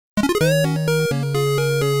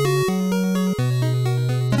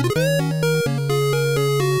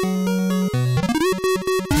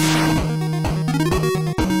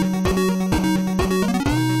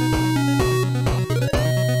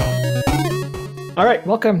All right,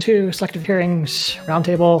 welcome to Selective Hearings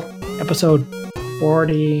Roundtable, episode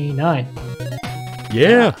 49.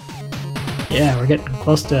 Yeah. Yeah, we're getting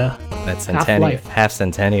close to That half-life. half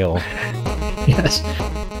centennial. Yes.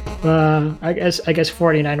 I guess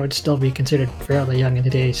 49 would still be considered fairly young in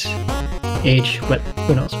today's age, but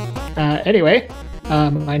who knows? Anyway,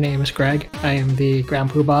 my name is Greg. I am the Grand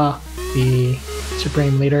Poobah, the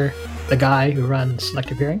Supreme Leader, the guy who runs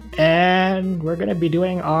Selective Hearing, and we're going to be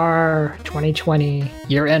doing our 2020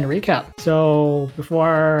 year-end recap. So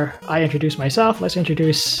before I introduce myself, let's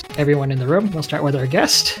introduce everyone in the room. We'll start with our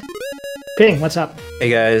guest. Ping, what's up? Hey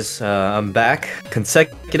guys, I'm back.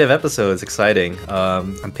 Consecutive episodes, exciting.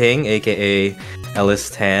 I'm Ping, aka Ellis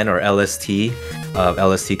Tan or LST of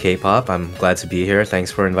LST K-pop. I'm glad to be here.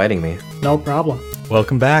 Thanks for inviting me. No problem.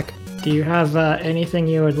 Welcome back. Do you have anything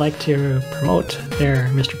you would like to promote there,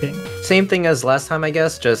 Mr. Ping? Same thing as last time, I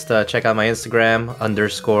guess. Just check out my Instagram,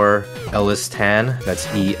 _EllisTan. That's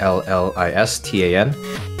ELLISTAN.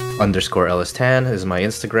 _EllisTan is my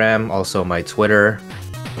Instagram. Also my Twitter.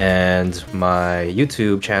 And my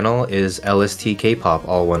YouTube channel is LST K-pop,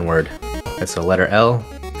 all one word. It's a letter L,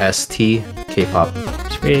 ST, K-pop.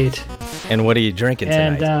 Sweet. And what are you drinking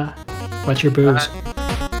tonight? And what's your booze?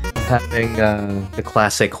 Having the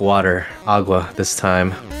classic water, agua, this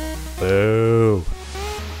time. Boo.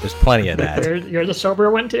 There's plenty of that. You're the sober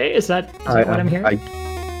one today? Is that what I'm hearing?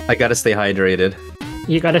 I gotta stay hydrated.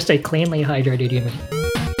 You gotta stay cleanly hydrated, you mean?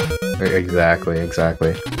 Exactly.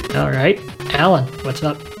 All right. Alan, what's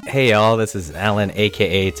up? Hey y'all, this is Alan,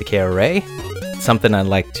 aka Takeo Ray. Something I'd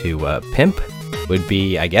like to pimp would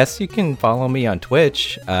be, I guess you can follow me on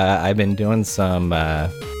Twitch. I've been doing some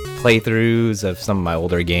playthroughs of some of my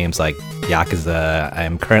older games like Yakuza.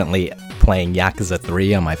 I'm currently playing Yakuza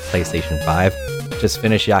 3 on my PlayStation 5. Just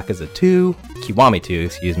finished Yakuza 2, Kiwami 2,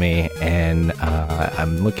 excuse me, and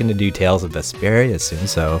I'm looking to do Tales of Vesperia soon,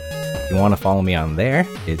 so if you want to follow me on there,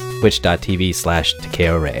 it's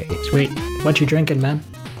twitch.tv/Takeo Ray. Sweet. What you drinking, man?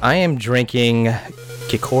 I am drinking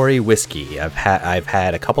Kikori whiskey. I've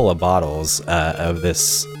had a couple of bottles of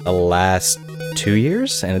this the last 2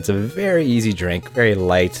 years, and it's a very easy drink, very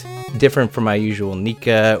light, different from my usual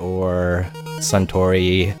Nika or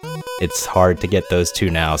Suntory. It's hard to get those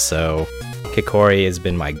two now, so Kikori has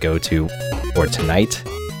been my go-to for tonight.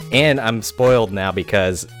 And I'm spoiled now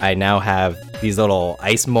because I now have these little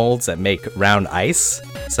ice molds that make round ice,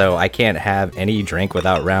 so I can't have any drink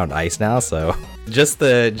without round ice now, so just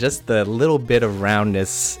the little bit of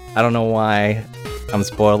roundness. I don't know why I'm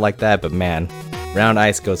spoiled like that, but man, round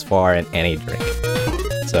ice goes far in any drink.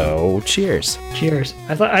 So cheers. Cheers.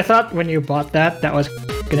 I thought when you bought that was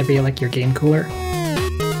gonna be like your game cooler.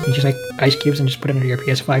 You just like ice cubes and just put it into your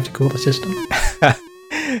PS5 to cool the system.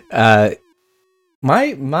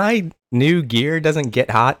 My new gear doesn't get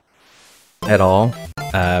hot at all.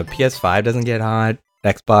 PS5 doesn't get hot.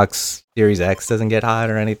 Xbox Series X doesn't get hot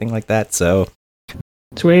or anything like that. So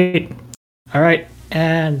sweet. All right.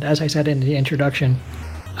 And as I said in the introduction,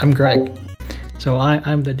 I'm Greg. So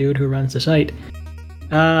I'm the dude who runs the site.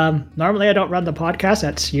 Normally I don't run the podcast.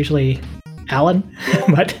 That's usually Alan.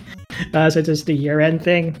 But since it's the year-end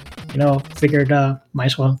thing, figured might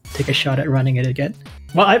as well take a shot at running it again.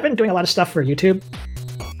 Well, I've been doing a lot of stuff for YouTube.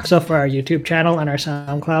 So for our YouTube channel and our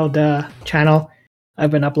SoundCloud channel,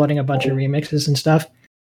 I've been uploading a bunch of remixes and stuff.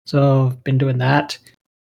 So I've been doing that.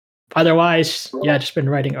 Otherwise, yeah, just been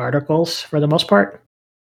writing articles for the most part.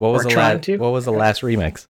 What was the last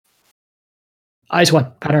remix? Eyes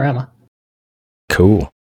One, Panorama. Cool.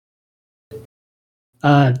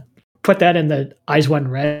 Put that in the Eyes One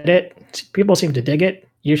Reddit. People seem to dig it.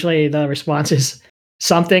 Usually the response is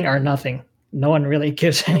something or nothing. No one really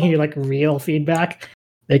gives any real feedback.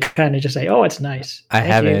 They kind of just say, "Oh, it's nice."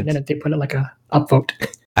 And then they put it like a upvote.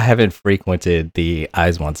 I haven't frequented the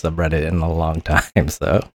Eyes One subreddit in a long time,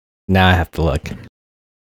 so now I have to look.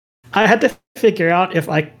 I had to figure out if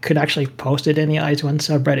I could actually post it in the Eyes One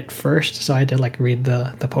subreddit first, so I had to read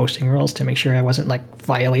the posting rules to make sure I wasn't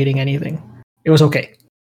violating anything. It was okay,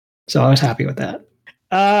 so I was happy with that.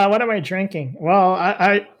 What am I drinking? Well,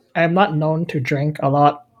 I am not known to drink a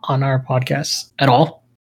lot on our podcasts at all.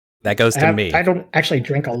 That goes to me. I don't actually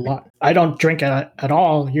drink a lot. I don't drink at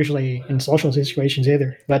all, usually in social situations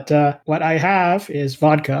either. But what I have is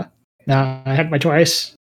vodka. Now, I had my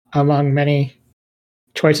choice among many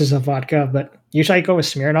choices of vodka, but usually I go with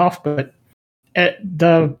Smirnoff. But at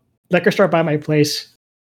the liquor store by my place,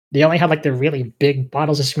 they only had the really big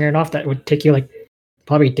bottles of Smirnoff that would take you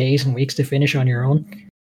probably days and weeks to finish on your own.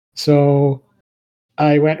 So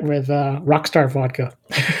I went with Rockstar vodka.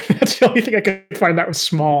 That's the only thing I could find that was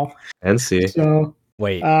small. Fancy. So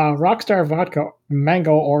wait, Rockstar vodka,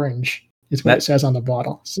 mango orange. is what it says on the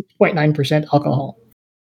bottle. 6.9% alcohol.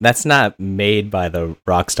 That's not made by the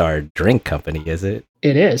Rockstar Drink Company, is it?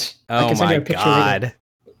 It is. I Oh can send you my a picture god. later.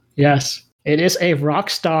 Yes. It is a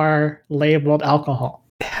Rockstar labeled alcohol.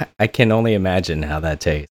 I can only imagine how that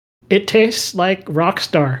tastes. It tastes like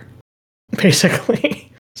Rockstar,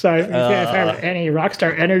 basically. So if I've had any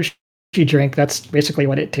Rockstar energy drink, that's basically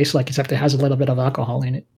what it tastes like, except it has a little bit of alcohol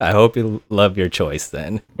in it. I hope you love your choice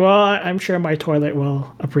then. Well, I'm sure my toilet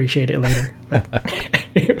will appreciate it later.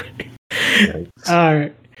 All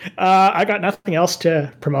right. I got nothing else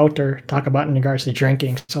to promote or talk about in regards to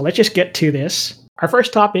drinking. So let's just get to this. Our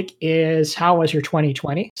first topic is, how was your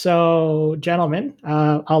 2020? So, gentlemen,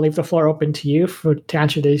 I'll leave the floor open to you to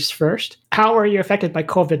answer this first. How were you affected by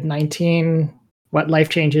COVID-19? What life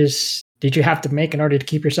changes did you have to make in order to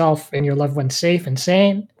keep yourself and your loved ones safe and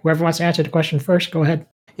sane? Whoever wants to answer the question first, go ahead.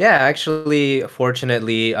 Yeah, actually,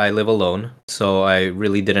 fortunately, I live alone, so I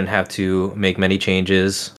really didn't have to make many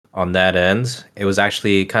changes on that end. It was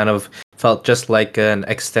actually kind of felt just like an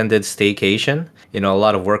extended staycation. You know, a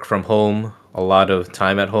lot of work from home, a lot of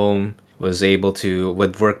time at home. Was able to,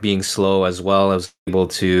 with work being slow as well, I was able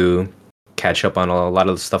to catch up on a lot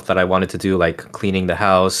of the stuff that I wanted to do, like cleaning the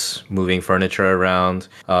house, moving furniture around,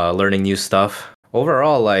 learning new stuff.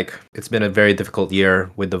 Overall, like, it's been a very difficult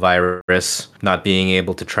year with the virus, not being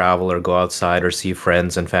able to travel or go outside or see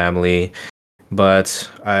friends and family. But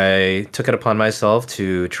I took it upon myself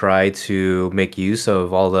to try to make use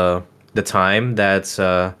of all the time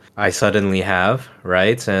that I suddenly have,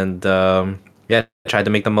 right? And yeah, tried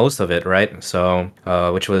to make the most of it, right? So,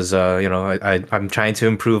 which was, I'm trying to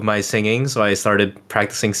improve my singing, so I started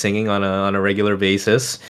practicing singing on a regular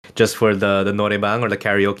basis, just for the norebang or the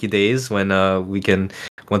karaoke days when we can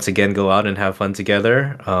once again go out and have fun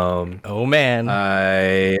together. Oh man.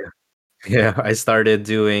 I started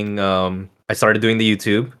doing the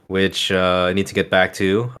YouTube, which I need to get back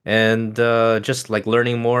to, and just like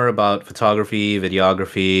learning more about photography,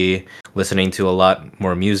 videography, listening to a lot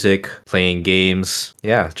more music, playing games.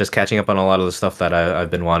 Yeah, just catching up on a lot of the stuff that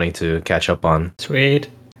I've been wanting to catch up on. Sweet.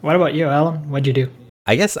 What about you, Alan? What'd you do?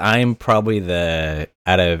 I guess I'm probably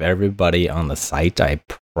out of everybody on the site, I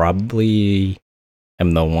probably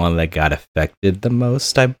am the one that got affected the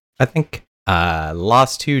most, I think.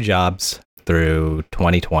 Lost 2 jobs through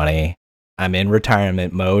 2020. I'm in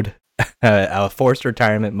retirement mode, a forced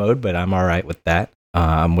retirement mode, but I'm all right with that.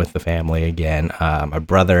 I'm with the family again. My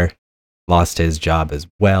brother lost his job as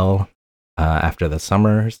well after the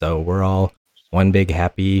summer, so we're all one big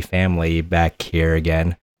happy family back here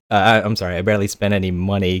again. I'm sorry, I barely spent any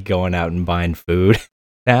money going out and buying food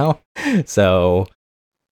now, so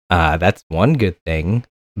that's one good thing.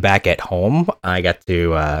 Back at home, I got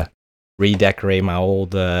to redecorate my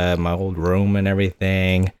old room and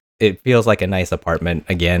everything. It feels like a nice apartment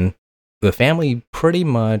again. The family pretty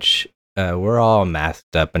much, we're all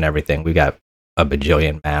masked up and everything. We got a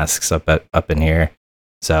bajillion masks up in here.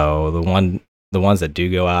 So the ones that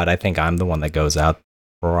do go out, I think I'm the one that goes out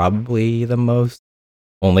probably the most,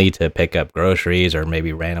 only to pick up groceries or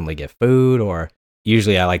maybe randomly get food. Or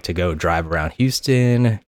usually I like to go drive around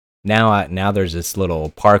Houston. Now there's this little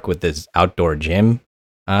park with this outdoor gym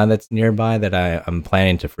that's nearby that I'm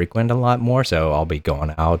planning to frequent a lot more, so I'll be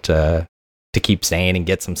going out to keep sane and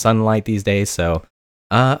get some sunlight these days. So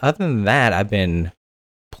other than that, I've been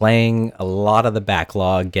playing a lot of the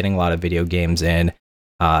backlog, getting a lot of video games in,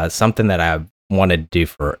 something that I've wanted to do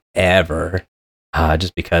forever,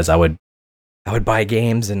 just because I would buy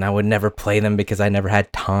games and I would never play them because I never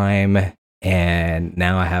had time, and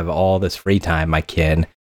now I have all this free time. I can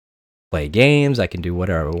play games, I can do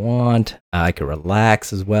whatever I want, I can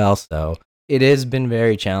relax as well, so it has been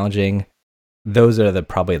very challenging. Those are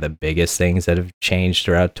probably the biggest things that have changed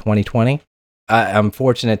throughout 2020. I'm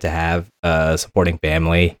fortunate to have a supporting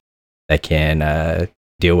family that can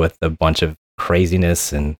deal with a bunch of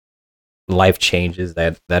craziness and life changes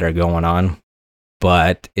that are going on,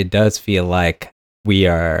 but it does feel like we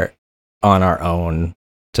are on our own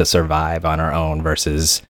to survive on our own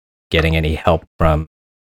versus getting any help from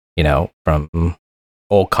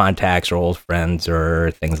old contacts or old friends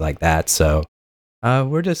or things like that. So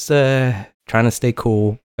we're just trying to stay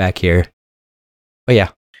cool back here. But yeah.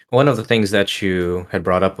 One of the things that you had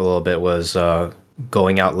brought up a little bit was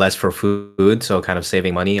going out less for food, so kind of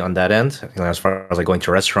saving money on that end, as far as like going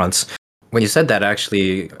to restaurants. When you said that,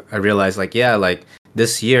 actually, I realized like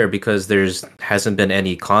this year, because hasn't been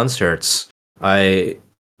any concerts, I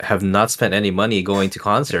have not spent any money going to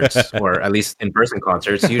concerts, or at least in-person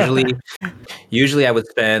concerts. Usually I would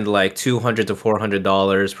spend like $200 to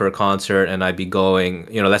 $400 per concert, and I'd be going,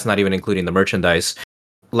 that's not even including the merchandise.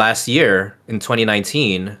 last year in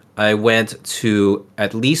 2019, I went to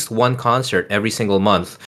at least one concert every single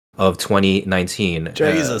month of 2019.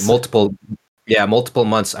 Jesus. Multiple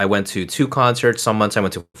months. I went to 2 concerts. Some months I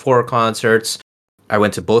went to 4 concerts. I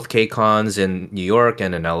went to both K-Cons in New York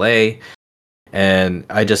and in LA, and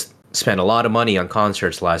I just spent a lot of money on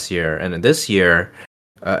concerts last year. And this year,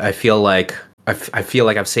 I feel like I feel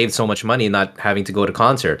like I've saved so much money not having to go to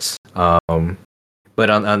concerts. But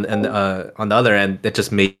on the other end, it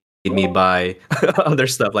just made me buy other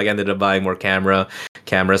stuff. Like I ended up buying more camera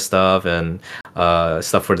stuff and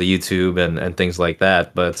stuff for the YouTube and things like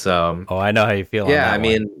that. But I know how you feel. yeah, on that I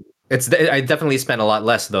mean, I definitely spent a lot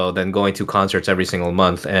less though than going to concerts every single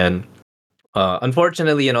month. And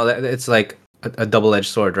unfortunately, it's like a double-edged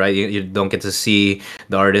sword, right? You don't get to see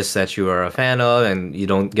the artists that you are a fan of, and you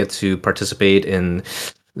don't get to participate in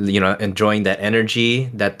enjoying that energy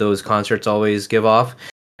that those concerts always give off.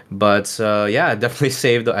 But yeah,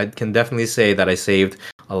 I can definitely say that I saved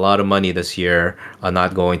a lot of money this year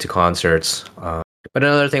not going to concerts. But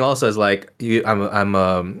another thing also is like I'm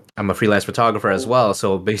a freelance photographer as well,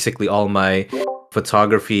 so basically all my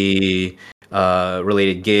photography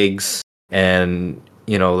related gigs and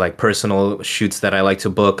like personal shoots that I like to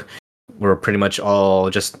book were pretty much all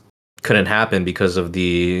just couldn't happen because of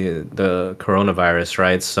the coronavirus,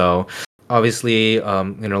 right? So obviously,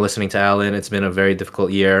 listening to Alan, it's been a very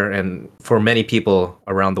difficult year, and for many people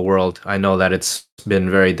around the world, I know that it's been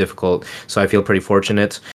very difficult. So I feel pretty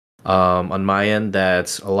fortunate on my end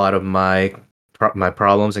that a lot of my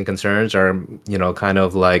problems and concerns are kind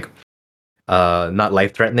of like not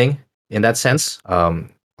life threatening in that sense.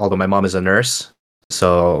 Although my mom is a nurse,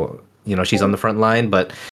 so she's on the front line,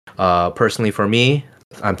 but personally for me,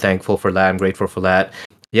 I'm thankful for that. I'm grateful for that.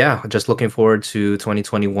 Yeah, just looking forward to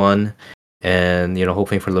 2021 and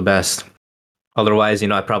hoping for the best. Otherwise,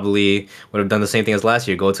 I probably would have done the same thing as last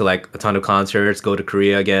year, go to like a ton of concerts, go to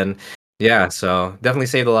Korea again. Yeah, so definitely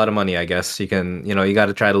saved a lot of money, I guess. You can, you got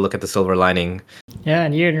to try to look at the silver lining. Yeah,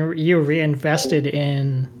 and you reinvested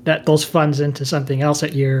in those funds into something else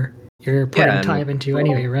that you're putting time into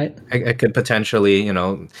anyway, right? I could potentially,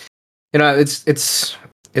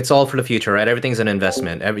 it's all for the future, right? Everything's an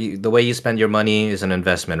investment. The way you spend your money is an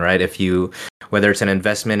investment, right? Whether it's an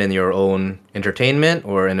investment in your own entertainment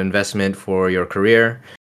or an investment for your career,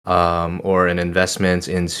 or an investment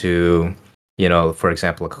into, for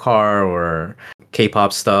example, a car or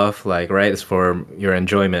K-pop stuff, like, right? It's for your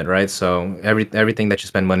enjoyment, right? So everything that you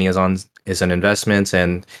spend money on is an investment,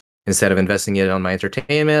 and instead of investing it on my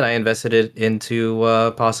entertainment, I invested it into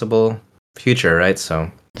possible future, right? So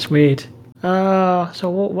sweet. So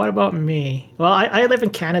what about me? Well, I live in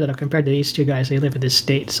Canada compared to these two guys. They live in the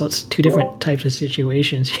States, so it's two different types of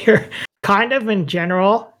situations here. Kind of in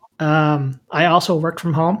general, I also work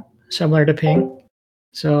from home, similar to Ping.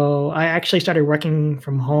 So I actually started working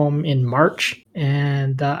from home in March,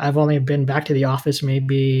 and I've only been back to the office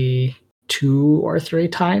maybe 2 or 3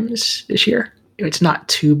 times this year. It's not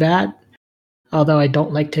too bad. Although I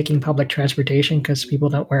don't like taking public transportation because people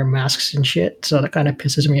don't wear masks and shit, so that kind of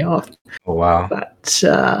pisses me off. Oh wow! But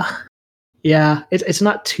yeah, it's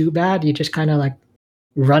not too bad. You just kind of like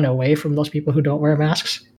run away from those people who don't wear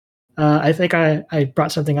masks. I think I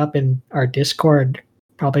brought something up in our Discord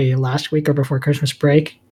probably last week or before Christmas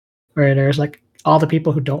break, where there's like all the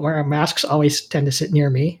people who don't wear masks always tend to sit near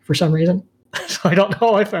me for some reason. So I don't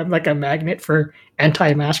know if I'm like a magnet for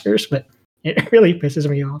anti-maskers, but it really pisses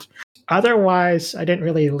me off. Otherwise, I didn't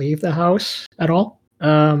really leave the house at all.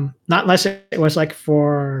 Not unless it was like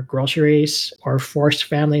for groceries or forced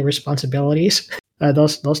family responsibilities.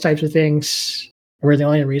 Those types of things were the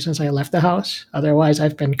only reasons I left the house. Otherwise,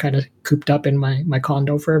 I've been kind of cooped up in my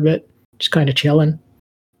condo for a bit, just kind of chilling,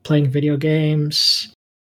 playing video games,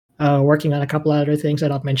 working on a couple other things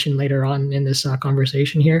that I'll mention later on in this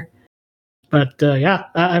conversation here. But yeah,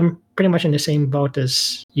 I'm pretty much in the same boat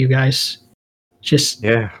as you guys. Just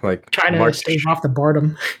like trying to stave off the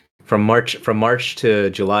boredom. From March to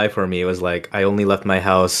July for me, it was like I only left my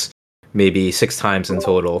house maybe 6 times in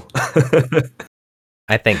total.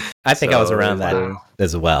 I think I was around that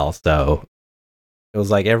as well. So it was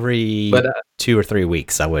like every 2 or 3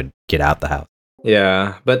 weeks I would get out the house.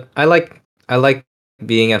 Yeah, but I like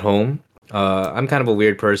being at home. I'm kind of a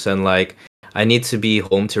weird person. Like I need to be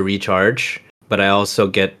home to recharge, but I also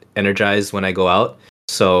get energized when I go out.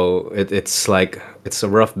 So it's like it's a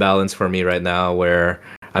rough balance for me right now where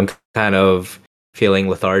I'm kind of feeling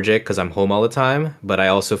lethargic because I'm home all the time, but I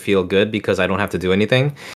also feel good because I don't have to do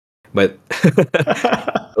anything. but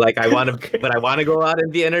like I want to, Okay. but I want to go out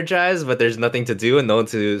and be energized, but there's nothing to do and no one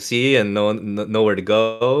to see and nowhere to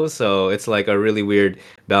go. So it's like a really weird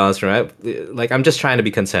balance from it. Like I'm just trying to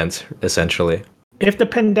be content, essentially. If the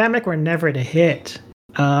pandemic were never to hit,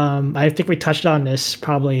 I think we touched on this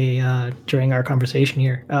probably during our conversation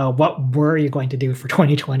here. What were you going to do for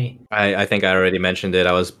 2020? I think I already mentioned it.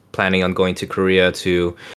 I was planning on going to Korea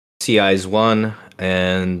to see Eyes One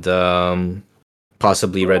and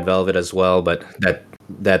possibly Red Velvet as well, but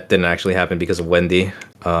that didn't actually happen because of Wendy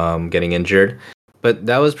getting injured. But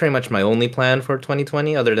that was pretty much my only plan for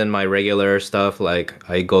 2020, other than my regular stuff. Like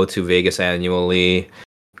I go to Vegas annually,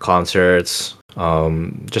 concerts,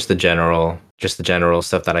 just the general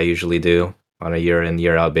stuff that I usually do on a year in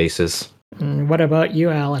year out basis. What about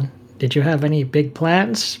you, Alan? Did you have any big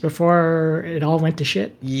plans before it all went to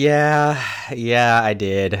shit? Yeah, I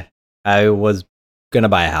did. I was gonna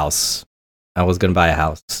buy a house.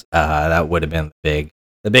 That would have been the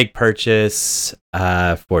big purchase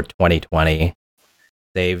for 2020.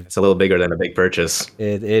 It's a little bigger than a big purchase.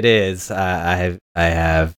 It is. I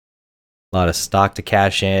have a lot of stock to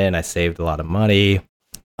cash in. I saved a lot of money.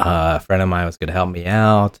 A friend of mine was going to help me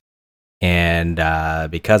out, and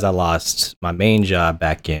because I lost my main job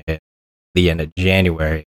back in the end of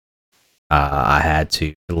January, I had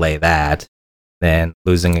to delay that. Then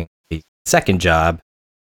losing the second job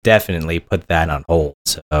definitely put that on hold.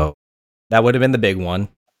 So that would have been the big one.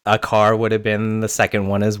 A car would have been the second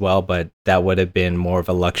one as well, but that would have been more of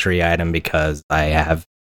a luxury item because I have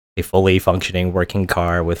a fully functioning working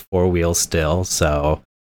car with 4 wheels still. So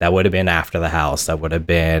that would have been after the house. That would have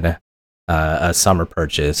been a summer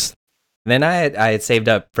purchase. Then I had saved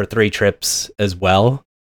up for 3 trips as well.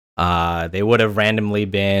 They would have randomly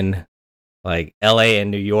been like LA and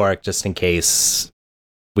New York, just in case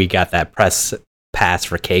we got that press pass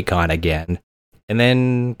for KCON again. And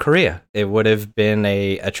then Korea. It would have been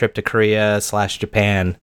a trip to Korea /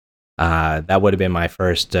 Japan. That would have been my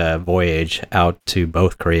first voyage out to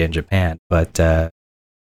both Korea and Japan. But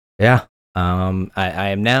yeah, I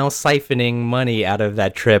am now siphoning money out of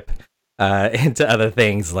that trip into other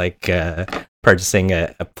things like purchasing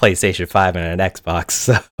a PlayStation 5 and an Xbox.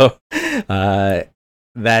 So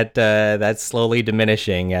that's slowly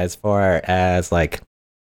diminishing as far as like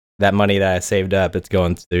that money that I saved up. It's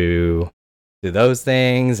going through those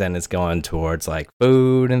things, and it's going towards like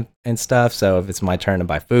food and stuff. So if it's my turn to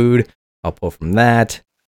buy food, I'll pull from that.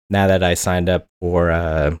 Now that I signed up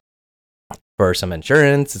for some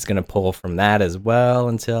insurance, it's going to pull from that as well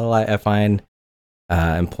until I find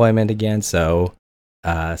employment again. So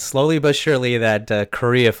slowly but surely that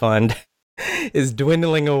Korea fund is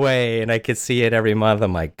dwindling away, and I could see it every month.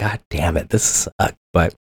 I'm like, God damn it, this sucks.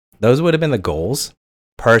 But those would have been the goals.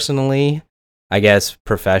 Personally, I guess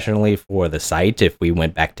professionally for the site, if we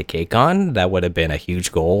went back to KCON, that would have been a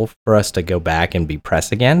huge goal for us to go back and be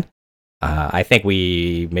press again. I think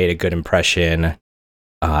we made a good impression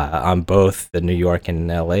on both the New York and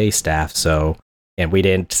LA staff. So, and we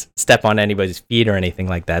didn't step on anybody's feet or anything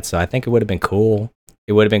like that. So I think it would have been cool.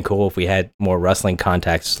 It would have been cool if we had more wrestling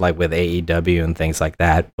contacts like with AEW and things like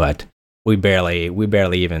that. But we barely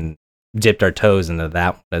even dipped our toes into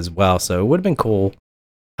that one as well. So it would have been cool.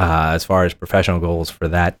 As far as professional goals for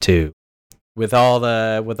that too, with all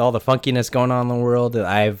the funkiness going on in the world,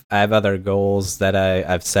 I have other goals that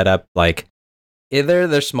I've set up. Like either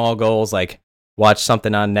they're small goals, like watch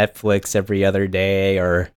something on Netflix every other day,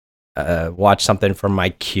 or watch something from my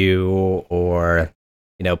queue, or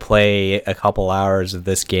play a couple hours of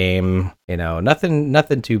this game.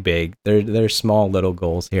 Nothing too big. They're small little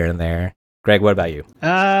goals here and there. Greg, what about you?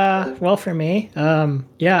 Well, for me,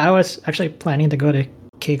 I was actually planning to go to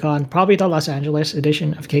KCON, probably the Los Angeles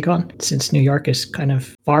edition of KCON, since New York is kind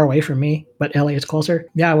of far away from me, but LA is closer.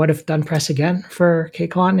 Yeah, I would have done press again for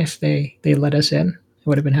KCON if they let us in. I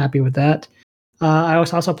would have been happy with that. I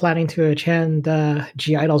was also planning to attend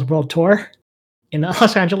G-Idol's World Tour in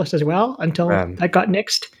Los Angeles as well until that got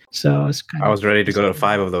nixed. So I was ready to go to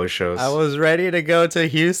 5 of those shows. I was ready to go to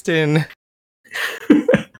Houston.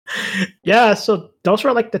 Yeah, so those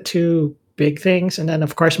were like the 2 big things. And then,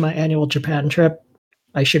 of course, my annual Japan trip.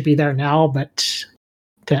 I should be there now, but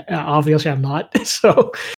obviously I'm not.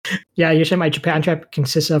 So, yeah, usually my Japan trip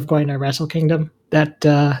consists of going to Wrestle Kingdom. That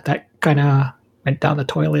kind of went down the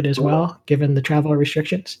toilet as well, given the travel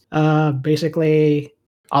restrictions. Basically,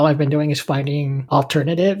 all I've been doing is finding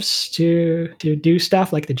alternatives to do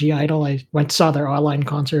stuff like the G-Idol. I went saw their online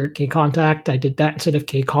concert, K-Contact. I did that instead of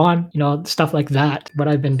KCON, stuff like that. What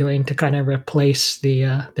I've been doing to kind of replace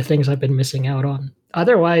the things I've been missing out on.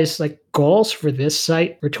 otherwise, like goals for this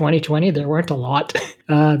site for 2020, there weren't a lot.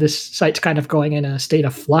 This site's kind of going in a state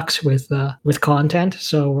of flux with content,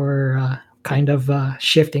 so we're kind of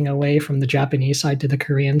shifting away from the Japanese side to the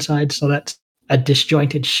Korean side. So that's a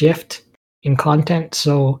disjointed shift in content.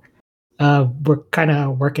 So we're kind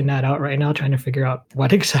of working that out right now, trying to figure out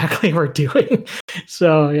what exactly we're doing.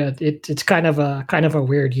 So yeah, it's kind of a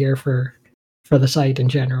weird year for the site in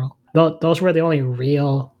general. Those were the only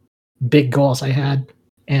real big goals I had,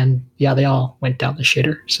 and yeah, they all went down the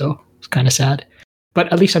shitter. So it's kind of sad,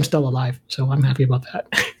 but at least I'm still alive, so I'm happy about that.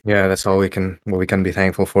 Yeah, that's all we can be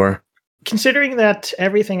thankful for. Considering that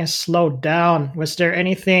everything has slowed down, was there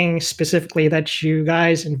anything specifically that you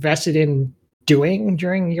guys invested in doing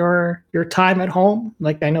during your time at home?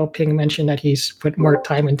 Like I know Ping mentioned that he's put more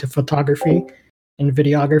time into photography and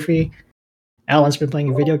videography. Alan's been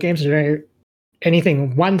playing video games. Is there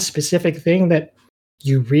anything, one specific thing that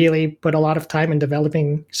you really put a lot of time in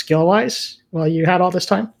developing skill-wise while you had all this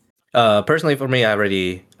time? Personally, for me, I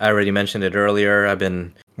already mentioned it earlier. I've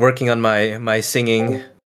been working on my singing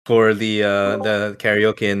for the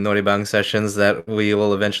karaoke and Noribang sessions that we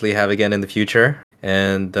will eventually have again in the future.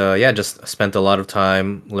 And yeah, just spent a lot of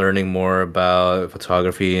time learning more about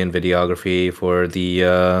photography and videography for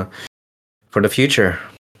the future.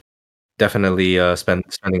 Definitely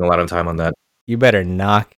spending a lot of time on that. You better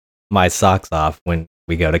knock my socks off when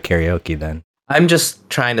we go to karaoke then. I'm just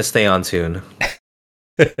trying to stay on tune.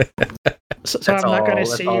 So I'm not going to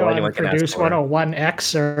see you on Produce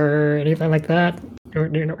 101X or anything like that. We're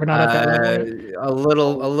not at that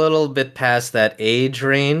level. A little bit past that age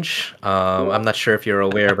range. I'm not sure if you're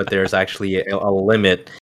aware, but there's actually a limit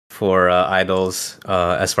for idols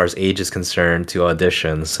as far as age is concerned to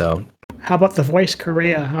audition. So, how about The Voice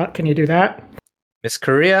Korea? Can you do that? Miss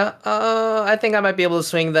Korea, I think I might be able to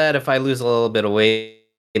swing that if I lose a little bit of weight,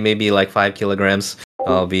 maybe like 5 kilograms.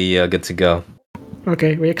 I'll be good to go.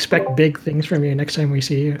 Okay, we expect big things from you next time we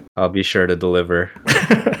see you. I'll be sure to deliver.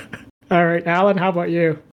 All right, Alan, how about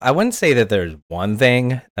you? I wouldn't say that there's one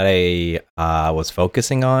thing that I was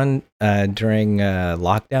focusing on during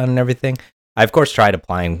lockdown and everything. I, of course, tried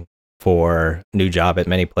applying for a new job at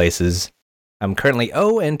many places. I'm currently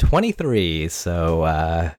 0-23,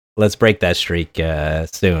 so let's break that streak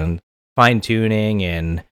soon. Fine-tuning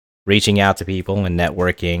and reaching out to people and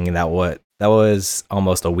networking, that was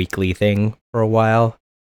almost a weekly thing for a while.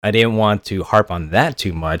 I didn't want to harp on that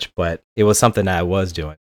too much, but it was something that I was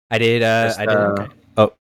doing. I did. Okay.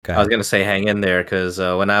 Oh, I was gonna say hang in there because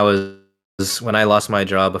when I lost my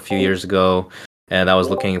job a few years ago, and I was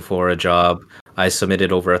looking for a job, I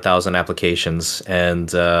submitted over 1,000 applications,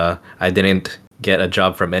 and I didn't get a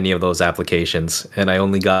job from any of those applications, and I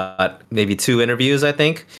only got maybe 2 interviews, I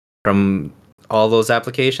think, from all those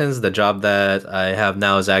applications. The job that I have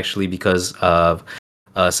now is actually because of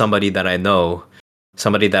somebody that I know.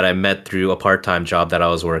 Somebody that I met through a part-time job that I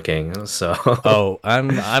was working. So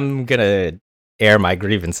I'm gonna air my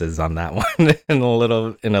grievances on that one in a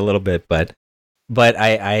little bit, but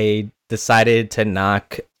I decided to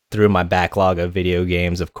knock through my backlog of video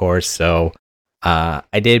games, of course. So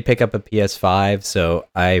I did pick up a PS5, so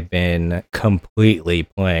I've been completely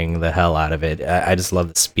playing the hell out of it. I just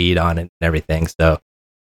love the speed on it and everything. So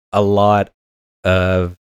a lot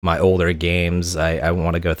of my older games, I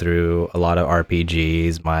want to go through a lot of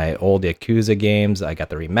RPGs. My old Yakuza games, I got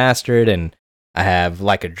the remastered, and I have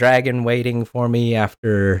Like a Dragon waiting for me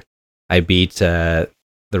after I beat the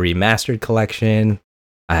remastered collection.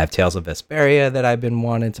 I have Tales of Vesperia that I've been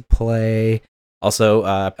wanting to play. Also,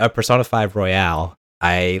 a Persona 5 Royale.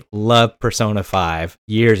 I love Persona 5.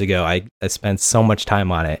 Years ago, I spent so much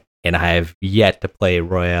time on it, and I have yet to play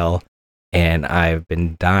Royale. And I've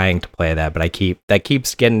been dying to play that, but that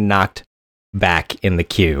keeps getting knocked back in the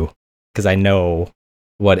queue because I know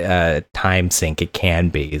what a time sink it can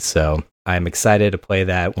be. So I'm excited to play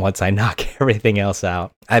that once I knock everything else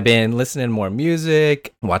out. I've been listening to more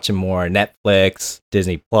music, watching more Netflix,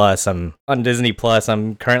 Disney Plus. I'm on Disney Plus.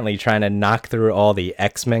 I'm currently trying to knock through all the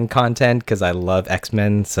X-Men content because I love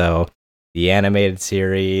X-Men. So the animated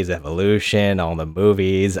series, Evolution, all the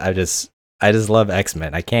movies. I just love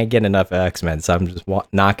X-Men. I can't get enough of X-Men, so I'm just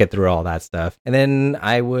knocking through all that stuff. And then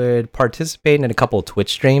I would participate in a couple of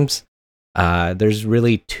Twitch streams. There's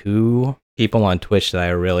really 2 people on Twitch that I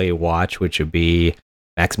really watch, which would be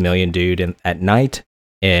Maximilian Dude at night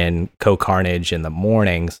and Co-Carnage in the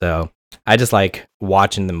morning. So I just like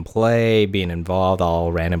watching them play, being involved.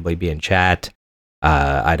 I'll randomly be in chat.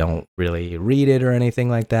 I don't really read it or anything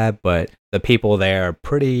like that, but the people there are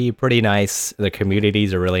pretty nice. The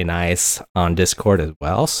communities are really nice on Discord as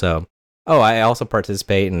well. So Oh, I also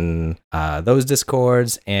participate in those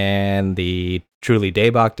Discords and the Truly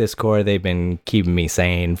Daybach Discord. They've been keeping me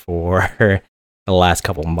sane for the last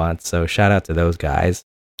couple months, so shout out to those guys.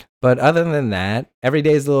 But other than that, every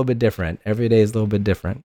day is a little bit different.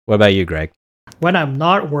 What about you, Greg? When I'm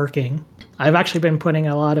not working, I've actually been putting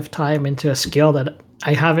a lot of time into a skill that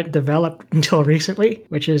I haven't developed until recently,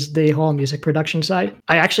 which is the whole music production side.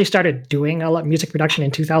 I actually started doing a lot of music production in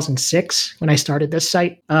 2006 when I started this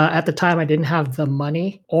site. At the time, I didn't have the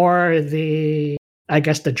money or the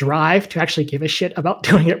drive to actually give a shit about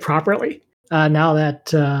doing it properly. Now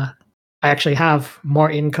that I actually have more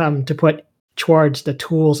income to put towards the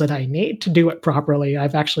tools that I need to do it properly,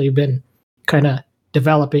 I've actually been kind of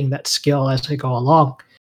developing that skill as I go along.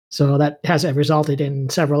 So that has resulted in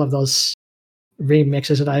several of those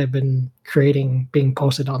remixes that I have been creating being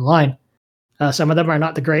posted online. Some of them are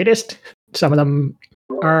not the greatest. Some of them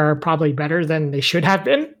are probably better than they should have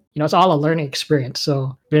been. It's all a learning experience.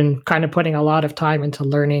 So been kind of putting a lot of time into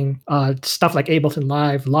learning stuff like Ableton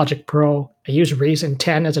Live, Logic Pro. I use Reason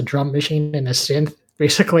 10 as a drum machine and a synth.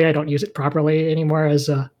 Basically, I don't use it properly anymore as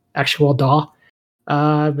a actual DAW.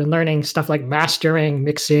 I've been learning stuff like mastering,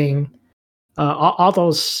 mixing, all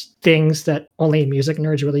those things that only music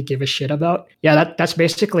nerds really give a shit about. Yeah, that's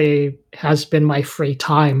basically has been my free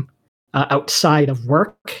time outside of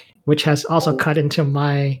work, which has also cut into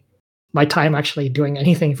my time actually doing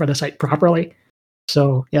anything for the site properly.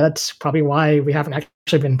 So yeah, that's probably why we haven't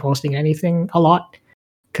actually been posting anything a lot,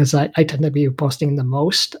 because I tend to be posting the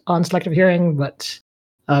most on Selective Hearing, but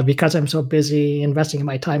because I'm so busy investing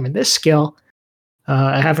my time in this skill,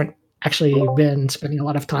 I haven't actually been spending a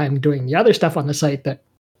lot of time doing the other stuff on the site that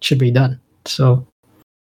should be done. So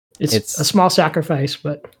it's a small sacrifice,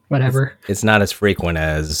 but whatever. It's not as frequent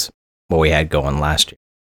as what we had going last year.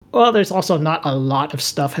 Well, there's also not a lot of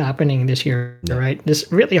stuff happening this year, right?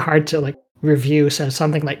 It's really hard to review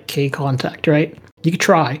something like K-Contact, right? You could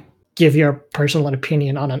try, give your personal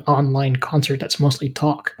opinion on an online concert that's mostly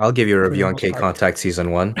talk. I'll give you a review on K-Contact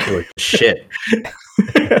Season 1. It was shit.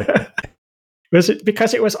 Was it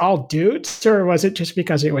because it was all dudes, or was it just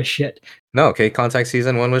because it was shit? No, K-Contact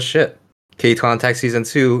Season 1 was shit. K-Contact Season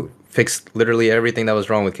 2 fixed literally everything that was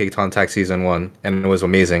wrong with K-Contact Season 1, and it was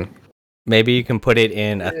amazing. Maybe you can put it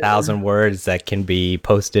in 1,000 words that can be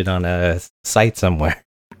posted on a site somewhere.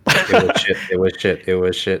 It was shit.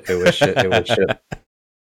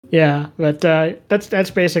 Yeah, but that's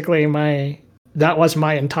basically that was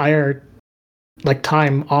my entire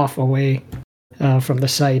time off away from the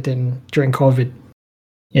site and during COVID,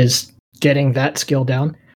 is getting that skill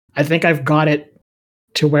down. I think I've got it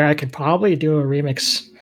to where I could probably do a remix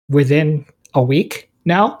within a week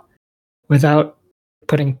now without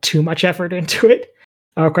putting too much effort into it.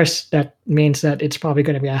 Of course, that means that it's probably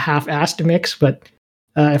going to be a half-assed mix, but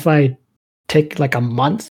if I take a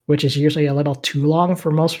month, which is usually a little too long for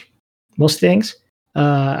most things,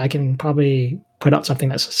 I can probably put out something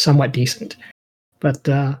that's somewhat decent. But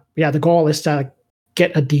yeah, the goal is to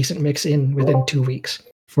get a decent mix in within 2 weeks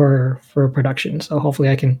for production. So hopefully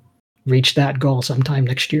I can reach that goal sometime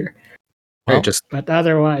next year. Well, but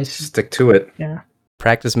otherwise, stick to it. Yeah.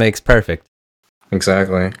 Practice makes perfect.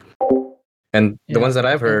 Exactly. And the ones that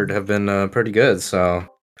I've heard have been pretty good. So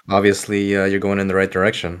obviously you're going in the right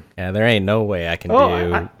direction. Yeah, there ain't no way I can do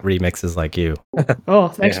remixes like you. Oh,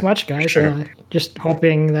 thanks much, guys. Sure. Just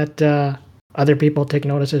hoping that other people take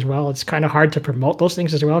notice as well. It's kind of hard to promote those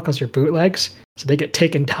things as well because they're bootlegs, so they get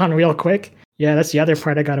taken down real quick. Yeah, that's the other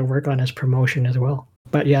part I got to work on, is promotion as well.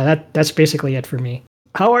 But yeah, that's basically it for me.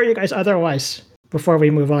 How are you guys otherwise before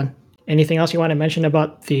we move on? Anything else you want to mention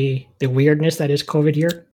about the weirdness that is COVID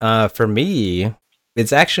year? For me,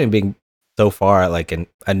 it's actually been so far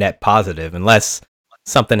a net positive, unless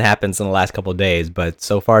something happens in the last couple of days. But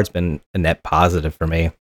so far, it's been a net positive for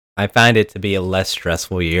me. I find it to be a less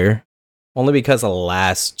stressful year, only because the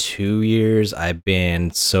last 2 years I've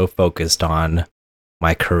been so focused on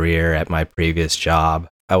my career at my previous job.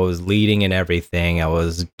 I was leading in everything. I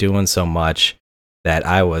was doing so much that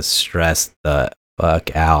I was stressed the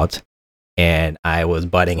fuck out. And I was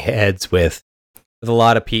butting heads with a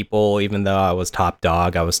lot of people. Even though I was top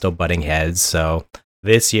dog, I was still butting heads. So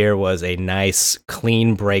this year was a nice,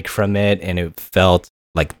 clean break from it, and it felt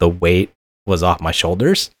like the weight was off my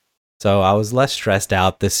shoulders. So I was less stressed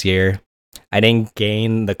out this year. I didn't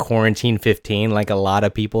gain the quarantine 15 like a lot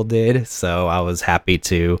of people did, so I was happy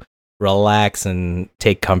to relax and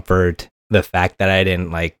take comfort. The fact that I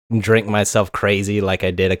didn't drink myself crazy like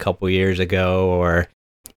I did a couple years ago, or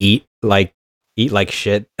eat like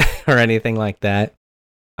shit or anything like that.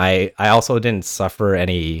 I also didn't suffer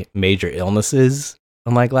any major illnesses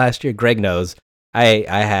unlike last year. Greg knows I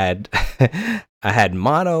had I had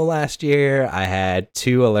mono last year. I had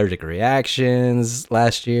 2 allergic reactions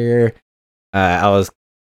last year. I was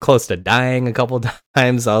close to dying a couple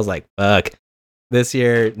times. I was like, fuck. This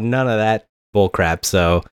year, none of that bullcrap.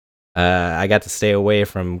 So I got to stay away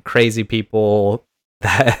from crazy people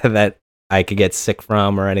that I could get sick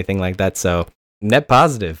from or anything like that. So net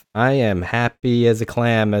positive. I am happy as a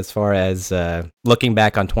clam as far as looking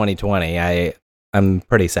back on 2020. I'm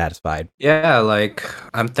pretty satisfied. Yeah, like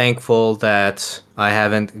I'm thankful that I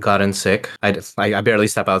haven't gotten sick. I barely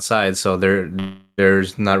step outside, so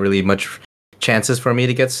there's not really much chances for me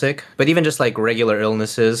to get sick. But even just like regular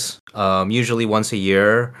illnesses, usually once a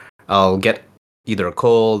year I'll get either a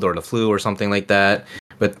cold or the flu or something like that.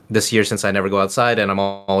 But this year, since I never go outside and I'm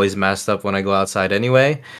always masked up when I go outside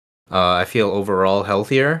anyway, I feel overall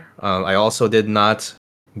healthier. I also did not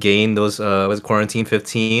gain those was quarantine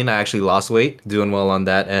 15. I actually lost weight, doing well on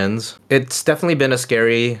that end. It's definitely been a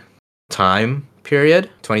scary time period.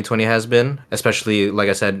 2020 has been, especially like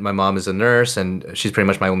I said, my mom is a nurse and she's pretty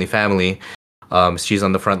much my only family. She's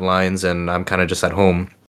on the front lines and I'm kind of just at home.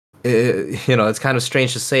 It's kind of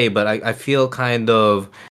strange to say, but I feel kind of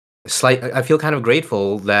I feel kind of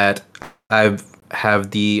grateful that I've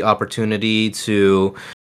have the opportunity to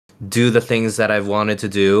do the things that I've wanted to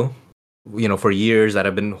do, for years, that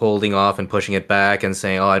I've been holding off and pushing it back and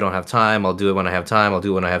saying, oh, I don't have time. I'll do it when I have time. I'll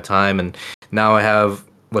do it when I have time. And now I have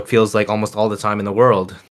what feels like almost all the time in the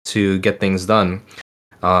world to get things done.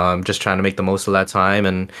 Just trying to make the most of that time.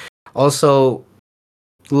 And also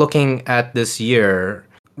looking at this year,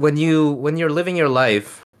 when you're living your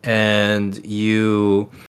life and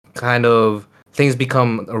you kind of things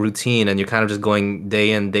become a routine and you're kind of just going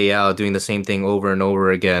day in, day out, doing the same thing over and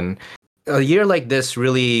over again. A year like this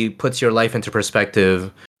really puts your life into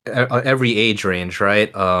perspective. Every age range, right?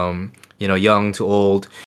 Young to old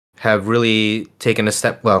have really taken a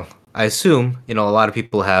step. Well, I assume, a lot of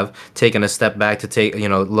people have taken a step back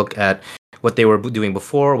to look at what they were doing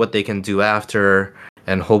before, what they can do after,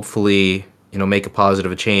 and hopefully, make a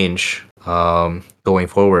positive change going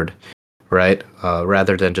forward. Right?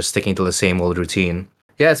 Rather than just sticking to the same old routine.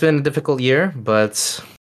 Yeah, it's been a difficult year, but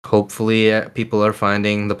hopefully people are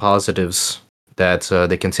finding the positives that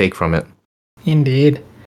they can take from it. Indeed.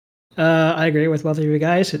 I agree with both of you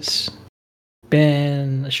guys. It's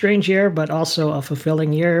been a strange year, but also a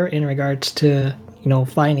fulfilling year in regards to,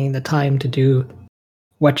 finding the time to do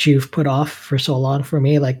what you've put off for so long for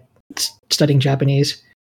me, like studying Japanese,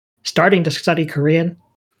 starting to study Korean,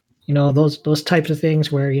 those types of things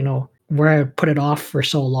where, where I put it off for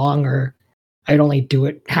so long, or I'd only do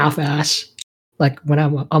it half-ass, like when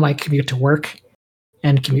I'm on my commute to work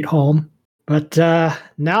and commute home. But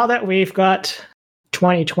now that we've got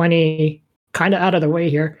 2020 kind of out of the way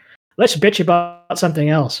here, let's bitch about something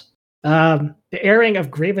else. The airing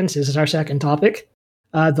of grievances is our second topic.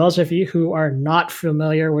 Those of you who are not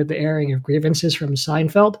familiar with the airing of grievances from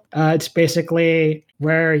Seinfeld, it's basically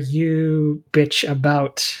where you bitch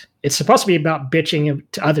about... It's supposed to be about bitching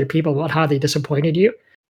to other people about how they disappointed you.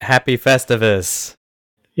 Happy Festivus.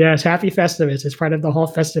 Yes, happy Festivus. It's part of the whole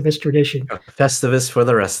Festivus tradition. Festivus for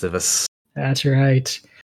the rest of us. That's right.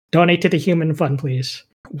 Donate to the Human Fund, please.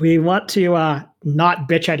 We want to not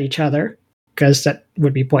bitch at each other, because that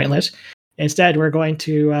would be pointless. Instead, we're going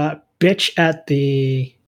to bitch at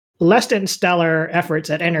the less than stellar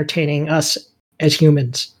efforts at entertaining us as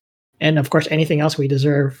humans. And, of course, anything else we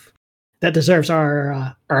deserve that deserves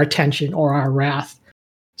our attention or our wrath.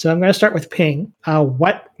 So I'm going to start with Ping.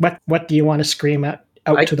 What do you want to scream out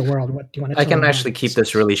to the world? What do you want to? I can actually keep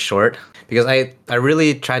this really short because I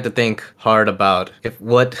really tried to think hard about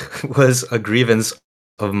what was a grievance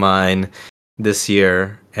of mine this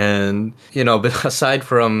year, and but aside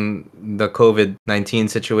from the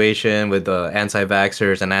COVID-19 situation with the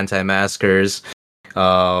anti-vaxxers and anti-maskers,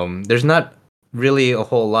 there's not really a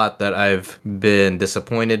whole lot that I've been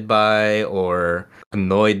disappointed by or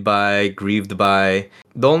annoyed by, grieved by.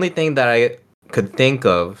 The only thing that I could think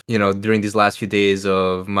of, during these last few days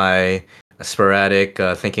of my sporadic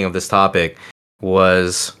thinking of this topic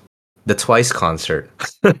was the Twice concert.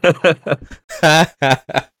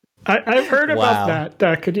 I've heard about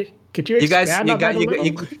that. Could you expand on that a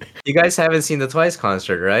little? You guys haven't seen the Twice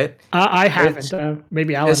concert, right? I haven't.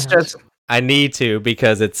 Maybe Alan has. I need to,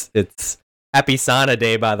 because it's Happy Sauna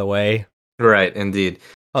Day, by the way. Right, indeed.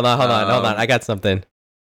 Hold on. I got something.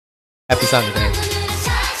 Happy Sauna Day.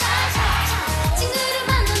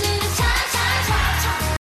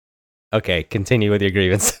 Okay, continue with your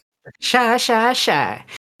grievance. Shy.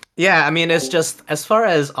 Yeah, I mean, it's just, as far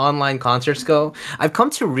as online concerts go, I've come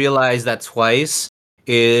to realize that Twice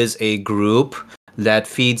is a group that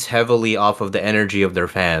feeds heavily off of the energy of their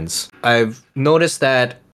fans. I've noticed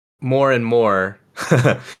that more and more,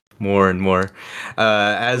 more and more,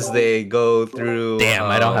 as they go through. Damn,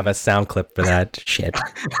 I don't have a sound clip for that shit.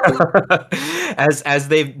 As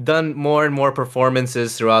they've done more and more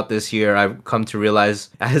performances throughout this year, I've come to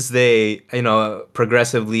realize as they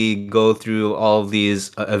progressively go through all of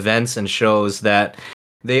these events and shows that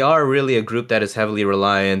they are really a group that is heavily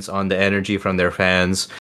reliant on the energy from their fans,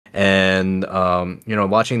 and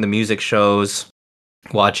watching the music shows,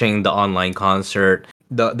 watching the online concert.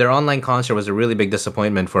 Their online concert was a really big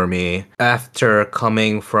disappointment for me after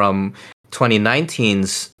coming from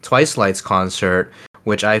 2019's Twice Lights concert,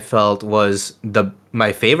 which I felt was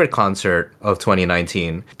my favorite concert of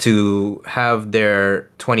 2019. To have their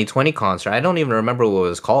 2020 concert, I don't even remember what it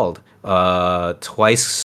was called.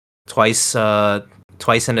 Twice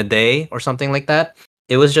in a day or something like that.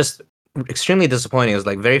 It was just extremely disappointing. It was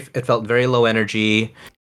it felt very low energy.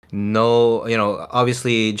 No,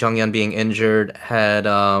 obviously Jonghyun being injured had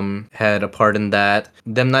a part in that.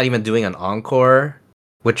 Them not even doing an encore,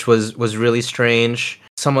 which was really strange.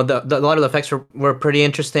 Some of a lot of the effects were pretty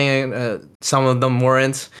interesting. Some of them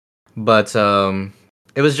weren't, but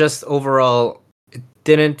it was just overall, it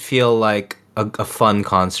didn't feel like a fun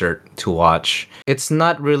concert to watch. It's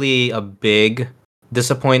not really a big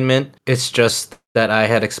disappointment. It's just that I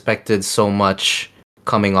had expected so much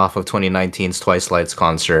coming off of 2019's Twice Lights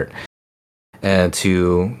concert, and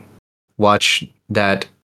to watch that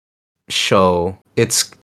show, it's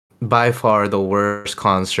by far the worst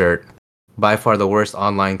concert, by far the worst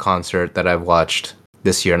online concert that I've watched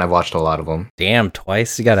this year, and I've watched a lot of them. Damn,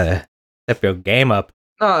 Twice, you gotta step your game up.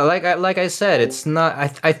 No, like I said, it's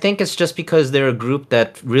not. I think it's just because they're a group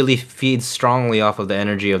that really feeds strongly off of the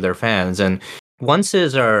energy of their fans, and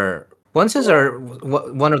Onces are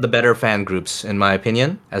one of the better fan groups, in my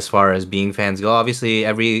opinion, as far as being fans go. Obviously,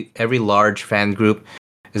 every large fan group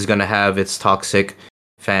is gonna have its toxic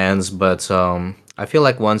fans, but I feel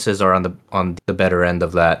like Onces are on the better end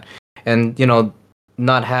of that. And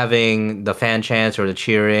not having the fan chants or the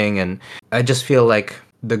cheering, and I just feel like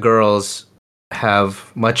the girls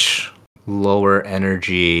have much lower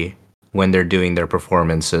energy when they're doing their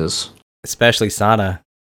performances. Especially Sana.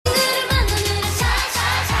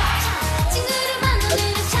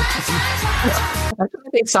 I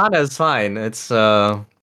think Sana is fine. It's some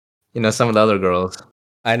of the other girls.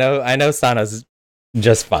 I know Sana's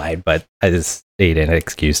just fine, but I just need an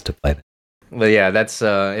excuse to play that. But yeah, that's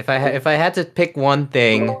if I had to pick one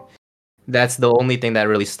thing, that's the only thing that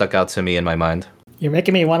really stuck out to me in my mind. You're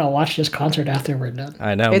making me want to watch this concert after we're done.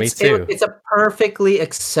 I know, me too. It's a perfectly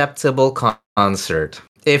acceptable concert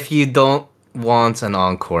if you don't want an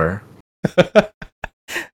encore.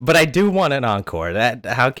 But I do want an encore.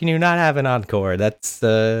 How can you not have an encore? That's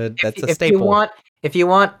a staple. If you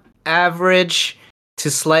want average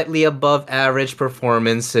to slightly above average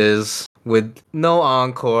performances with no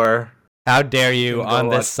encore, how dare you on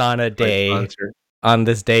this Sana day, on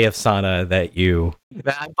this day of Sana, that you...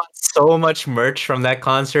 I bought so much merch from that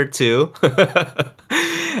concert too.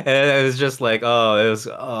 And it was just like,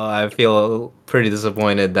 I feel pretty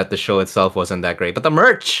disappointed that the show itself wasn't that great. But the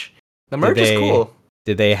merch is cool.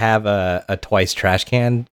 Did they have a Twice trash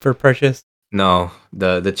can for purchase? No,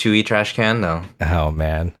 the Chewy trash can, no. Oh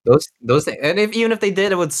man, those things, and even if they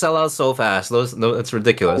did, it would sell out so fast. It's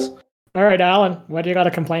ridiculous. All right, Alan, what do you got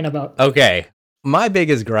to complain about? Okay, my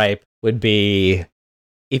biggest gripe would be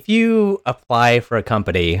if you apply for a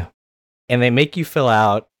company and they make you fill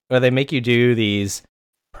out, or they make you do these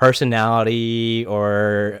personality,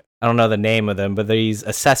 or I don't know the name of them, but these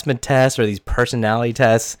assessment tests or these personality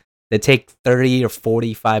tests that take 30 or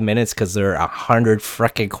 45 minutes because there are 100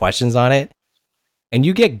 frickin' questions on it, and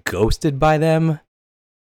you get ghosted by them.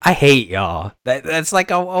 I hate y'all. That's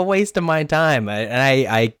like a waste of my time.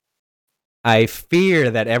 And I fear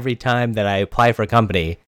that every time that I apply for a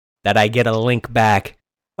company, that I get a link back.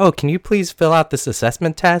 Oh, can you please fill out this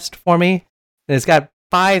assessment test for me? And it's got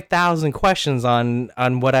 5,000 questions on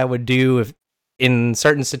what I would do if in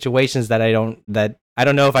certain situations that I don't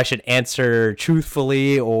know if I should answer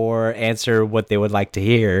truthfully or answer what they would like to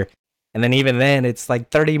hear. And then even then, it's like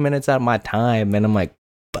 30 minutes out of my time, and I'm like,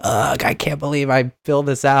 fuck, I can't believe I filled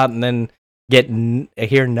this out and then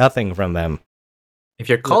hear nothing from them. If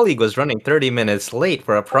your colleague was running 30 minutes late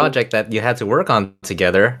for a project that you had to work on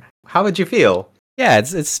together, how would you feel? Yeah,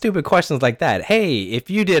 it's stupid questions like that. Hey, if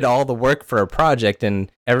you did all the work for a project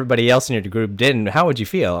and everybody else in your group didn't, how would you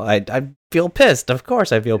feel? I feel pissed. Of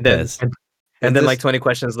course I feel pissed. And then, like 20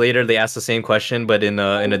 questions later, they ask the same question, but in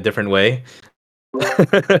a different way.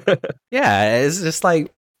 Yeah, it's just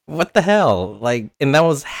like, what the hell? Like, and that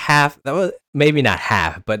was maybe not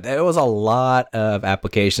half, but there was a lot of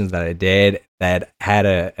applications that I did that had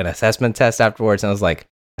an assessment test afterwards. And I was like,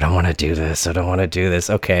 I don't want to do this. I don't want to do this.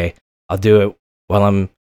 Okay, I'll do it while I'm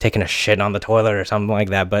taking a shit on the toilet or something like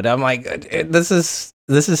that. But I'm like, this is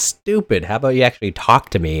stupid. How about you actually talk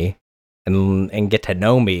to me and get to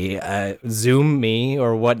know me, Zoom me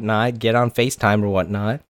or whatnot, get on FaceTime or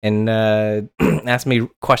whatnot, and ask me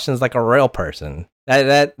questions like a real person.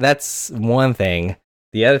 That's one thing.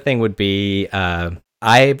 The other thing would be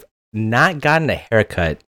I've not gotten a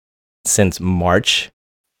haircut since March,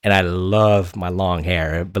 and I love my long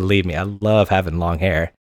hair. Believe me, I love having long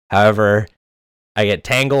hair. However, I get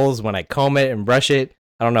tangles when I comb it and brush it.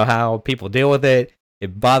 I don't know how people deal with it.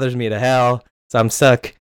 It bothers me to hell. So I'm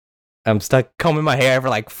stuck combing my hair for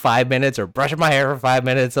like 5 minutes or brushing my hair for 5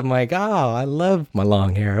 minutes. I'm like, oh, I love my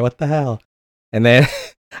long hair. What the hell? And then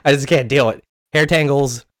I just can't deal with it. Hair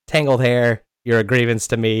tangles, tangled hair. You're a grievance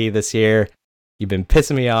to me this year. You've been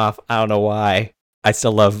pissing me off. I don't know why. I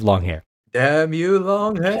still love long hair. Damn you,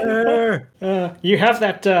 long hair! You have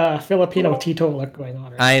that Filipino Tito look going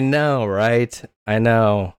on. Right? I know, right? I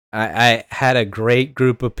know. I had a great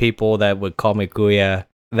group of people that would call me Kuya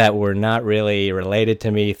that were not really related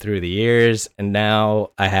to me through the years, and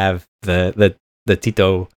now I have the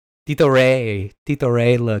Tito Ray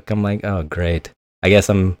look. I'm like, oh, great. I guess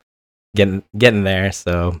I'm getting there.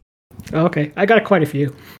 So okay, I got quite a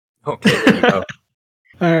few. Okay.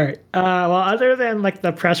 All right. Well, other than like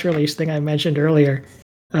the press release thing I mentioned earlier,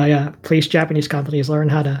 yeah, please, Japanese companies, learn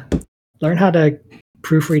how to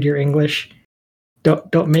proofread your English.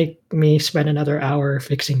 Don't make me spend another hour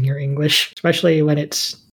fixing your English, especially when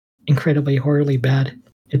it's incredibly horribly bad.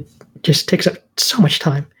 It just takes up so much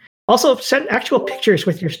time. Also, send actual pictures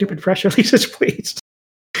with your stupid press releases, please.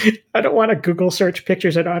 I don't want to Google search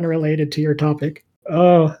pictures that are unrelated to your topic.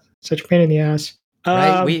 Oh, such a pain in the ass.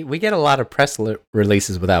 Right? We get a lot of press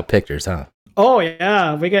releases without pictures, huh? Oh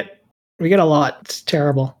yeah, we get a lot. It's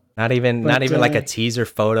terrible. Not even like a teaser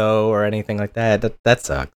photo or anything like that. That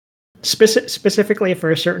sucks. Specifically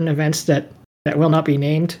for certain events that will not be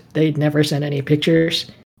named, they'd never send any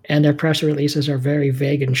pictures, and their press releases are very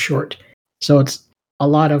vague and short. So it's a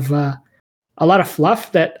lot of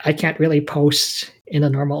fluff that I can't really post in a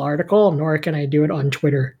normal article, nor can I do it on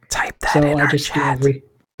Twitter. Type that in our chat.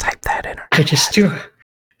 Type that in our chat. I just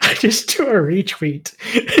do a retweet.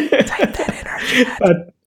 Type that in our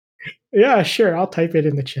chat. Yeah, sure. I'll type it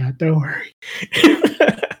in the chat. Don't worry.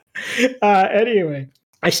 Anyway,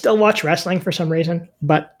 I still watch wrestling for some reason,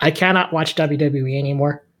 but I cannot watch WWE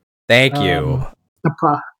anymore. Thank you.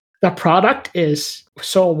 The product is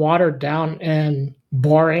so watered down and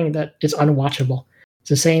boring that it's unwatchable. It's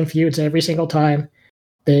the same feuds every single time.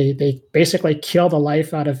 They basically kill the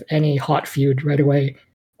life out of any hot feud right away.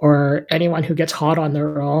 Or anyone who gets hot on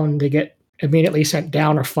their own, they get immediately sent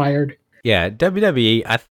down or fired. Yeah, WWE,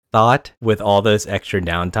 I thought with all this extra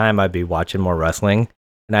downtime, I'd be watching more wrestling.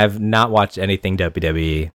 And I've not watched anything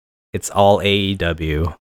WWE. It's all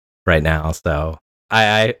AEW right now. So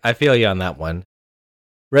I feel you on that one.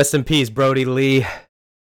 Rest in peace, Brody Lee.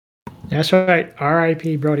 That's right.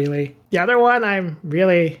 R.I.P. Brody Lee. The other one I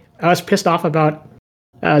was pissed off about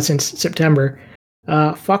since September.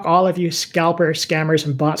 Fuck all of you scalpers, scammers,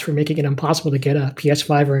 and bots for making it impossible to get a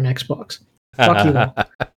PS5 or an Xbox. Fuck you all.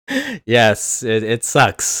 Yes, it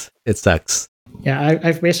sucks. It sucks. Yeah,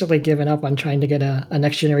 I've basically given up on trying to get a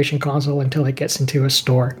next generation console until it gets into a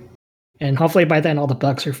store. And hopefully by then all the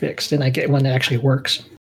bugs are fixed and I get one that actually works.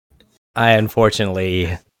 I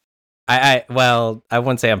unfortunately, I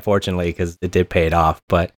wouldn't say unfortunately because it did pay it off,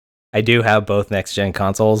 but I do have both next gen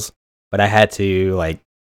consoles, but I had to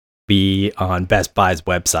be on Best Buy's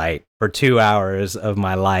website for 2 hours of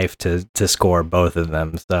my life to score both of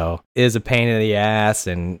them. So it is a pain in the ass,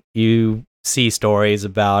 and you see stories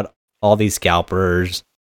about all these scalpers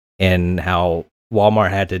and how Walmart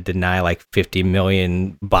had to deny 50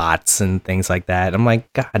 million bots and things like that. I'm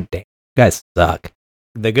like, God damn, you guys suck.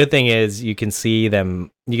 The good thing is you can see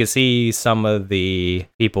some of the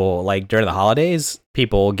people during the holidays,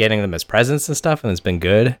 people getting them as presents and stuff, and it's been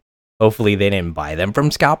good. Hopefully they didn't buy them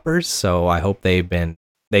from scalpers, so I hope they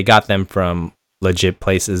got them from legit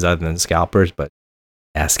places other than scalpers. But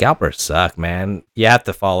yeah, scalpers suck, man. You have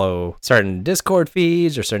to follow certain Discord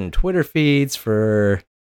feeds or certain Twitter feeds for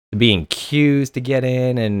being queues to get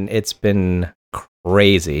in, and it's been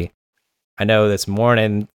crazy. I know this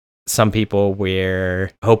morning some people were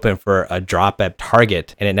hoping for a drop at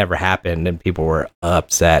Target, and it never happened, and people were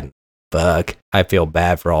upset. Fuck. I feel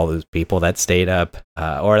bad for all those people that stayed up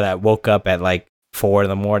or that woke up at 4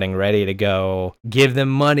 a.m. ready to go give them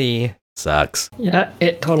money Sucks. Yeah,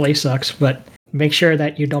 it totally sucks, but make sure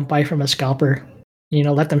that you don't buy from a scalper.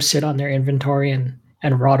 Let them sit on their inventory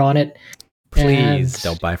and rot on it. Please And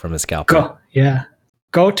don't buy from a scalper.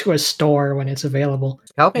 Go to a store when it's available.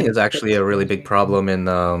 Scalping is actually a really big problem in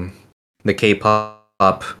the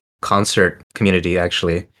K-pop concert community,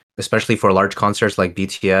 actually, especially for large concerts like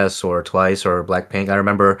BTS or Twice or Blackpink. I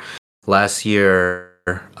remember last year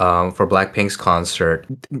for Blackpink's concert,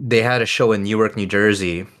 they had a show in Newark, New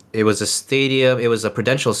Jersey. It was a stadium. It was a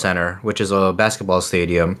Prudential Center, which is a basketball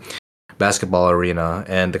arena,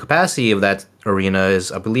 and the capacity of that arena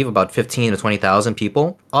is, I believe, about 15 to 20,000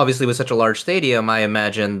 people. Obviously, with such a large stadium, I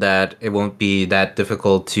imagine that it won't be that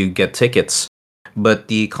difficult to get tickets. But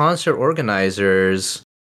the concert organizers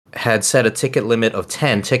had set a ticket limit of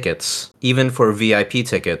 10 tickets, even for VIP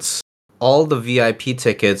tickets. All the VIP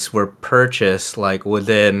tickets were purchased like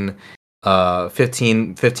within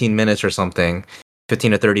 15 minutes or something,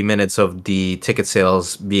 15 to 30 minutes of the ticket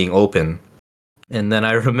sales being open. And then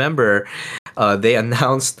I remember they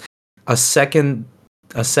announced a second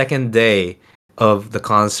day of the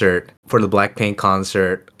concert for the Blackpink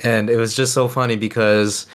concert, and it was just so funny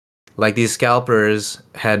because like these scalpers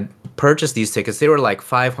had purchased these tickets. They were like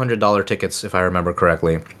 $500 tickets, if I remember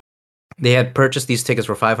correctly. They had purchased these tickets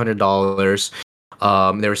for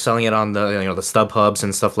 $500. They were selling it on the the StubHubs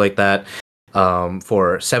and stuff like that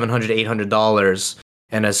for $700, $800.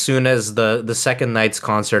 And as soon as the second night's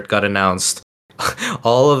concert got announced,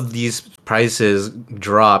 all of these prices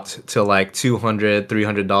dropped to like $200,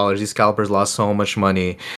 $300. These scalpers lost so much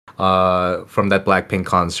money from that Blackpink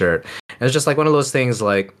concert. And it's just like one of those things,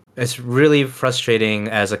 like, it's really frustrating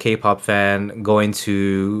as a K-pop fan going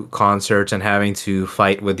to concerts and having to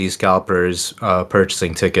fight with these scalpers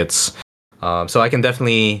purchasing tickets. So I can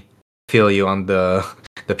definitely feel you on the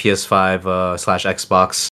PS5 slash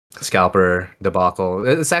Xbox scalper debacle.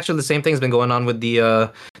 It's actually the same thing's been going on with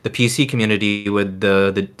the PC community with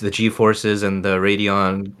the GeForces and the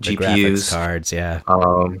Radeon The GPUs. graphics cards, yeah.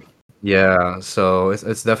 Yeah, so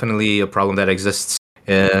it's definitely a problem that exists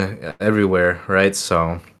everywhere, right?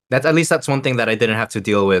 So that's one thing that I didn't have to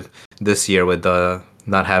deal with this year with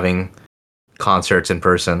not having concerts in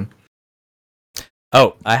person.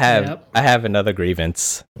 Oh, I have another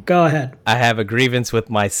grievance. Go ahead. I have a grievance with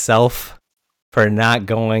myself for not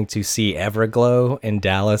going to see Everglow in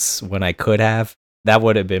Dallas when I could have. That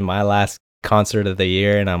would have been my last concert of the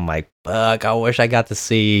year, and I'm like, fuck, I wish I got to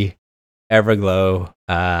see Everglow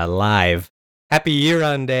live. Happy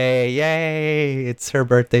Year-Round Day! Yay! It's her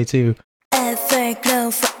birthday too.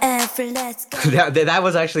 Everglow forever, let's go. That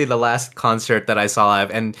was actually the last concert that I saw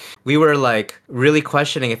live, and we were like really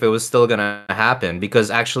questioning if it was still gonna happen, because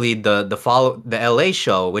actually the LA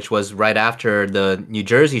show, which was right after the New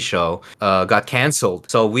Jersey show, got canceled.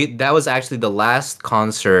 So that was actually the last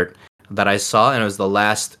concert that I saw, and it was the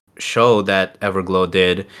last show that Everglow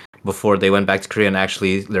did before they went back to Korea, and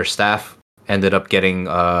actually their staff ended up getting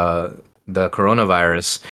the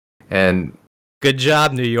coronavirus. And good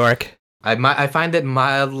job, New York. I find it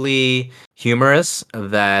mildly humorous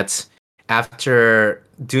that after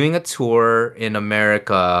doing a tour in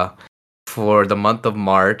America for the month of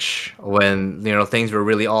March, when things were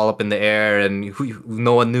really all up in the air and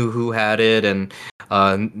no one knew who had it, and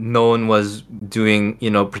no one was doing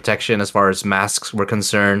protection as far as masks were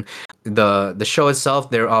concerned, the show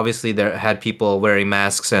itself, there had people wearing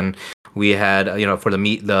masks, and we had for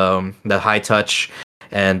the high touch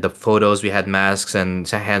and the photos, we had masks and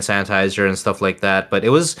hand sanitizer and stuff like that. But it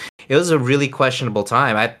was a really questionable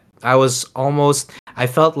time. I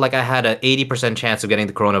felt like I had an 80% chance of getting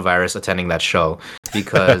the coronavirus attending that show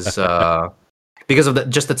because of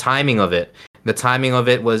just the timing of it. The timing of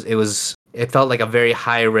it it felt like a very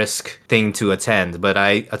high risk thing to attend, but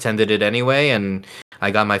I attended it anyway, and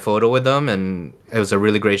I got my photo with them, and it was a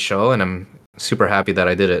really great show, and I'm super happy that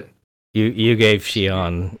I did it. You gave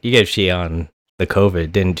Xion the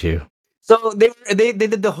COVID, didn't you? So they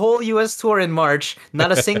did the whole US tour in March.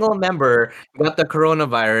 Not a single member got the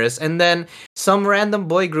coronavirus, and then some random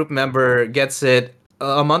boy group member gets it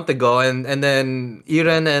a month ago, and then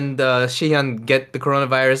Iren and Shihyun get the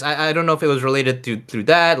coronavirus. I don't know if it was related through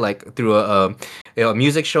that, like through a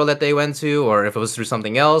music show that they went to, or if it was through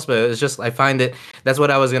something else. But it's just, that's what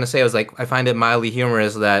I was gonna say. I was like, I find it mildly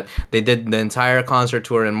humorous that they did the entire concert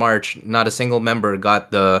tour in March. Not a single member got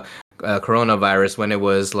the coronavirus when it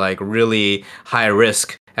was like really high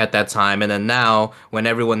risk at that time, and then now when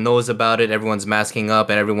everyone knows about it, everyone's masking up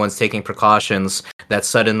and everyone's taking precautions, that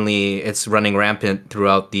suddenly it's running rampant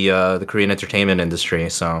throughout the Korean entertainment industry.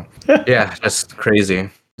 So yeah, just crazy.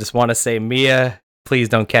 Just want to say, Mia, please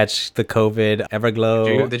don't catch the COVID.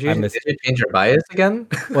 Everglow. Did you change your bias again?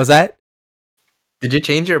 Was that? Did you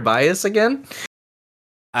change your bias again?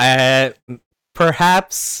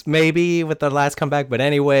 Perhaps maybe with the last comeback, but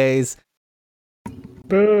anyways,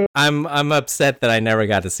 Boo. I'm upset that I never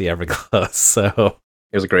got to see Everglow. So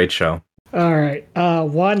It was a great show. All right.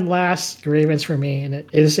 One last grievance for me, and it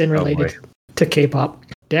is in related to K-pop.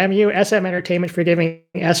 Damn you, SM Entertainment, for giving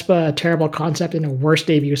aespa a terrible concept and a worse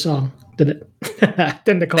debut song than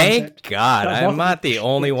the concept. thank God, I'm not the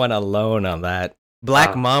only one alone on that.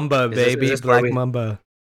 Black Mamba, baby, Black Mamba.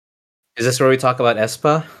 Is this where we talk about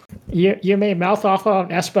aespa? You may mouth off on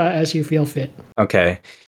aespa as you feel fit. Okay.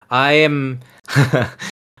 I am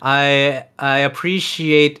I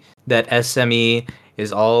appreciate that SME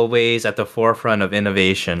is always at the forefront of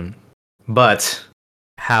innovation. But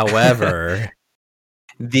however,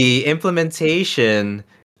 the implementation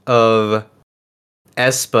of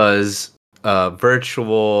aespa's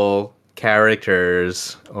virtual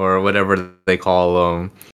characters, or whatever they call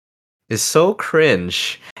them, is so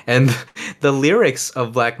cringe. And the lyrics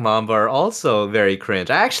of Black Mamba are also very cringe.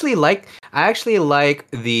 I actually like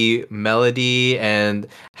the melody and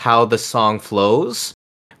how the song flows,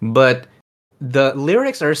 but the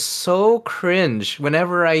lyrics are so cringe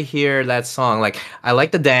whenever I hear that song. Like, I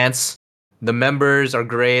like the dance. The members are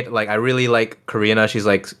great. Like, I really like Karina. She's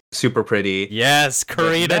like super pretty. Yes,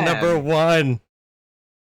 Karina number 1.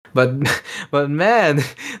 But man,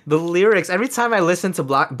 the lyrics, every time I listen to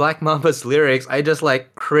Black Mamba's lyrics, I just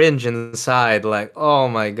like cringe inside. Like, oh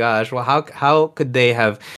my gosh, well, how could they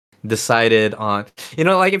have decided on,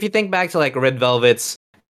 like, if you think back to like Red Velvet's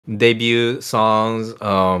debut songs,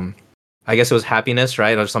 I guess it was Happiness,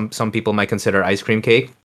 right? Or some people might consider Ice Cream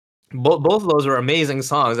Cake. Both of those were amazing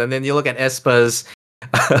songs. And then you look at aespa's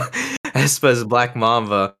Black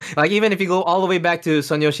Mamba. Like, even if you go all the way back to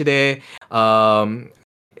Sonyoshide,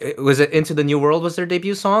 was it Into the New World was their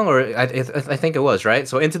debut song? Or I think it was, right?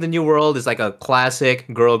 So Into the New World is like a classic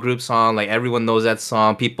girl group song. Like, everyone knows that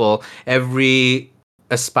song. Every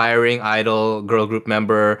aspiring idol girl group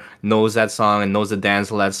member knows that song and knows the dance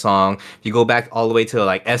to that song. You go back all the way to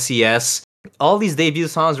like SES. All these debut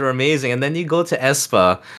songs were amazing. And then you go to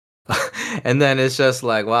aespa, and then it's just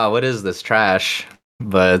like, wow, what is this trash?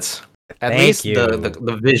 But at least the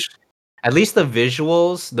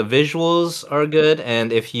visuals are good,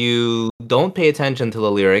 and if you don't pay attention to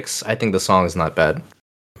the lyrics, I think the song is not bad.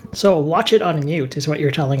 So watch it on mute is what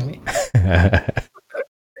you're telling me.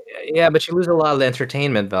 Yeah, but you lose a lot of the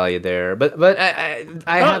entertainment value there. But I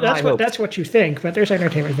have high hopes. That's what you think, but there's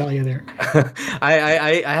entertainment value there.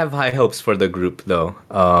 I have high hopes for the group though.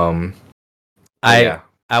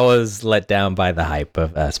 I was let down by the hype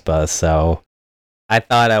of aespa, so I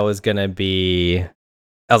thought I was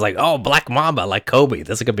like, oh, Black Mamba, like Kobe.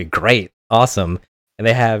 This is gonna be great, awesome. And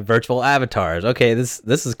they have virtual avatars. Okay, this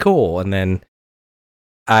is cool. And then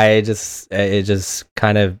it just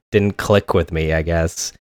kind of didn't click with me, I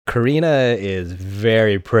guess. Karina is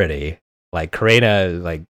very pretty. Like, Karina,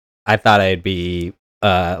 like, I thought I'd be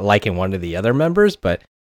liking one of the other members, but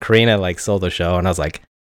Karina like stole the show, and I was like,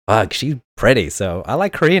 fuck, she's pretty. So I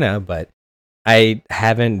like Karina, but I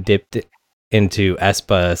haven't dipped into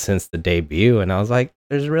aespa since the debut, and I was like,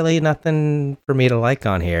 there's really nothing for me to like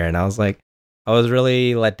on here. And I was like, I was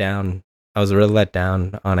really let down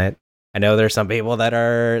on it. I know there's some people that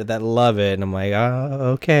love it, and I'm like,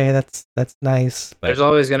 oh, okay, that's nice. But there's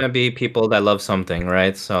always gonna be people that love something,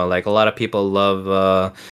 right? So like, a lot of people love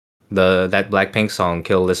that Blackpink song,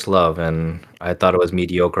 "Kill This Love," and I thought it was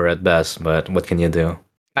mediocre at best. But what can you do?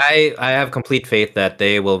 I have complete faith that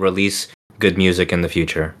they will release good music in the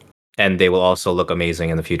future, and they will also look amazing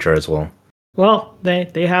in the future as well. Well,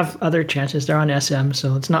 they have other chances. They're on SM,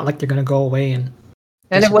 so it's not like they're gonna go away and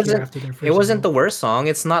it wasn't the worst song.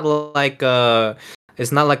 It's not like a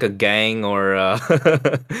gang or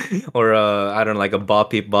or I don't know, like a bop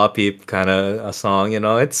peep kind of a song.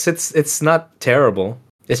 It's not terrible.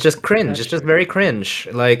 It's just cringe. It's just very cringe.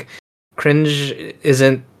 Like, cringe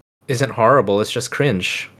isn't horrible. It's just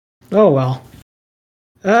cringe. Oh well.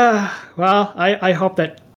 Well, I hope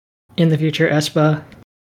that in the future aespa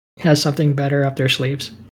has something better up their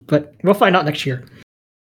sleeves, but we'll find out next year.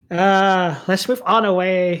 Let's move on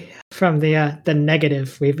away from the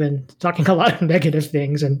negative. We've been talking a lot of negative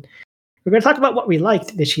things, and we're going to talk about what we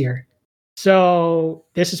liked this year. So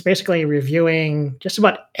this is basically reviewing just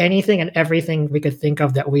about anything and everything we could think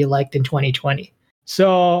of that we liked in 2020.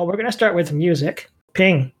 So we're going to start with music.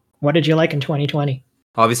 Ping, what did you like in 2020?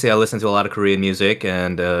 Obviously, I listen to a lot of Korean music,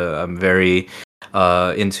 and I'm very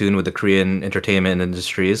in tune with the Korean entertainment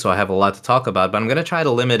industry, so I have a lot to talk about, but I'm going to try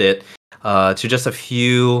to limit it to just a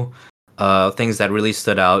few things that really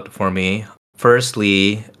stood out for me.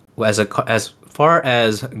 Firstly, as far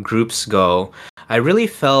as groups go, I really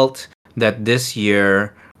felt that this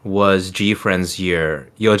year was G Friend's year,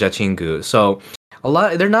 Yoja Chingu. So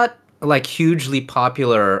they're not like hugely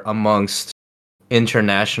popular amongst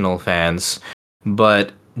international fans,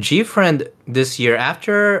 but G Friend this year,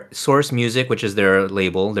 after Source Music, which is their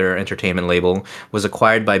label, their entertainment label, was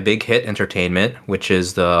acquired by Big Hit Entertainment, which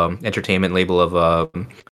is the entertainment label of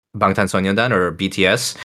Bangtansonyondan or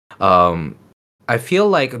BTS. I feel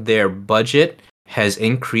like their budget has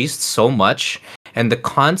increased so much, and the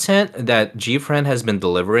content that G Friend has been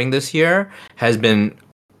delivering this year has been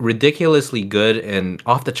ridiculously good and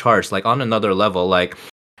off the charts, like on another level. Like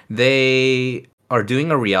they are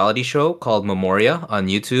doing a reality show called Memoria on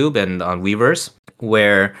YouTube and on Weverse,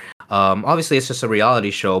 where obviously it's just a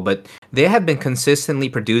reality show, but they have been consistently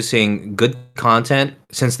producing good content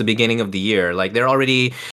since the beginning of the year. Like they're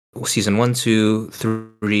already season 1, 2,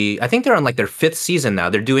 3. I think they're on like their 5th season now.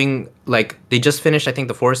 They're doing like they just finished I think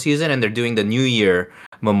the 4th season, and they're doing the New Year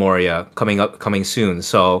Memoria coming soon.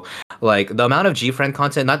 So like the amount of G Friend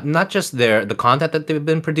content, not just the content that they've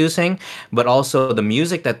been producing, but also the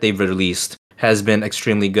music that they've released has been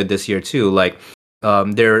extremely good this year too. Like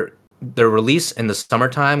their release in the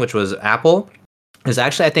summertime, which was Apple, is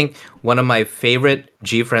actually I think one of my favorite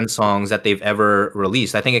G Friend songs that they've ever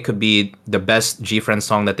released. I think it could be the best G Friend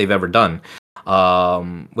song that they've ever done.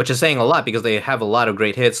 Which is saying a lot because they have a lot of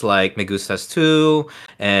great hits like Me Gustas 2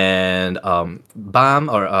 and Bam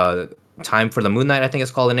or Time for the Moon Night, I think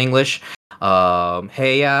it's called in English.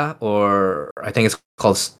 Heya, or I think it's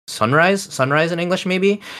called Sunrise in English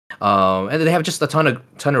maybe. And they have just a ton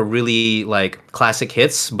of really like classic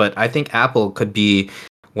hits, but I think Apple could be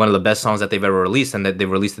one of the best songs that they've ever released, and that they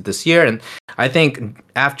released it this year. And I think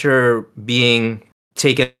after being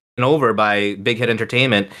taken over by Big Hit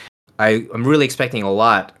Entertainment, I'm really expecting a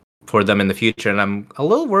lot for them in the future, and I'm a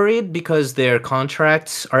little worried because their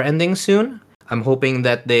contracts are ending soon. I'm hoping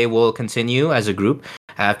that they will continue as a group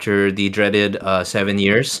after the dreaded 7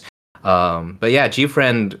 years. But yeah, G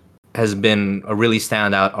Friend has been a really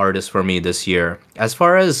standout artist for me this year. As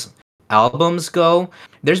far as albums go,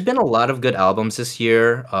 there's been a lot of good albums this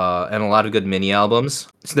year, and a lot of good mini albums.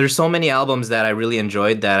 So there's so many albums that I really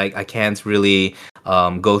enjoyed that I can't really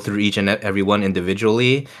go through each and every one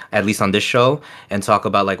individually, at least on this show, and talk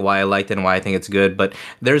about like why I liked it and why I think it's good. But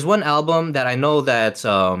there's one album that I know that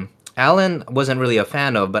Alan wasn't really a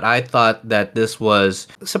fan of, but I thought that this was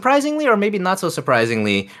surprisingly, or maybe not so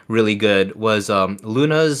surprisingly, really good, was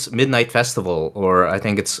Luna's Midnight Festival, or I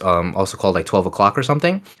think it's also called like 12 O'Clock or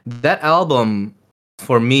something. That album,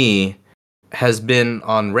 for me, has been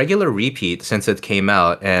on regular repeat since it came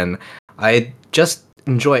out, and I just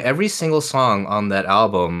enjoy every single song on that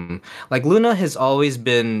album. Like Luna has always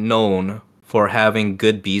been known for having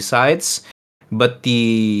good B-sides, but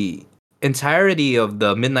the entirety of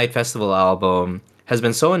the Midnight Festival album has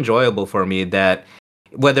been so enjoyable for me that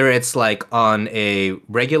whether it's like on a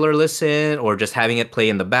regular listen or just having it play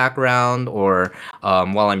in the background or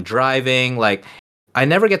while I'm driving, like I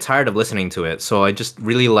never get tired of listening to it. So I just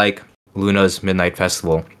really like Luna's Midnight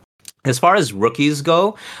Festival. As far as rookies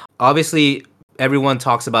go, obviously everyone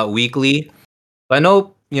talks about Weekly. I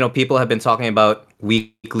know, people have been talking about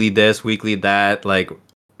Weekly this, Weekly that, like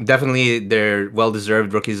definitely they're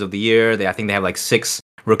well-deserved rookies of the year. I think they have like 6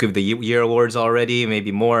 Rookie of the Year awards already,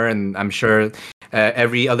 maybe more, and I'm sure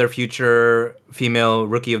every other future female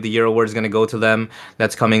Rookie of the Year award is going to go to them.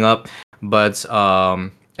 That's coming up. But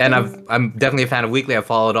and I'm definitely a fan of Weekly. I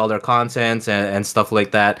followed all their content and stuff like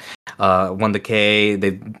that. Won the K.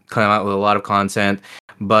 They've come out with a lot of content.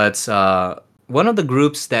 But one of the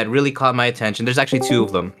groups that really caught my attention, there's actually 2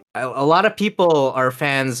 of them. A lot of people are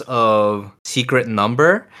fans of Secret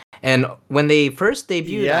Number, and when they first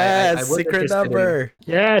debuted, I was Secret Number.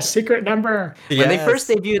 Secret Number. When they first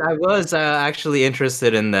debuted, I was actually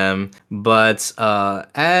interested in them, but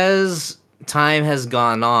as time has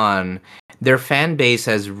gone on, their fan base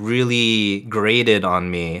has really grated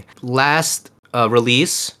on me. Last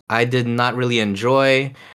release, I did not really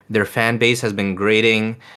enjoy. Their fan base has been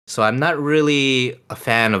grating, so I'm not really a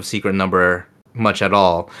fan of Secret Number much at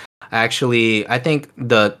all. Actually, I think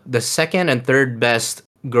the second and third best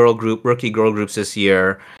rookie girl groups this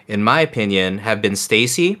year, in my opinion, have been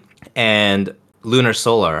Stacy and Lunar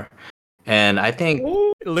Solar. And I think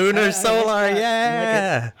Lunar Solar,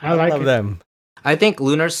 yeah. I love them. I think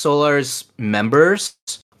Lunar Solar's members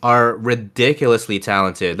are ridiculously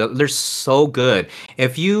talented. They're so good.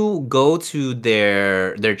 If you go to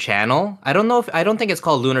their channel, I don't think it's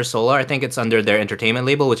called Lunar Solar. I think it's under their entertainment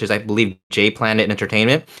label, which is I believe J Planet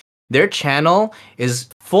Entertainment. Their channel is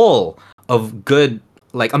full of good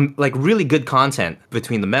like really good content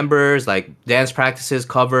between the members, like dance practices,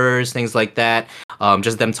 covers, things like that.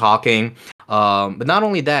 Just them talking. But not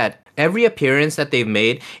only that, every appearance that they've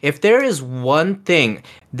made, if there is one thing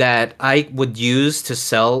that I would use to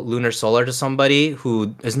sell Lunar Solar to somebody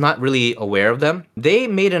who is not really aware of them, they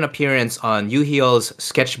made an appearance on Yu-Gi-Oh's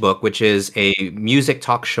Sketchbook, which is a music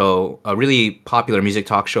talk show, a really popular music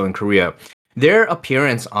talk show in Korea. Their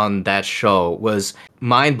appearance on that show was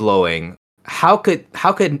mind-blowing. How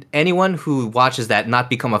could anyone who watches that not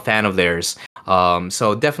become a fan of theirs?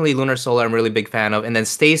 So definitely Lunar Solar, I'm a really big fan of. And then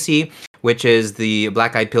Stacy, which is the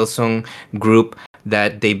Black Eyed Pilsung group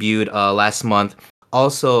that debuted last month.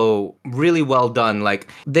 Also really well done. Like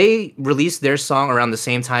they released their song around the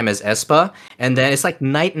same time as aespa, and then it's like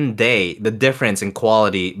night and day the difference in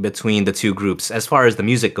quality between the two groups as far as the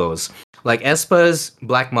music goes. Like aespa's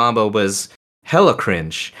Black Mamba was hella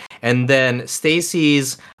cringe, and then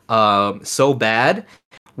Stacy's So Bad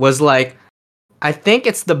was like, I think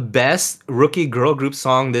it's the best rookie girl group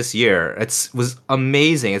song this year. Was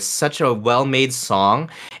amazing. It's such a well-made song,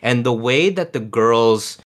 and the way that the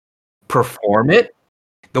girls perform it,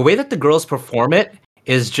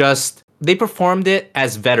 is just they performed it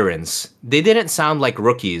as veterans. They didn't sound like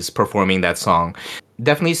rookies performing that song.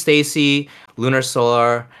 Definitely Stacy, Lunar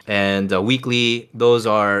Solar, and Weekly. Those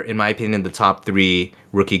are, in my opinion, the top 3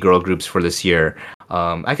 rookie girl groups for this year.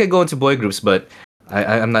 I could go into boy groups, but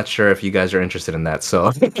I'm not sure if you guys are interested in that.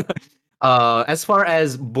 So, as far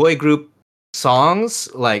as boy group songs,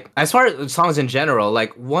 like as far as songs in general,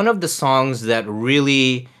 like one of the songs that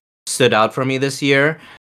really stood out for me this year,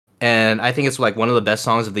 and I think it's like one of the best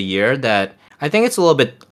songs of the year that I think it's a little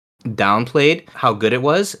bit downplayed how good it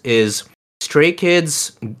was, is Stray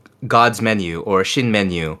Kids' God's Menu or Shin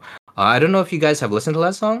Menu. I don't know if you guys have listened to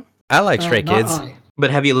that song. I like Stray Kids.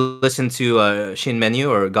 But have you listened to Shin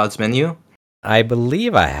Menu or God's Menu? I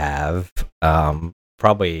believe I have.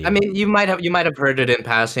 Probably. I mean, you might have heard it in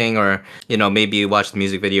passing, or maybe you watched the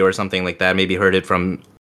music video or something like that. Maybe heard it from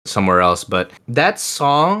somewhere else. But that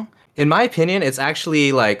song, in my opinion, it's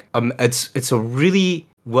actually like it's a really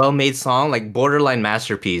well-made song, like borderline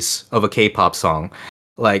masterpiece of a K-pop song.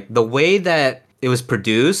 Like the way that it was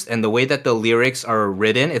produced and the way that the lyrics are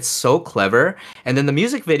written, it's so clever. And then the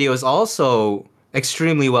music video is also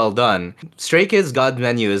extremely well done. Stray Kids' God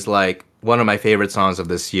Menu is like one of my favorite songs of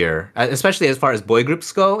this year, especially as far as boy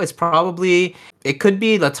groups go. It could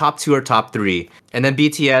be the top 2 or top 3. And then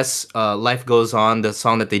BTS, Life Goes On, the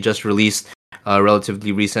song that they just released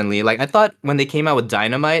relatively recently. Like I thought when they came out with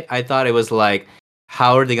Dynamite, I thought it was like,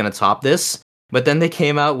 how are they gonna top this? But then they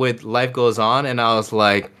came out with Life Goes On, and I was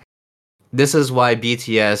like, this is why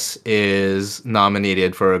BTS is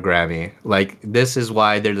nominated for a Grammy. Like, this is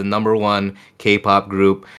why they're the number 1 K-pop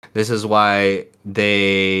group. This is why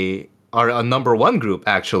they are a number 1 group,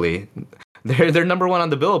 actually. They're number 1 on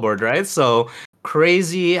the Billboard, right? So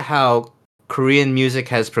crazy how Korean music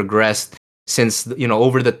has progressed since,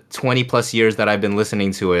 over the 20 plus years that I've been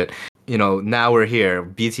listening to it. Now we're here.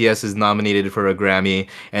 BTS is nominated for a Grammy,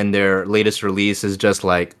 and their latest release is just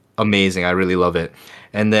like amazing. I really love it.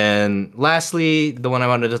 And then lastly, the one I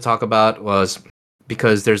wanted to talk about was,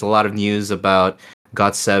 because there's a lot of news about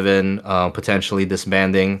GOT7 potentially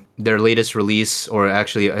disbanding. Their latest release, or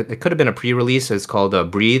actually it could have been a pre-release, is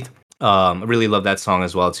called Breathe. I really love that song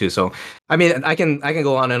as well too. So I mean, I can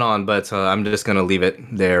go on and on, but I'm just gonna leave it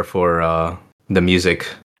there for the music.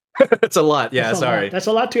 It's a lot. Yeah, sorry. That's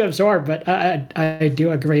a lot to absorb, but I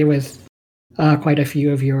do agree with quite a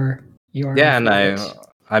few of your. Yeah, and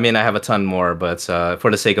I mean, I have a ton more, but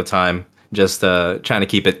for the sake of time, just trying to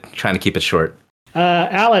keep it short.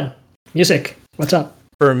 Alan, music. What's up?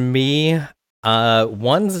 For me,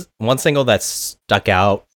 one single that stuck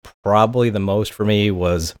out probably the most for me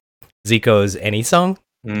was Zico's Any Song.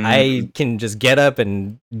 I can just get up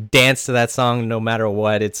and dance to that song no matter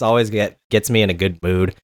what. It's always gets me in a good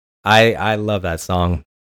mood. I love that song.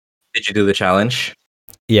 Did you do the challenge?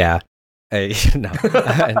 Yeah. No.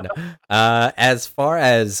 As far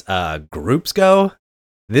as groups go,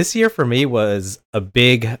 this year for me was a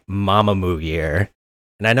big Mamamoo year.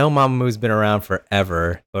 And I know Mamamoo's been around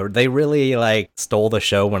forever, but they really stole the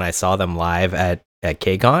show when I saw them live at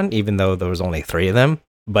KCON, even though there was only 3 of them.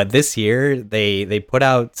 But this year, they put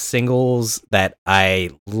out singles that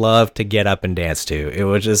I love to get up and dance to.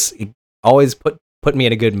 It always put me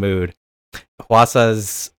in a good mood.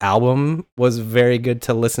 Hwasa's album was very good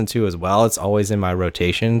to listen to as well. It's always in my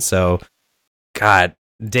rotation. So, God,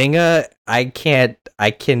 Dinga, I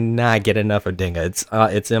cannot get enough of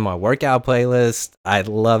Dinga. It's in my workout playlist. I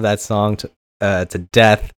love that song to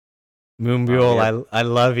death. Moon Mule, I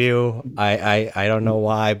love you. I don't know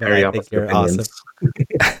why, but Very I think opposite you're opinions.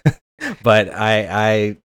 awesome. But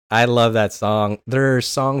I love that song. Their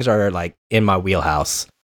songs are like in my wheelhouse.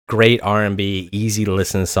 Great R&B, easy to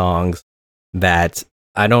listen songs that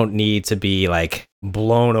I don't need to be like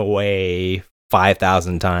blown away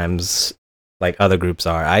 5,000 times like other groups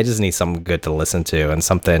are. I just need something good to listen to and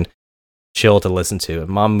something chill to listen to.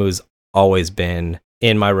 Mamamoo always been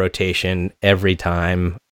in my rotation every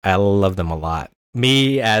time. I love them a lot.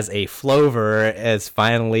 Me as a Flover has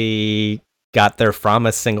finally got their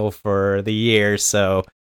Promise single for the year, so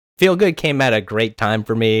Feel Good came at a great time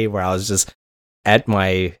for me where I was just at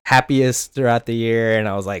my happiest throughout the year and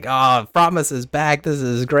I was like, oh, Promise is back, this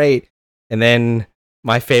is great. And then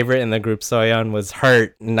my favorite in the group, Soyeon, was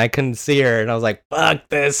hurt and I couldn't see her and I was like, fuck,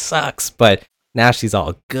 this sucks. But now she's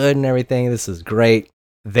all good and everything. This is great.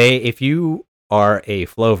 If you are a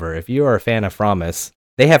Flover, if you are a fan of Promise,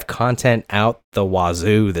 they have content out the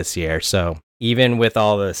wazoo this year. So even with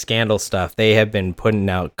all the scandal stuff, they have been putting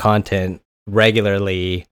out content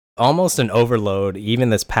regularly, almost an overload.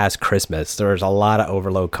 Even this past Christmas, there was a lot of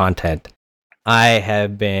overload content. I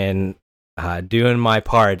have been doing my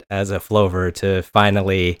part as a Flover to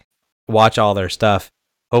finally watch all their stuff.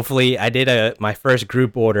 Hopefully, I did my first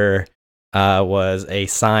group order was a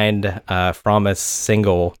signed Promise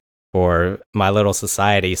single for My Little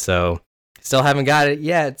Society, so still haven't got it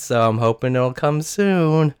yet, so I'm hoping it'll come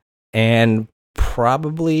soon. And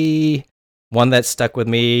probably one that stuck with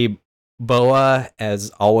me, Boa has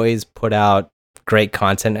always put out great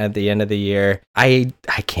content at the end of the year. I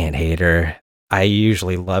can't hate her. I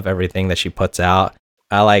usually love everything that she puts out.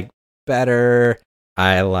 I like Better.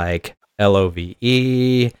 I like LOVE,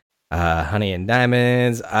 Honey and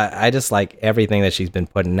Diamonds. I just like everything that she's been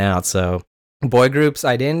putting out. So boy groups,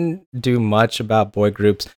 I didn't do much about boy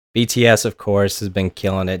groups. BTS, of course, has been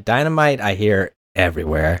killing it. Dynamite, I hear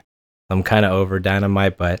everywhere. I'm kind of over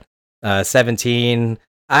Dynamite, but 17,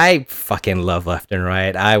 I fucking love Left and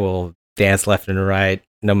Right. I will dance left and right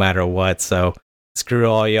no matter what. So screw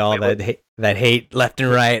all y'all that hate Left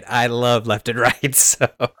and Right. I love Left and Right. So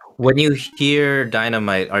When you hear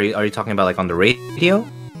Dynamite, are you talking about like on the radio?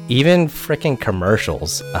 even freaking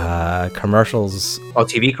commercials. Commercials. Oh,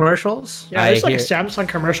 TV commercials? Yeah, I there's like a hear- Samsung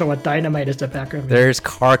commercial with Dynamite as the background. There's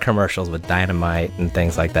car commercials with Dynamite and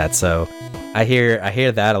things like that. So I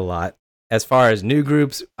hear that a lot. As far as new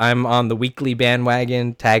groups, I'm on the Weekly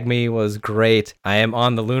bandwagon. Tag Me was great. I am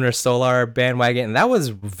on the Lunar Solar bandwagon, and that was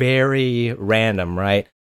very random, right?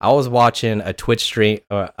 I was watching a Twitch stream.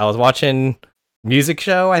 I was watching music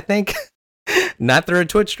show, I think, not through a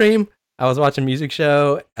Twitch stream. I was watching music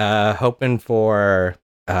show, hoping for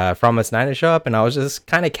Promise 9 to show up, and I was just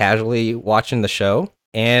kind of casually watching the show.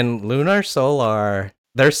 And Lunar Solar,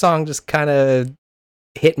 their song just kind of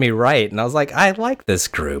hit me right, and I was like, I like this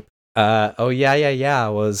group. Oh yeah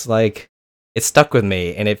was like, it stuck with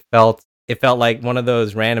me, and it felt like one of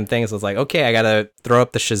those random things. I was like, okay, I gotta throw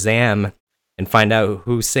up the Shazam and find out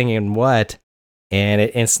who's singing what, and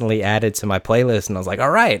it instantly added to my playlist, and I was like,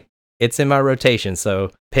 all right, it's in my rotation.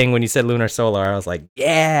 So Ping, when you said Lunar Solar, I was like,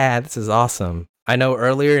 yeah, this is awesome. I know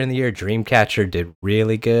earlier in the year Dreamcatcher did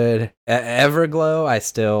really good. Everglow, I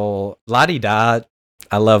still La-Di-Da,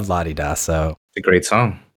 I love La-Di-Da, so It's a great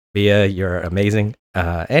song. Bia, you're amazing.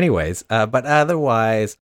 Anyways, but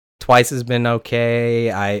otherwise, Twice has been okay.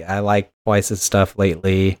 I like Twice's stuff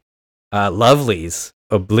lately. Lovely's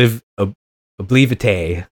Oblivite.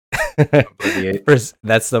 Obliviate. First,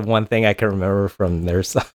 that's the one thing I can remember from their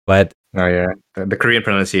stuff. But Oh yeah, the Korean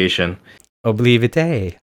pronunciation.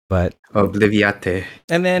 Oblivite. But Obliviate.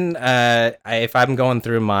 and then if I'm going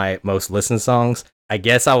through my most listened songs, I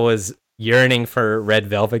guess I was yearning for Red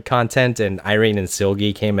Velvet content, and Irene and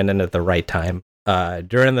Silgi came in at the right time.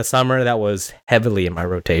 During the summer, that was heavily in my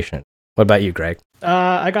rotation. What about you, Greg?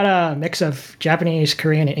 I got a mix of Japanese,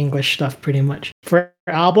 Korean, and English stuff pretty much. For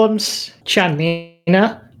albums,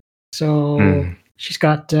 Chanmina. So she's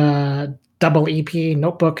got double EP,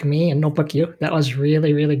 Notebook Me and Notebook You. That was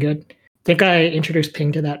really, really good. I think I introduced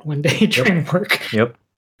Ping to that one day during work. Yep.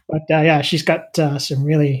 But yeah, she's got some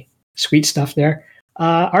really sweet stuff there.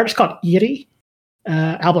 Artist called Iri.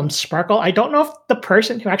 Album Sparkle. I don't know if the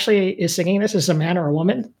person who actually is singing this is a man or a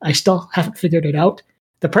woman. I still haven't figured it out.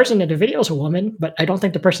 The person in the video is a woman, but I don't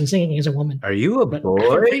think the person singing is a woman. Are you a But- boy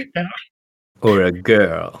or a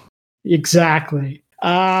girl? Exactly.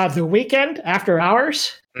 The Weekend, After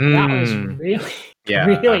Hours. That was really,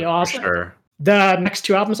 really awesome. For sure. The next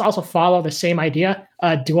two albums also follow the same idea.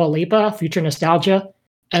 Dua Lipa, Future Nostalgia,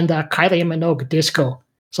 and Kylie Minogue, Disco.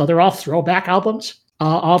 So they're all throwback albums,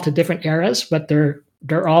 all to different eras, but they're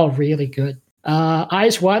all really good.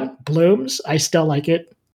 Eyes One, Blooms. I still like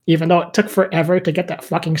it, even though it took forever to get that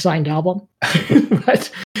fucking signed album.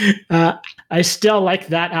 But I still like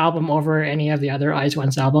that album over any of the other Eyes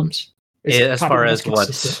One's albums. It's As probably far the as most what?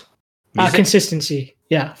 consistent. Music? Consistency.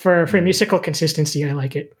 Yeah, for musical consistency, I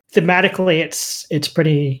like it. Thematically, it's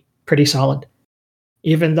pretty solid.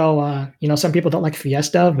 Even though some people don't like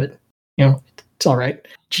Fiesta, but it's all right.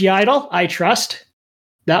 G-Idol, I Trust.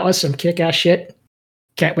 That was some kick-ass shit.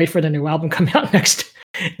 Can't wait for the new album coming out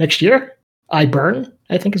next year. I Burn,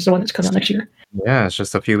 I think, is the one that's coming out next year. Yeah, it's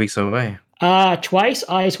just a few weeks away. Twice,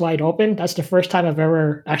 Eyes Wide Open. That's the first time I've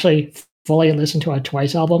ever actually fully listened to a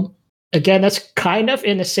Twice album. Again, that's kind of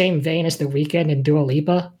in the same vein as The Weeknd and Dua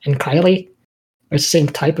Lipa and Kylie. It's the same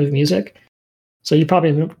type of music. So you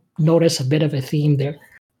probably notice a bit of a theme there.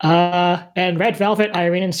 And Red Velvet,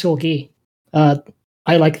 Irene and Seulgi.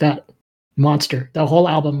 I like that. Monster. The whole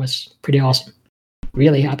album was pretty awesome.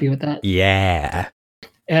 Really happy with that. Yeah.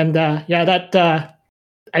 And I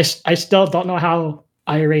still don't know how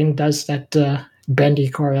Irene does that bendy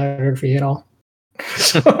choreography at all.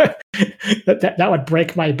 So that would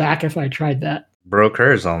break my back if I tried that. Broke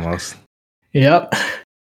hers almost. Yep.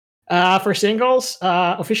 For singles,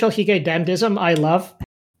 Official Hige Dandism, I love.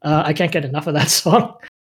 I can't get enough of that song.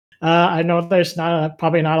 I know there's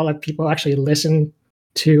probably not a lot of people actually listen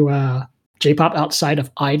to J-pop outside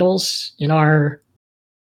of idols in our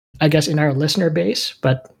listener base,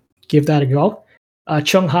 but give that a go.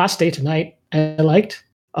 Chung Ha, Stay Tonight, I liked.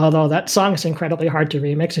 Although that song is incredibly hard to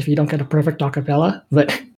remix if you don't get a perfect acapella,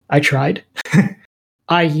 but I tried.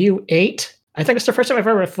 IU 8. I think it's the first time I've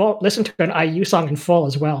ever listened to an IU song in full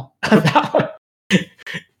as well.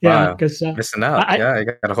 Yeah, because missing out. I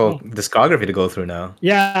got a whole discography to go through now.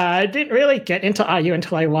 Yeah, I didn't really get into IU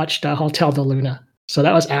until I watched Hotel de Luna. So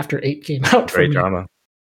that was after 8 came out. Great drama.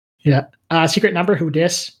 Yeah. Secret Number, Who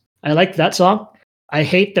Dis? I liked that song. I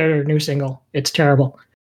hate their new single. It's terrible.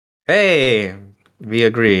 Hey, we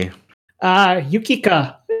agree.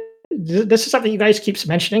 Yukika. This is something you guys keep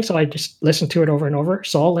mentioning, so I just listened to it over and over.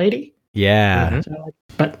 Soul Lady. Yeah. Mm-hmm.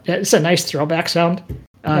 But it's a nice throwback sound.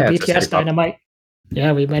 BTS Dynamite.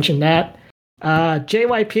 Yeah, we mentioned that.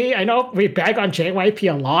 JYP. I know we bag on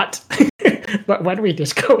JYP a lot, but When We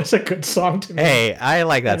Disco is a good song to me. Hey, I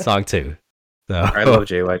like that song too. So I love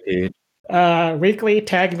JYP. Weekly,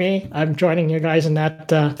 Tag Me. I'm joining you guys in that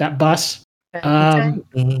bus.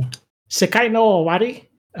 Sekai no Owari.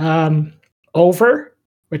 Over,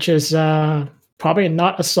 which is probably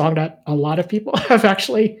not a song that a lot of people have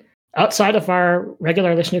actually, outside of our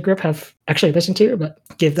regular listener group, have actually listened to, but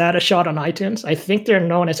give that a shot on iTunes. I think they're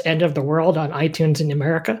known as End of the World on iTunes in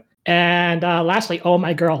America. And lastly, Oh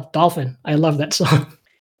My Girl, Dolphin. I love that song.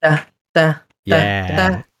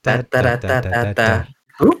 yeah.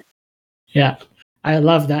 Yeah, I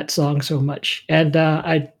love that song so much. And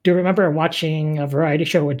I do remember watching a variety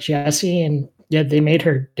show with Jessie, and yeah, they made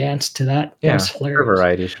her dance to that. It was hilarious. A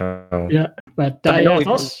variety show. Yeah, but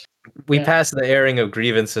we passed the airing of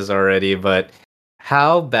grievances already, but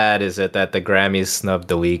how bad is it that the Grammys snubbed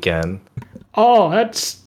The Weeknd? Oh,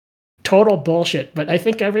 that's total bullshit. But I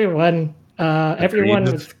think everyone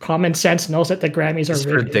with common sense knows that the Grammys are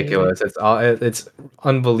ridiculous. Anyway. It's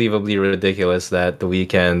unbelievably ridiculous that The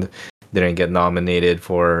Weeknd didn't get nominated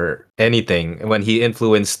for anything when he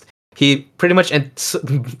pretty much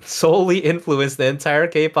solely influenced the entire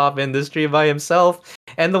K-pop industry by himself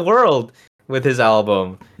and the world with his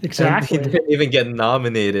album. Exactly. And he didn't even get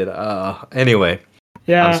nominated. Anyway.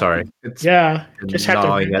 Yeah. I'm sorry. Just had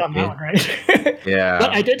to read on that one, right? Yeah. But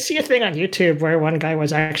I did see a thing on YouTube where one guy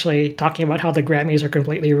was actually talking about how the Grammys are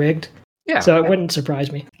completely rigged. Yeah. So it wouldn't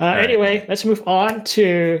surprise me. Anyway, let's move on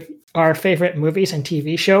to our favorite movies and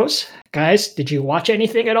TV shows. Guys, did you watch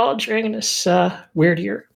anything at all during this weird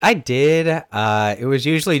year? I did. It was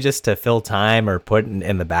usually just to fill time or put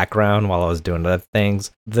in the background while I was doing other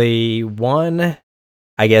things. The one,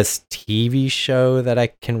 I guess, TV show that I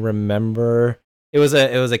can remember, it was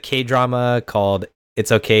a K-drama called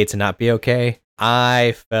It's Okay to Not Be Okay.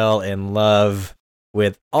 I fell in love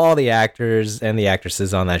with all the actors and the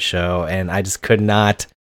actresses on that show, and I just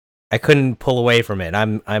I couldn't pull away from it.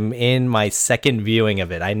 I'm in my second viewing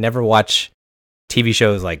of it. I never watch TV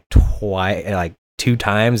shows like 2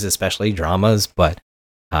 times, especially dramas, but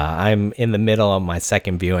I'm in the middle of my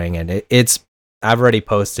second viewing, and I've already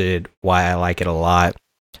posted why I like it a lot.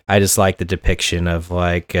 I just like the depiction of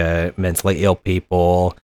like mentally ill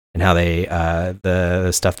people and how they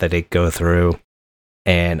the stuff that they go through,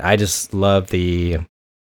 and I just love the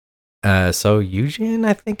So Eugene,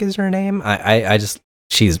 I think is her name. I just,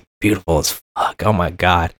 she's beautiful as fuck. Oh my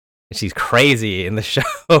god, she's crazy in the show.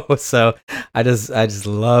 So I just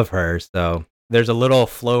love her. So there's a little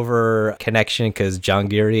Flover connection because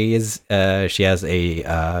Jangiri is she has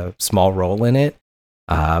a small role in it.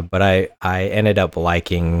 But I ended up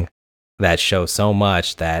liking that show so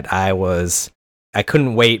much that I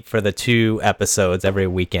couldn't wait for the 2 episodes every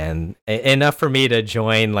weekend. Enough for me to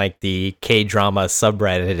join like the K-drama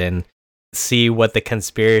subreddit and see what the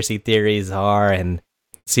conspiracy theories are and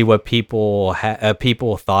see what people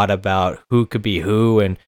thought about who could be who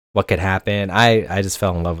and what could happen. I just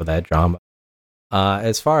fell in love with that drama.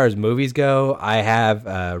 As far as movies go, I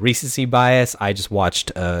have recency bias. I just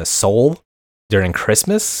watched Soul during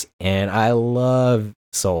Christmas, and I love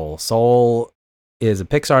Soul. Soul is a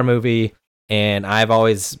Pixar movie, and I've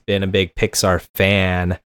always been a big Pixar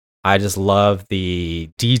fan. I just love the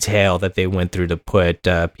detail that they went through to put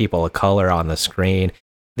people of color on the screen.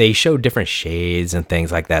 They show different shades and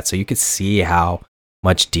things like that, so you could see how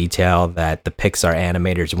much detail that the Pixar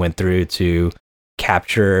animators went through to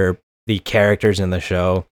capture the characters in the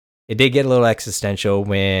show. It did get a little existential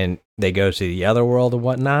when they go to the other world and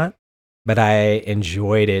whatnot, but I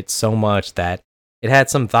enjoyed it so much that it had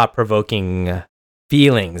some thought-provoking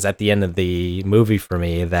feelings at the end of the movie for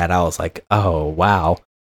me that I was like, oh, wow,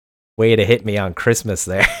 way to hit me on Christmas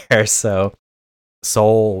there. So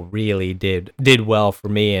Soul really did well for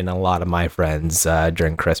me and a lot of my friends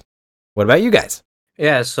during Christmas. What about you guys?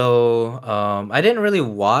 Yeah, so I didn't really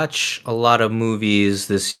watch a lot of movies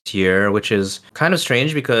this year, which is kind of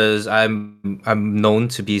strange because I'm known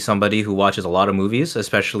to be somebody who watches a lot of movies.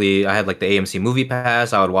 Especially, I had like the AMC Movie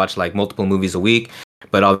Pass. I would watch like multiple movies a week.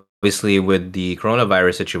 But obviously, with the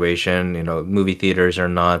coronavirus situation, movie theaters are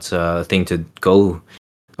not a thing to go.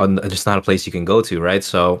 It's not a place you can go to, right?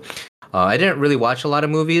 So I didn't really watch a lot of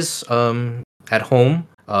movies at home.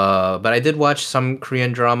 But I did watch some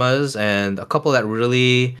Korean dramas, and a couple that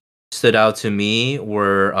really stood out to me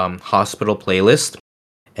were Hospital Playlist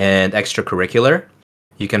and Extracurricular.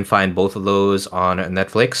 You can find both of those on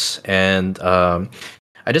Netflix, and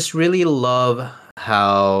I just really love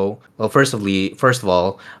how, well, first of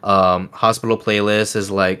all, Hospital Playlist is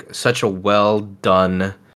like such a well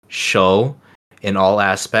done show in all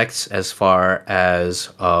aspects, as far as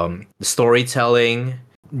the storytelling,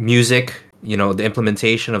 music, the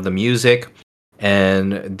implementation of the music,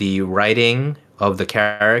 and the writing of the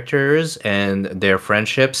characters and their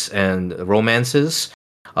friendships and romances.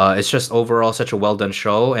 It's just overall such a well done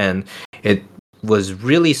show, and it was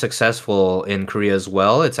really successful in Korea as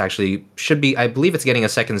well. It's actually I believe it's getting a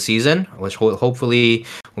second season, which hopefully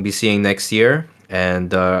we'll be seeing next year.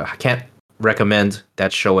 And I can't recommend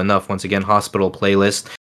that show enough. Once again, Hospital Playlist.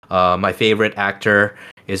 My favorite actor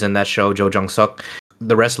is in that show, Jo Jung-suk.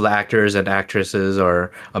 The rest of the actors and actresses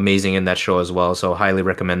are amazing in that show as well, so highly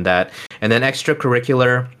recommend that. And then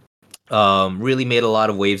Extracurricular really made a lot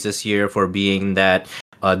of waves this year for being that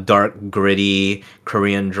dark, gritty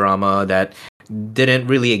Korean drama that didn't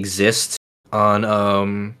really exist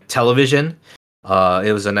on television.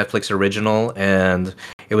 It was a Netflix original, and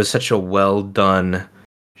it was such a well done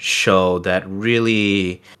show that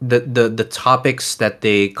really the topics that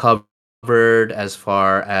they covered, as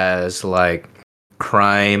far as like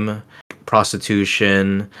crime,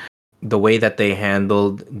 prostitution, the way that they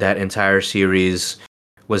handled that entire series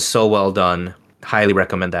was so well done. Highly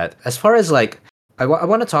recommend that. As far as like, I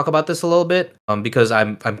want to talk about this a little bit because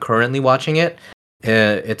I'm currently watching it.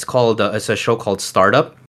 It's a show called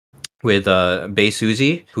Startup with Bae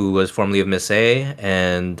Suzy, who was formerly of Miss A,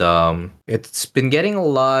 and it's been getting a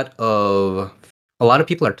lot of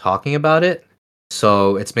people are talking about it.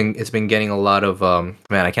 So it's been getting a lot of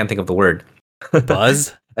I can't think of the word.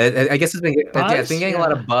 Buzz? I guess it's been getting a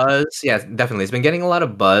lot of buzz. Yeah, definitely. It's been getting a lot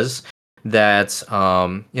of buzz that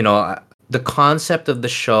the concept of the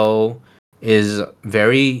show is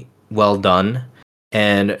very well done,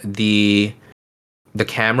 and the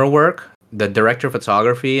camera work, the director of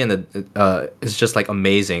photography, and the is just like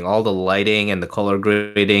amazing. All the lighting and the color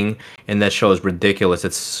grading in that show is ridiculous.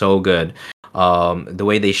 It's so good. The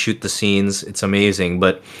way they shoot the scenes, it's amazing.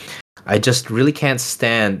 But I just really can't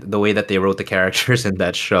stand the way that they wrote the characters in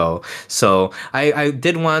that show. So I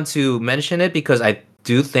did want to mention it because I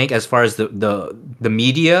do think, as far as the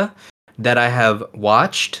media that I have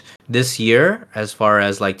watched this year, as far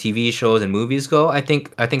as like TV shows and movies go, I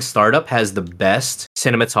think Startup has the best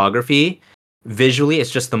cinematography. Visually,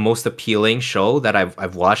 it's just the most appealing show that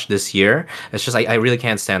I've watched this year. It's just I really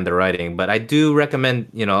can't stand the writing, but I do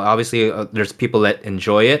recommend. Obviously, there's people that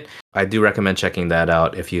enjoy it. I do recommend checking that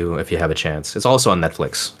out if you have a chance. It's also on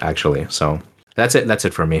Netflix, actually. So that's it. That's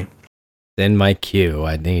it for me. In my queue,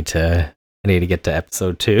 I need to I need to get to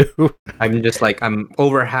episode 2. I'm just like, I'm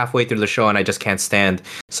over halfway through the show and I just can't stand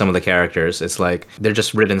some of the characters. It's like they're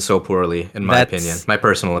just written so poorly, in my opinion, my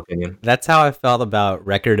personal opinion. That's how I felt about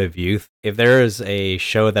Record of Youth. If there is a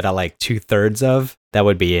show that I like 2/3 of, that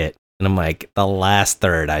would be it. And I'm like, the last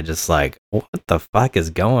third, I just like, what the fuck is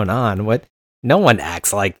going on? What? No one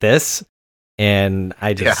acts like this. And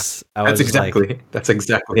I was that's exactly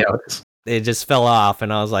how it is. It just fell off,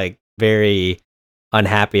 and I was like very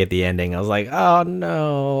unhappy at the ending. I was like, oh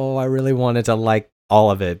no, I really wanted to like all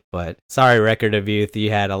of it, but sorry, Record of Youth,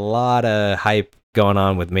 you had a lot of hype going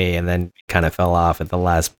on with me, and then kind of fell off at the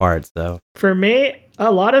last part. So for me,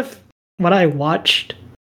 a lot of what I watched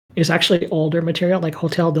is actually older material, like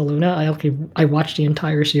Hotel de Luna. I watched the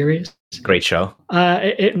entire series. Great show.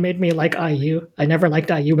 It made me like IU. I never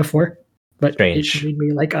liked IU before, but Strange. It made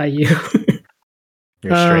me like IU.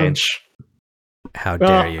 You're strange. How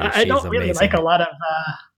dare you? I don't really like a lot of.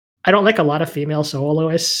 I don't like a lot of female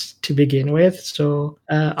soloists to begin with. So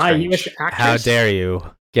IU is the actress. How dare you?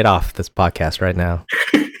 Get off this podcast right now.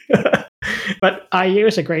 But IU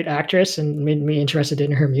is a great actress and made me interested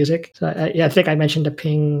in her music. So I think I mentioned to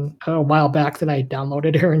Ping a while back that I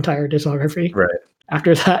downloaded her entire discography. Right.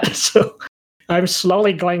 After that, so I'm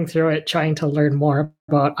slowly going through it, trying to learn more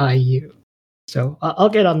about IU. So I'll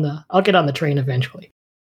get on the train eventually.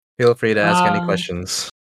 Feel free to ask any questions.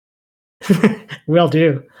 Will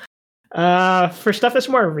do. For stuff that's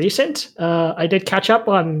more recent, I did catch up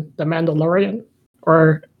on The Mandalorian,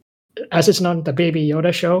 or as it's known, the Baby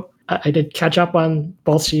Yoda show. I did catch up on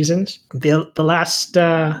both seasons. The last,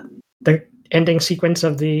 the ending sequence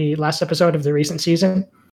of the last episode of the recent season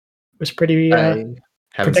was pretty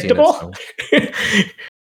predictable.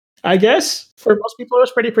 I guess for most people, it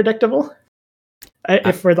was pretty predictable.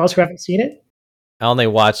 If for those who haven't seen it, I only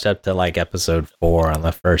watched up to like episode 4 on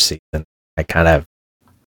the first season. I kind of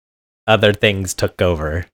other things took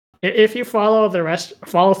over. If you follow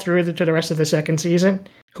through to the rest of the second season,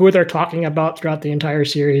 who they're talking about throughout the entire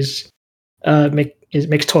series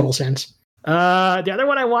makes total sense. The other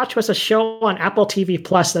one I watched was a show on Apple TV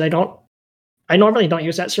Plus that I normally don't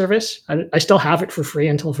use that service. I still have it for free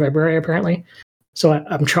until February, apparently. So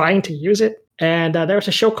I'm trying to use it. And there was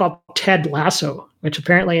a show called Ted Lasso, which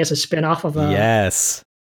apparently is a spin-off of a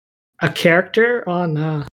character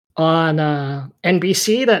on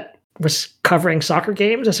NBC that was covering soccer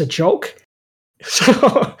games as a joke.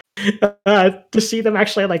 So to see them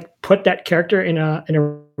actually like put that character in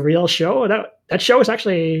a real show, that show is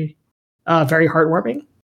actually very heartwarming.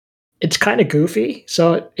 It's kind of goofy,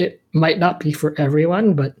 so it might not be for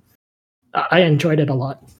everyone, but I enjoyed it a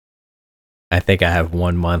lot. I think I have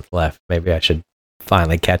 1 month left. Maybe I should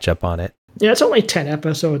finally catch up on it. Yeah, it's only 10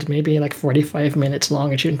 episodes, maybe like 45 minutes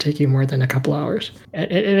long. It shouldn't take you more than a couple hours.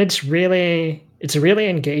 And it's really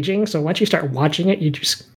engaging. So once you start watching it, you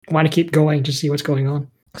just want to keep going to see what's going on.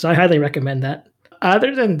 So I highly recommend that.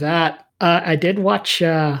 Other than that, I did watch,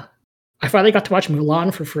 I finally got to watch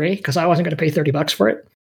Mulan for free because I wasn't going to pay $30 for it.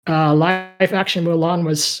 Live action Mulan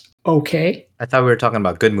was okay. I thought we were talking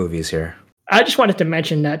about good movies here. I just wanted to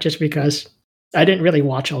mention that just because I didn't really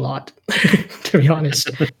watch a lot, to be honest.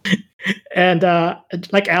 And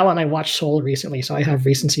like Alan, I watched Soul recently, so I have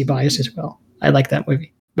recency bias as well. I like that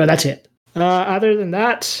movie, but that's it. Other than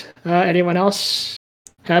that, anyone else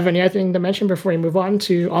have anything to mention before we move on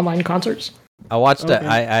to online concerts? I watched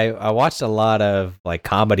I watched a lot of like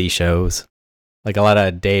comedy shows, like a lot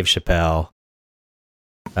of Dave Chappelle.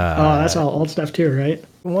 That's all old stuff too, right?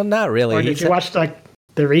 Well, not really. Or did you watch like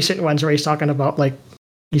the recent ones where he's talking about like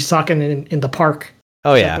he's talking in the park?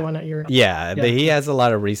 Oh yeah, the one that you're... He has a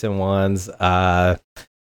lot of recent ones.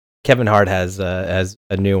 Kevin Hart has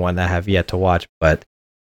a new one that I have yet to watch, but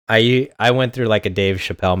I went through like a Dave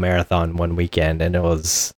Chappelle marathon one weekend, and it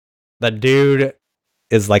was the dude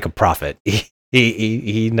is like a prophet.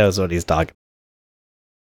 He knows what he's talking.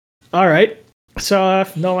 All right. So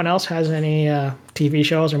if no one else has any TV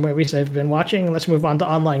shows or movies they've been watching, let's move on to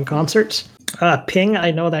online concerts. Ping, I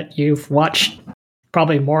know that you've watched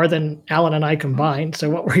probably more than Alan and I combined. So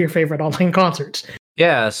what were your favorite online concerts?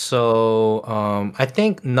 Yeah, so I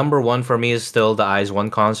think number one for me is still the IZ*ONE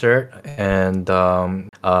concert, and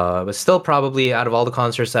but still probably out of all the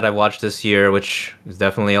concerts that I've watched this year, which is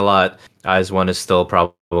definitely a lot, IZ*ONE is still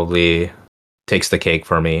probably takes the cake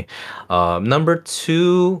for me. Number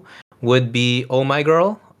two would be Oh My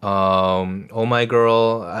Girl. Oh My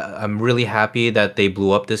Girl, I'm really happy that they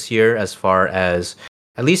blew up this year as far as,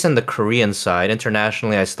 at least in the Korean side.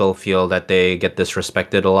 Internationally, I still feel that they get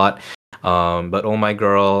disrespected a lot. But Oh My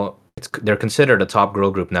Girl, they're considered a top girl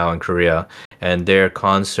group now in Korea, and their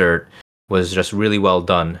concert was just really well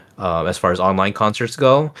done as far as online concerts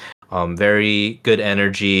go. Very good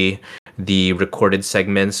energy. The recorded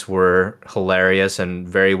segments were hilarious and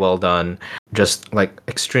very well done. Just like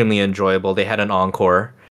extremely enjoyable. They had an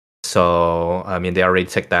encore. So, I mean, they already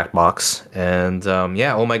ticked that box. And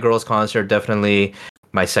yeah, Oh My Girls concert, definitely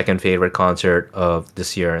my second favorite concert of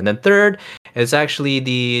this year. And then third is actually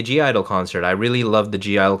the G Idol concert. I really love the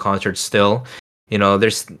G Idol concert still.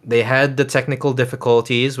 They had the technical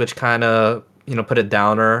difficulties, which kind of, put a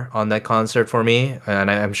downer on that concert for me.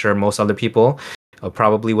 And I'm sure most other people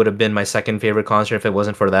probably would have been my second favorite concert if it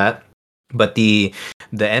wasn't for that. But the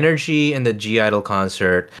energy in the G Idol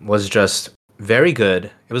concert was just very good.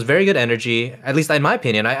 It was very good energy, at least in my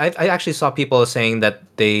opinion. I actually saw people saying that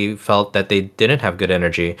they felt that they didn't have good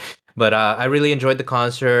energy. But I really enjoyed the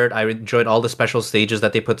concert. I enjoyed all the special stages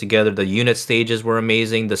that they put together. The unit stages were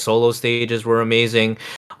amazing. The solo stages were amazing.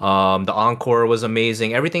 The encore was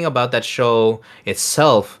amazing. Everything about that show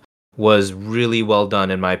itself was really well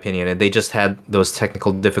done, in my opinion. And they just had those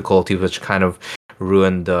technical difficulties, which kind of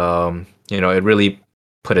ruined, it really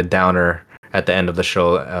put a downer at the end of the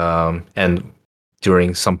show and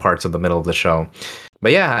during some parts of the middle of the show.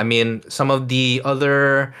 But yeah, I mean, some of the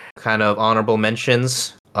other kind of honorable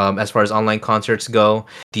mentions as far as online concerts go,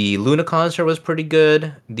 the Luna concert was pretty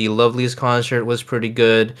good. The Lovelies concert was pretty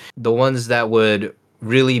good. The ones that would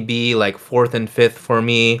really be like fourth and fifth for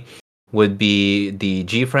me would be the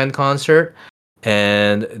G Friend concert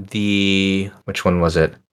and which one was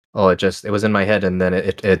it? Oh, it was in my head and then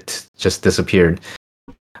it just disappeared.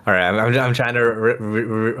 All right, I'm trying to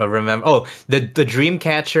remember. Oh, the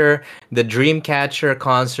Dreamcatcher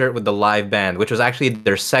concert with the live band, which was actually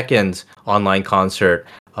their second online concert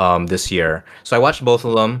this year. So I watched both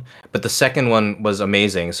of them, but the second one was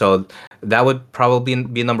amazing. So that would probably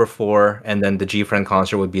be number 4, and then the G Friend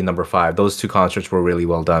concert would be number 5. Those two concerts were really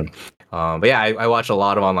well done. But yeah, I watched a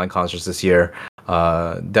lot of online concerts this year.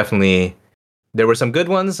 Definitely, there were some good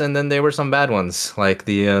ones, and then there were some bad ones, like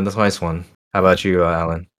the Twice one. How about you,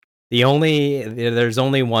 Alan? There's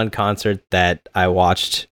only one concert that I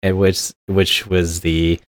watched, which was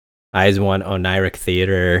the IZ*ONE Oniric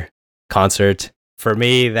Theater concert. For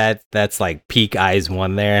me, that's like peak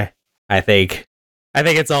IZ*ONE there. I think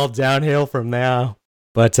it's all downhill from now,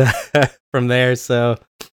 but from there, so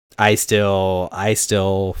I still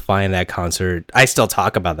find that concert. I still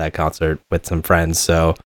talk about that concert with some friends.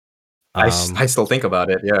 So I still think about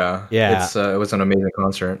it. Yeah. It was an amazing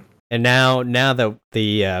concert. And now that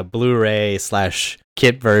the Blu-ray /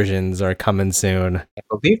 kit versions are coming soon. I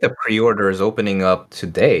believe the pre-order is opening up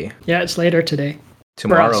today. Yeah, it's later today.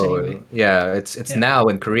 Tomorrow. Anyway. Yeah, it's now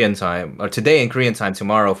in Korean time. Or today in Korean time,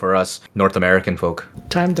 tomorrow for us North American folk.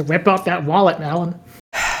 Time to whip out that wallet, Alan.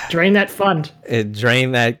 Drain that fund. It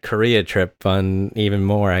drained that Korea trip fund even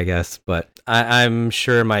more, I guess. But I'm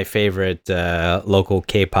sure my favorite local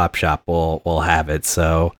K-pop shop will have it.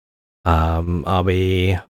 So I'll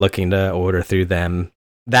be looking to order through them.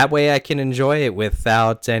 That way I can enjoy it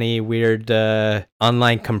without any weird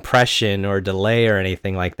online compression or delay or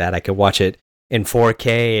anything like that. I could watch it in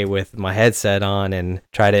 4K with my headset on and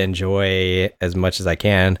try to enjoy as much as I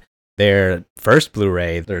can. Their first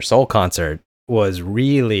Blu-ray, their Seoul concert, was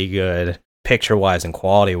really good picture-wise and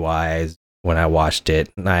quality-wise when I watched it,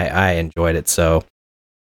 and I enjoyed it. So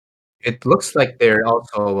it looks like they're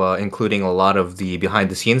also including a lot of the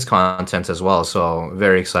behind-the-scenes content as well, so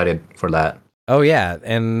very excited for that. Oh yeah,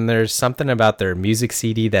 and there's something about their music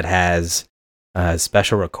CD that has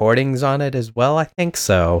special recordings on it as well, I think.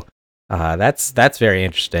 So that's very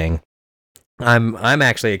interesting. I'm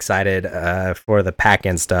actually excited for the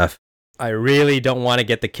pack-in stuff. I really don't want to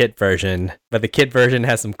get the kit version, but the kit version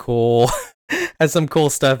has some cool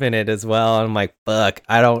stuff in it as well. I'm like, fuck,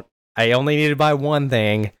 I only need to buy one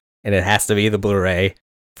thing, and it has to be the Blu-ray.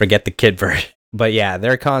 Forget the kit version. But yeah,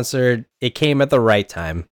 their concert, it came at the right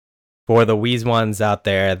time. For the WiiZones out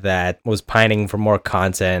there that was pining for more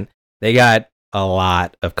content, they got a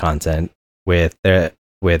lot of content with the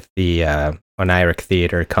Oniric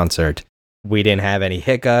Theater concert. We didn't have any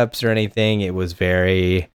hiccups or anything. It was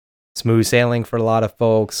very smooth sailing for a lot of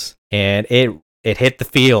folks, and it hit the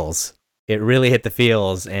feels. It really hit the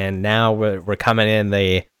feels, and now we're coming in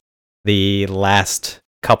the last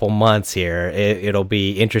couple months here. It'll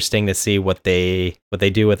be interesting to see what they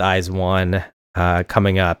do with IZ*ONE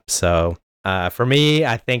coming up. So for me,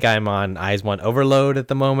 I think I'm on IZ*ONE overload at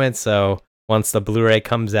the moment. So once the Blu-ray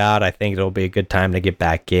comes out, I think it'll be a good time to get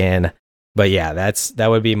back in. But yeah, that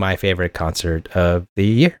would be my favorite concert of the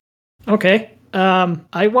year. Okay.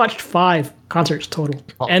 I watched 5 concerts total.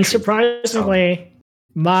 And surprisingly,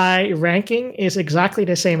 my ranking is exactly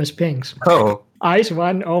the same as Ping's. Oh.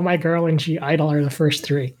 IZ*ONE, Oh My Girl, and G Idol are the first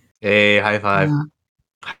 3. Hey, high five.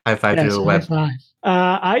 High five to Yes, the high web. five.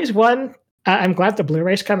 Eyes one. I'm glad the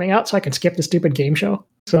Blu-ray's coming out, so I can skip the stupid game show.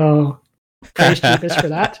 So praise Jeebus for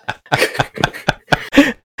that.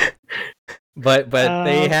 But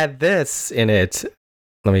they had this in it.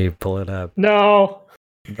 Let me pull it up. No,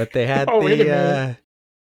 But they had Oh, wait a the minute.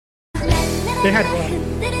 They had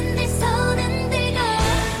what?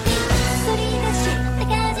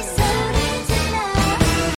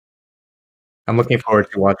 I'm looking forward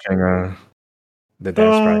to watching the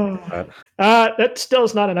dance practice. That still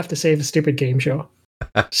is not enough to save a stupid game show.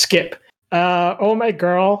 Skip. Oh my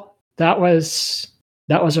girl, that was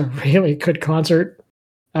a really good concert.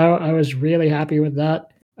 I was really happy with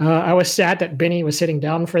that. I was sad that Binny was sitting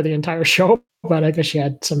down for the entire show, but I guess she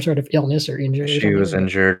had some sort of illness or injury. or She something. was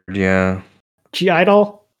injured, yeah.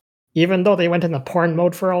 G-Idol, even though they went in the porn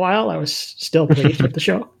mode for a while, I was still pleased with the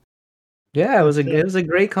show. Yeah, it was a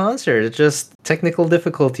great concert. It's just technical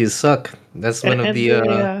difficulties suck. That's one of And the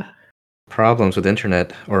they, problems with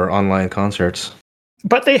internet or online concerts.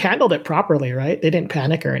 but they handled it properly, right? They didn't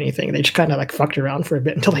panic or anything. They just kind of like fucked around for a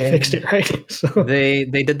bit until they fixed it, right? So They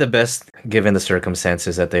did the best given the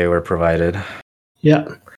circumstances that they were provided. yeah.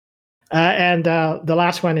 And the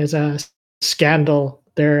last one is Scandal,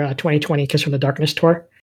 their 2020 Kiss from the Darkness tour.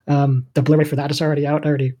 The Blu-ray for that is already out. I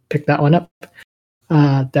already picked that one up.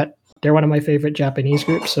 That they're one of my favorite Japanese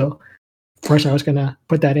groups, so of course I was gonna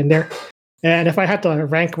put that in there. And if I had to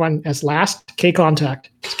rank one as last, K Contact.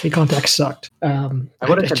 K Contact sucked. I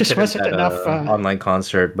would have it just wasn't that enough. online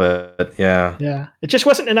concert, but yeah. Yeah, it just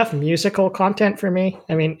wasn't enough musical content for me.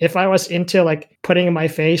 I mean, if I was into like putting my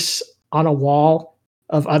face on a wall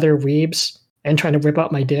of other weebs and trying to whip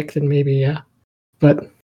out my dick, then maybe yeah. But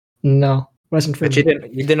no, wasn't for But me.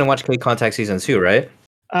 you didn't watch K Contact season 2, right?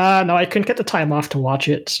 No, I couldn't get the time off to watch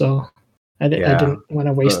it, so I didn't want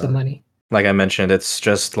to waste the money. Like I mentioned, it's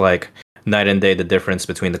just like night and day the difference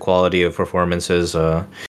between the quality of performances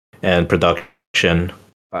and production.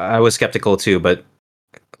 I was skeptical too, but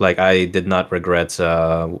like I did not regret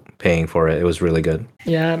paying for it. It was really good.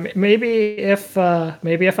 Yeah, maybe if I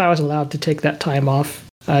was allowed to take that time off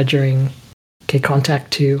during K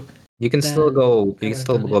Contact 2. You can still go. You can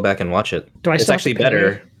still go back and watch it. Do I It's still have actually to pay?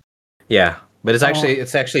 better. Yeah, but it's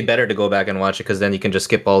actually better to go back and watch it because then you can just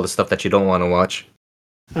skip all the stuff that you don't want to watch.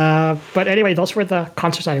 But anyway, those were the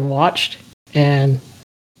concerts I watched, and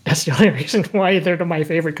that's the only reason why they're my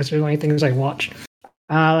favorite because they're the only things I watched.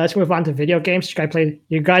 Let's move on to video games.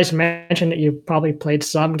 You guys mentioned that you probably played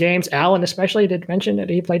some games. Alan especially did mention that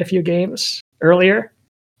he played a few games earlier.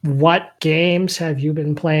 What games have you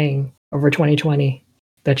been playing over 2020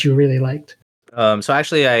 that you really liked? So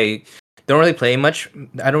actually, I don't really play much.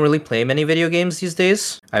 I don't really play many video games these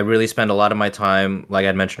days. I really spend a lot of my time, like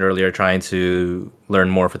I mentioned earlier, trying to learn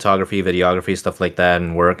more photography, videography, stuff like that,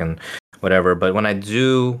 and work and whatever. But when I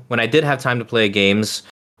did have time to play games,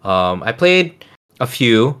 I played a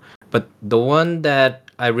few. But the one that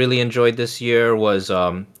I really enjoyed this year was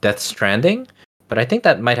Death Stranding. But I think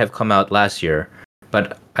that might have come out last year.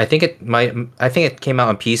 But I think it came out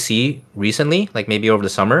on PC recently, like maybe over the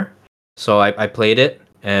summer. So I played it.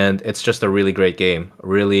 And it's just a really great game.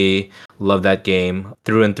 Really love that game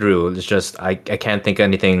through and through. It's just I can't think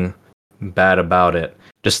anything bad about it.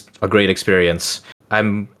 Just a great experience.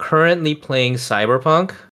 I'm currently playing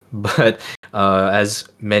Cyberpunk, but as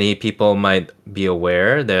many people might be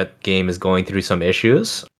aware, that game is going through some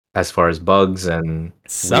issues as far as bugs and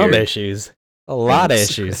some weird issues. A lot of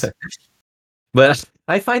things. issues. But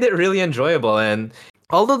I find it really enjoyable, and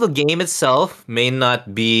although the game itself may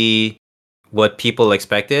not be what people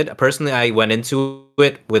expected. Personally, I went into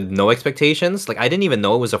it with no expectations. Like I didn't even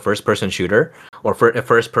know it was a first-person shooter or for a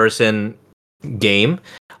first-person game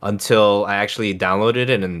until I actually downloaded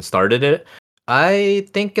it and started it. I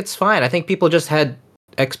think it's fine. I think people just had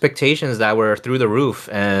expectations that were through the roof,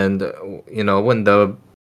 and when the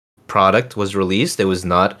product was released, it was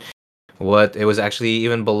not what it was actually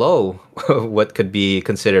even below what could be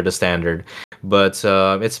considered a standard. But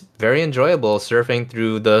it's very enjoyable surfing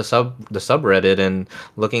through the subreddit and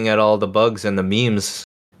looking at all the bugs and the memes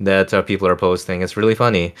that people are posting. It's really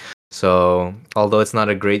funny. So although it's not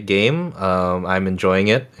a great game, I'm enjoying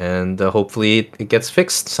it, and hopefully it gets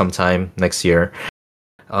fixed sometime next year.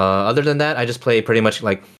 Other than that, I just play pretty much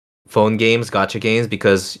like phone games, gacha games,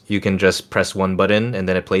 because you can just press one button and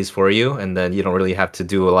then it plays for you, and then you don't really have to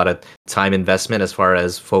do a lot of time investment as far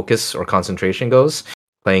as focus or concentration goes.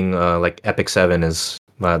 Playing like Epic 7 is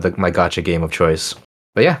my gacha game of choice.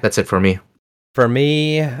 But yeah, that's it for me. For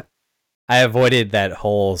me, I avoided that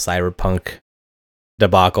whole Cyberpunk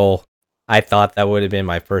debacle. I thought that would have been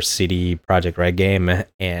my first CD Projekt Red game,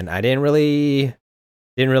 and I didn't really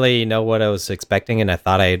didn't really know what I was expecting, and I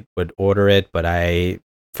thought I would order it, but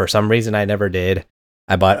for some reason, I never did.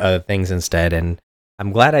 I bought other things instead, and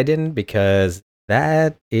I'm glad I didn't because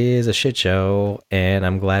that is a shit show, and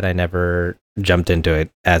I'm glad I never jumped into it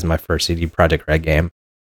as my first CD Projekt Red game.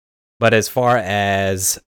 But as far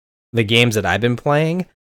as the games that I've been playing,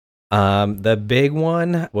 the big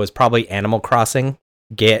one was probably Animal Crossing.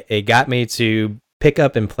 It got me to pick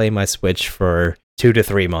up and play my Switch for 2 to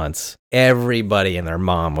 3 months. Everybody and their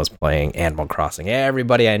mom was playing Animal Crossing.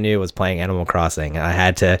 Everybody I knew was playing Animal Crossing. I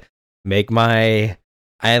had to make my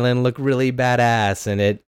island look really badass,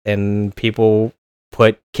 and people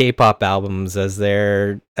put K-pop albums as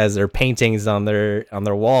their paintings on their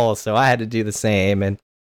walls. So I had to do the same, and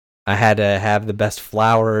I had to have the best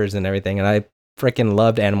flowers and everything. And I freaking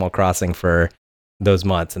loved Animal Crossing for those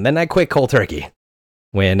months. And then I quit cold turkey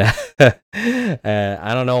when I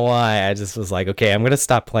don't know why. I just was like, okay, I'm gonna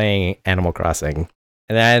stop playing Animal Crossing,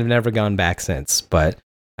 and I've never gone back since. But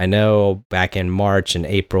I know back in March and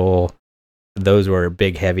April, those were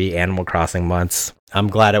big, heavy Animal Crossing months. I'm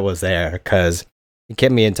glad it was there because it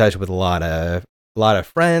kept me in touch with a lot of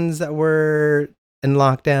friends that were in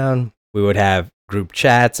lockdown. We would have group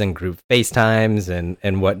chats and group FaceTimes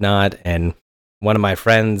and whatnot. And one of my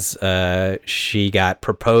friends, she got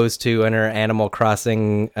proposed to in her Animal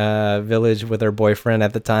Crossing village with her boyfriend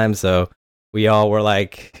at the time. So we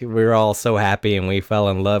were all so happy and we fell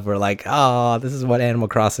in love. We're like, oh, this is what Animal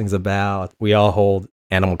Crossing's about. We all hold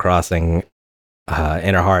Animal Crossing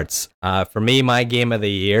in our hearts. For me, my game of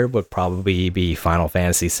the year would probably be Final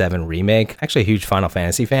Fantasy VII Remake. Actually a huge Final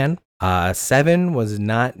Fantasy fan. 7 was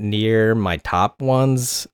not near my top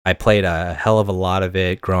ones. I played a hell of a lot of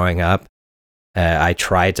it growing up. I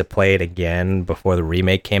tried to play it again before the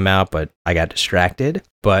remake came out, but I got distracted.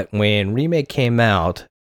 But when remake came out,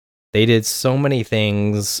 they did so many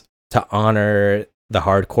things to honor the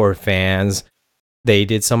hardcore fans. They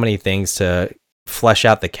did so many things to flesh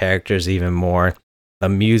out the characters even more. The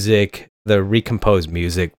music, the recomposed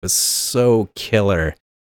music was so killer.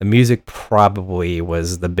 The music probably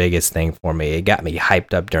was the biggest thing for me. It got me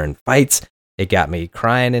hyped up during fights. It got me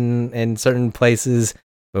crying in certain places.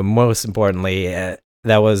 But most importantly,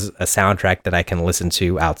 that was a soundtrack that I can listen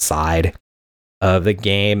to outside of the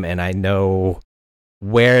game, and I know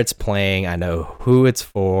where it's playing, I know who it's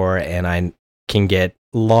for, and I can get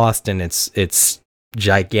lost in its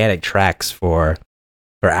gigantic tracks for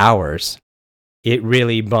hours. It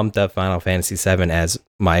really bumped up Final Fantasy VII as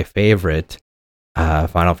my favorite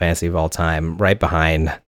Final Fantasy of all time, right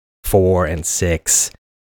behind 4 and 6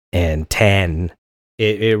 and 10.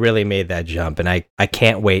 It really made that jump, and I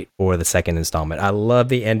can't wait for the second installment. I love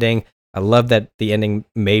the ending. I love that the ending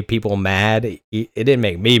made people mad. It didn't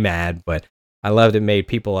make me mad, but I loved it made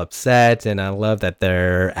people upset, and I love that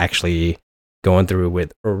they're actually going through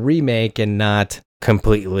with a remake and not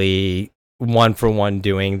completely one-for-one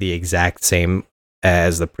doing the exact same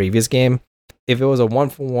as the previous game. If it was a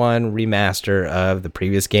one-for-one remaster of the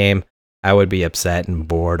previous game, I would be upset and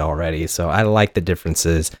bored already. So I like the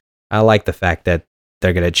differences. I like the fact that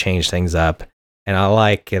they're going to change things up. And I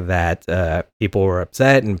like that people were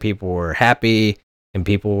upset and people were happy and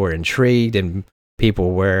people were intrigued and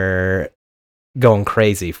people were going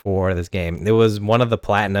crazy for this game. It was one of the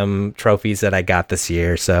platinum trophies that I got this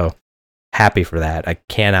year. So happy for that. I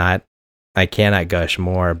cannot gush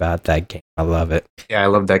more about that game. I love it. Yeah, I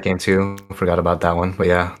love that game too. Forgot about that one. But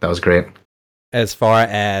yeah, that was great. As far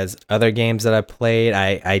as other games that I played,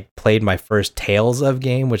 I played my first Tales of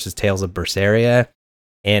game, which is Tales of Berseria.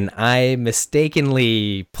 And I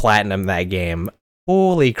mistakenly platinumed that game.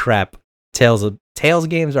 Holy crap. Tales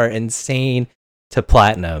games are insane to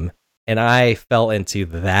platinum. And I fell into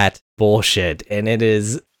that bullshit. And it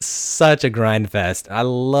is such a grind fest. I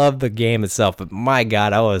love the game itself, but my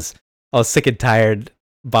God, I was sick and tired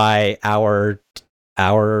by hour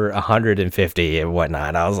 150 and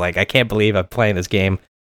whatnot. I was like, I can't believe I'm playing this game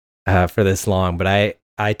for this long. But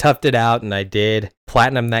I toughed it out and I did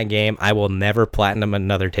platinum that game. I will never platinum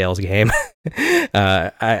another Tales game.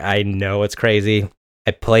 I know it's crazy.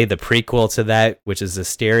 I played the prequel to that, which is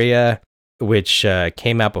Asteria, which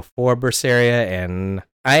came out before Berseria, and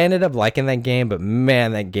I ended up liking that game, but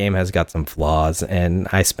man, that game has got some flaws, and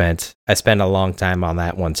I spent a long time on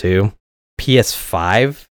that one too.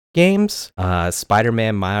 PS5 games,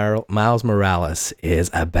 Spider-Man Miles Morales is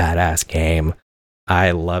a badass game.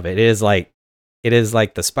 I love it. It is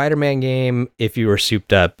like the Spider-Man game if you were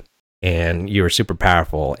souped up and you were super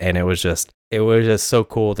powerful, and it was just so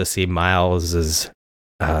cool to see Miles's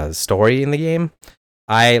story in the game.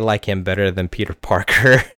 I like him better than Peter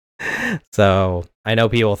Parker. So I know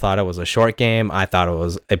people thought it was a short game. I thought it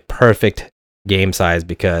was a perfect game size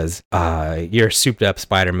because you're souped up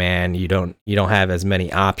Spider-Man. You don't have as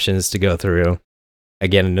many options to go through.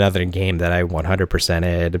 Again, another game that I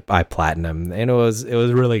 100%ed by platinum, and it was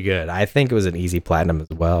really good. I think it was an easy platinum as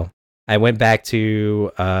well. I went back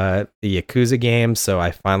to the Yakuza games, so I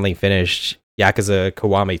finally finished Yakuza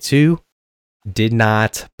Kiwami 2. Did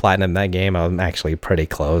not platinum that game. I'm actually pretty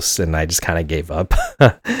close, and I just kind of gave up.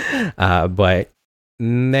 But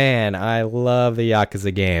man, I love the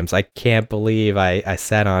Yakuza games. I can't believe I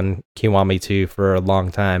sat on Kiwami 2 for a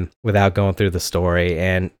long time without going through the story,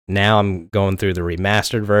 and now I'm going through the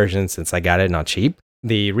remastered version since I got it on cheap.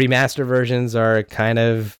 The remastered versions are kind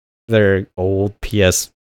of their old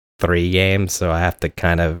PS3 games, so I have to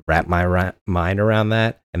kind of wrap my mind around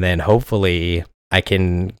that, and then hopefully I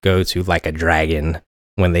can go to Like a Dragon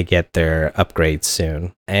when they get their upgrades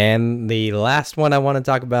soon. And the last one I want to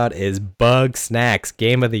talk about is Bugsnax.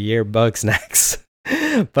 Game of the Year, Bugsnax.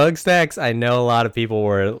 Bugsnax, I know a lot of people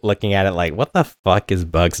were looking at it like, what the fuck is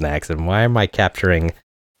Bugsnax? And why am I capturing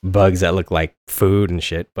bugs that look like food and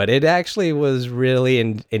shit? But it actually was really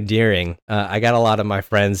endearing. I got a lot of my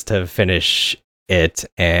friends to finish it,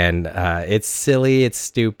 and it's silly, it's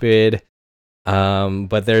stupid.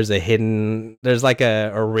 But there's like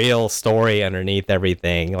a real story underneath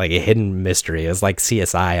everything, like a hidden mystery. It's like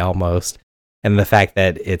CSI almost. And the fact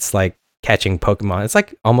that it's like catching Pokemon, it's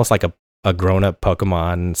like almost like a grown-up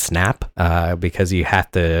Pokemon Snap, because you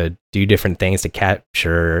have to do different things to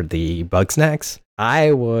capture the Bugsnax.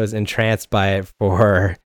 I was entranced by it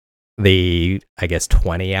for the, I guess,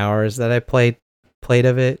 20 hours that I played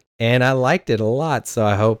of it, and I liked it a lot. So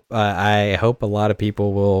I hope a lot of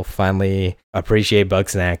people will finally appreciate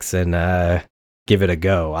Bugsnax and give it a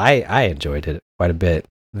go. I enjoyed it quite a bit.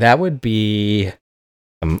 That would be.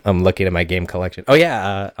 I'm looking at my game collection. Oh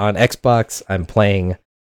yeah, on Xbox I'm playing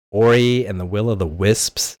Ori and the Will of the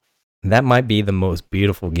Wisps. That might be the most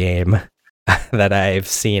beautiful game that I've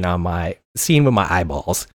seen with my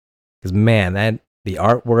eyeballs. Because man, the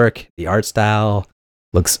artwork, the art style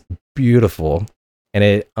looks beautiful. And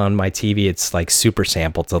it on my TV, it's like super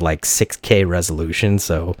sampled to like 6K resolution.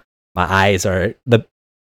 So my eyes are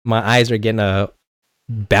getting a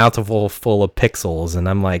bountiful full of pixels, and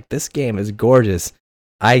I'm like, this game is gorgeous.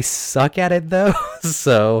 I suck at it though,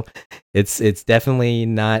 so it's definitely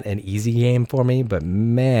not an easy game for me. But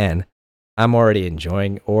man, I'm already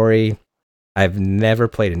enjoying Ori. I've never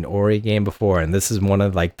played an Ori game before, and this is one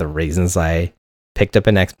of like the reasons I picked up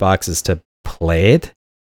an Xbox is to play it.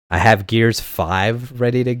 I have Gears 5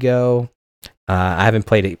 ready to go. I haven't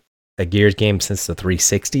played a Gears game since the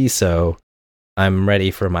 360, so I'm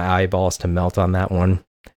ready for my eyeballs to melt on that one.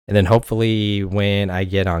 And then hopefully when I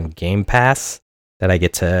get on Game Pass, that I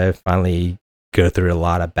get to finally go through a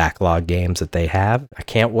lot of backlog games that they have. I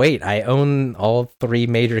can't wait. I own all 3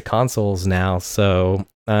 major consoles now, so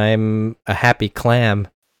I'm a happy clam.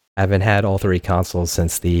 I haven't had all 3 consoles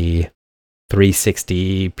since the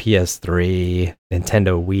 360, PS3,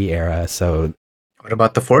 Nintendo Wii era. So, what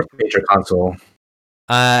about the 4th major console?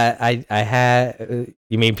 I had.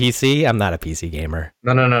 You mean PC? I'm not a PC gamer.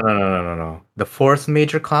 No. The 4th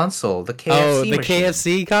major console, the KFC. Oh, the machine.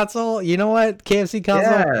 KFC console. You know what? KFC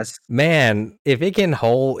console. Yes. Man, if it can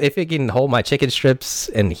hold my chicken strips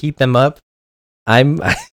and heat them up,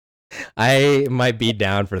 I might be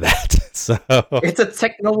down for that. So it's a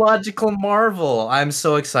technological marvel. I'm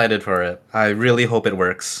so excited for it. I really hope it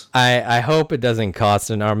works. I hope it doesn't cost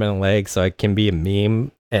an arm and a leg, so it can be a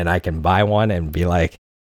meme and I can buy one and be like,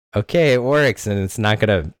 okay, it works, and it's not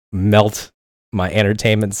gonna melt my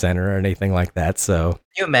entertainment center or anything like that. So can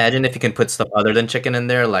you imagine if you can put stuff other than chicken in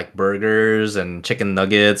there, like burgers and chicken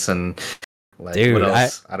nuggets and like dude, what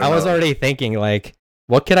else? I was already thinking like,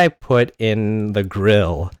 what could I put in the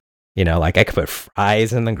grill? You know, like I could put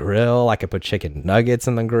fries in the grill. I could put chicken nuggets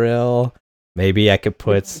in the grill. Maybe I could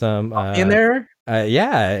put some in there.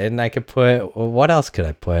 Yeah, and I could put. What else could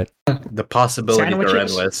I put? The possibilities Sandwiches? are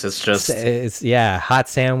endless. It's just hot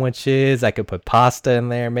sandwiches. I could put pasta in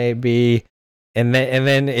there, maybe, and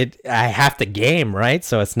then I have to game, right?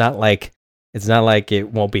 So it's not like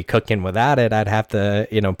it won't be cooking without it. I'd have to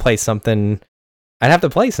play something. I'd have to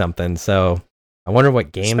play something. So I wonder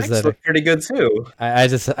what games specs look pretty good too. I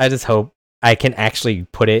just hope I can actually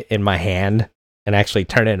put it in my hand and actually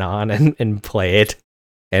turn it on and play it,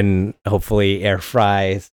 and hopefully air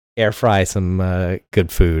fry some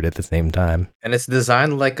good food at the same time. And it's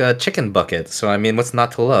designed like a chicken bucket, so I mean, what's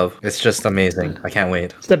not to love? It's just amazing. I can't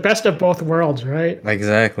wait. It's the best of both worlds, right?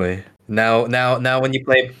 Exactly. Now, when you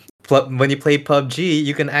play PUBG,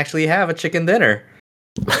 you can actually have a chicken dinner.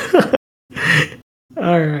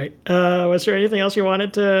 All right. Was there anything else you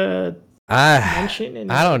wanted to mention?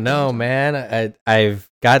 I don't know, man. I've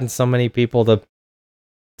gotten so many people to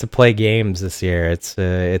play games this year.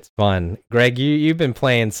 It's fun. Greg, you've been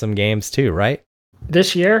playing some games too, right?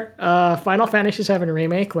 This year, Final Fantasy VII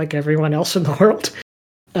Remake, like everyone else in the world.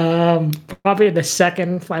 Probably the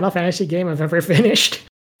second Final Fantasy game I've ever finished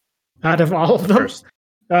out of all of them.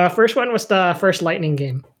 First one was the first Lightning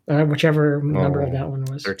game, whichever number of that one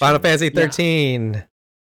was. 13. Final Fantasy 13. Yeah.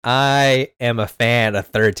 I am a fan of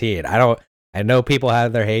 13. I know people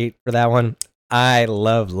have their hate for that one. I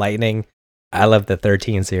love Lightning. I love the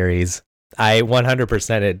 13 series. I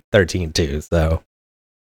 100%ed 13 too, so.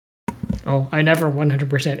 Oh, I never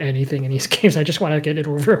 100% anything in these games. I just want to get it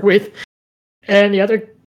over with. And the other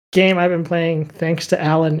game I've been playing, thanks to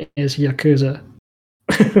Alan, is Yakuza.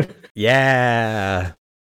 Yeah.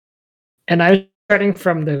 And I'm starting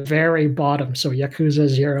from the very bottom, so Yakuza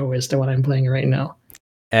 0 is the one I'm playing right now.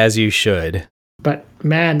 As you should. But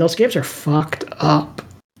man, those games are fucked up.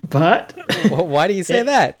 But Well, why do you say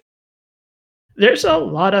that? There's a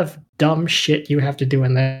lot of dumb shit you have to do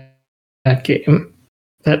in that game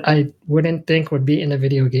that I wouldn't think would be in a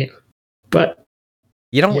video game. But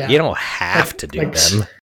you don't have to do them.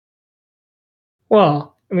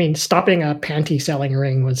 Well, I mean, stopping a panty selling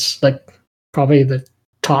ring was like probably the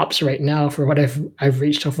tops right now for what I've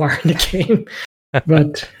reached so far in the game.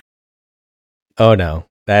 But oh no,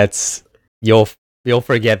 that's you'll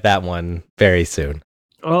forget that one very soon.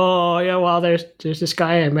 Oh yeah, well there's this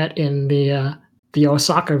guy I met in the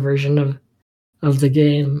Osaka version of the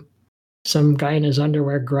game. Some guy in his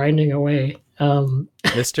underwear grinding away.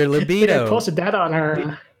 Mr. Libido. I posted that on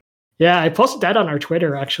our I posted that on our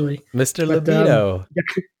Twitter actually. Mr. Libido.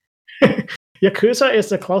 Yakuza is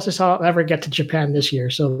the closest I'll ever get to Japan this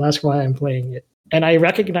year, so that's why I'm playing it. And I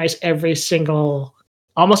recognize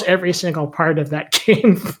almost every single part of that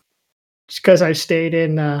game, just because I've stayed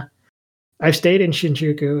in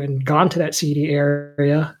Shinjuku and gone to that seedy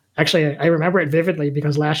area. Actually, I remember it vividly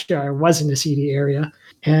because last year I was in the seedy area,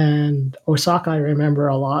 and Osaka I remember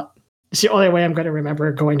a lot. It's the only way I'm going to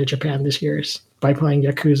remember going to Japan this year is by playing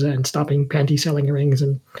Yakuza and stopping panty selling rings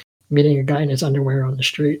and meeting a guy in his underwear on the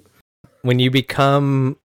street. When you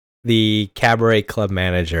become the cabaret club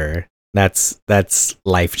manager, that's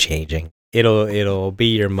life changing. It'll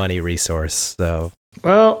be your money resource. So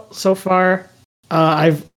well, so far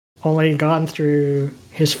I've only gone through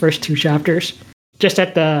his first 2 chapters. Just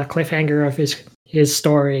at the cliffhanger of his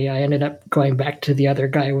story, I ended up going back to the other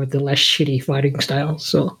guy with the less shitty fighting style.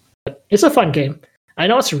 So it's a fun game. I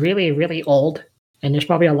know it's really, really old, and there's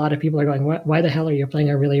probably a lot of people are going, why the hell are you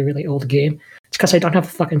playing a really, really old game? It's because I don't have a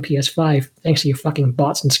fucking PS5, thanks to you fucking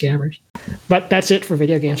bots and scammers. But that's it for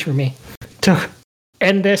video games for me. To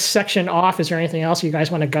end this section off, is there anything else you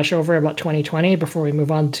guys want to gush over about 2020 before we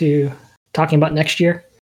move on to talking about next year?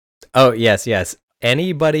 Oh, yes.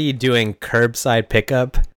 Anybody doing curbside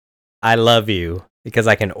pickup, I love you, because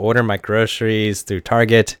I can order my groceries through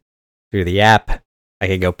Target, through the app. I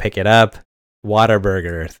can go pick it up.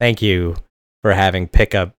 Whataburger, thank you for having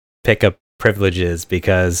pickup privileges,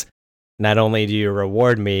 because not only do you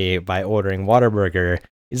reward me by ordering Whataburger,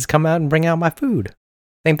 you just come out and bring out my food.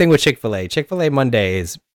 Same thing with Chick-fil-A. Chick-fil-A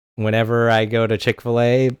Mondays, whenever I go to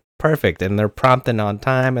Chick-fil-A, perfect. And they're prompt and on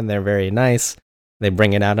time, and they're very nice. They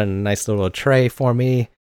bring it out in a nice little tray for me.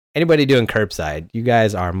 Anybody doing curbside, you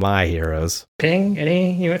guys are my heroes. Ping,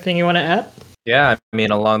 anything you want to add? Yeah, I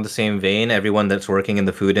mean, along the same vein, everyone that's working in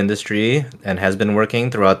the food industry and has been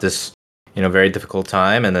working throughout this, very difficult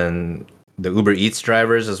time, and then the Uber Eats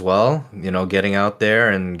drivers as well, getting out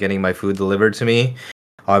there and getting my food delivered to me.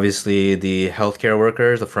 Obviously, the healthcare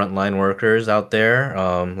workers, the frontline workers out there.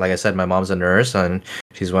 Like I said, my mom's a nurse, and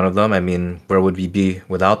she's one of them. I mean, where would we be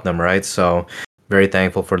without them, right? So, very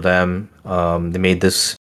thankful for them.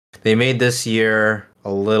 They made this year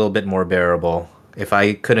a little bit more bearable. If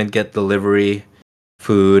I couldn't get delivery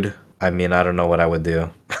food, I mean, I don't know what I would do.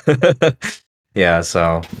 Yeah,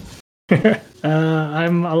 so.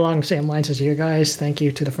 I'm along the same lines as you guys. Thank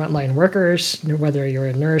you to the frontline workers, whether you're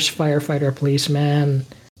a nurse, firefighter, policeman,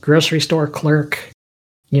 grocery store clerk.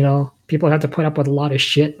 People have to put up with a lot of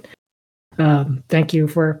shit. Thank you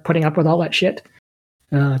for putting up with all that shit.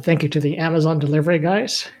 Thank you to the Amazon delivery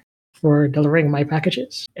guys for delivering my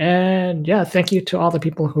packages. And yeah, thank you to all the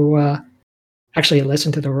people who actually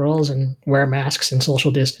listen to the rules and wear masks and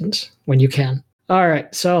social distance when you can. All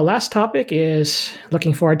right, so last topic is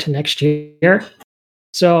looking forward to next year.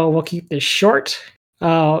 So we'll keep this short.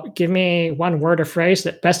 Give me one word or phrase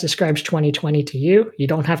that best describes 2020 to you. You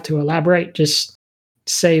don't have to elaborate, just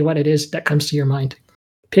say what it is that comes to your mind.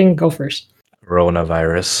 Ping, go first.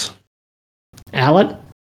 Coronavirus. Alan?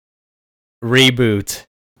 Reboot.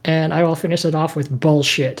 And I will finish it off with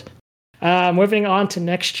bullshit. Moving on to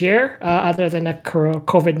next year, other than a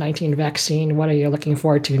COVID-19 vaccine, what are you looking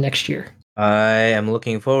forward to next year? I am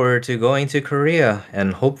looking forward to going to Korea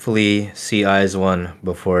and hopefully see Eyes One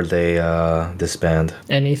before they disband.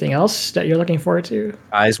 Anything else that you're looking forward to?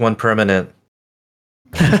 Eyes One permanent.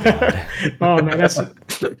 Oh man,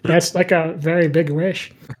 that's like a very big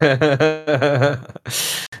wish.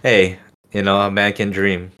 Hey, a man can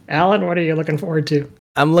dream. Alan, what are you looking forward to?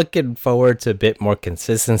 I'm looking forward to a bit more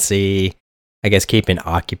consistency. I guess keeping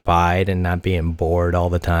occupied and not being bored all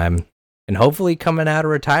the time. And hopefully coming out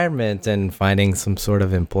of retirement and finding some sort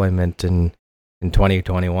of employment in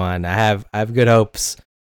 2021. I have good hopes,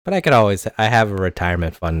 but I have a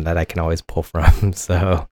retirement fund that I can always pull from.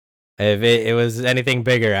 So if it was anything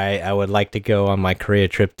bigger, I would like to go on my Korea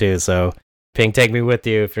trip too. So Ping, take me with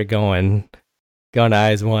you if you're going to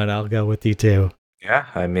Eyes One. I'll go with you too. Yeah,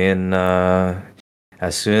 I mean,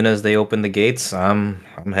 as soon as they open the gates, I'm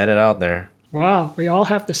headed out there. Wow, we all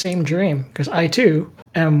have the same dream because I too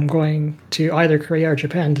am going to either Korea or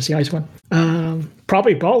Japan to see Ice One.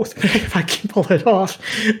 Probably both if I can pull it off.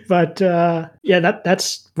 But yeah,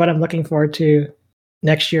 that's what I'm looking forward to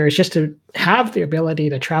next year. Is just to have the ability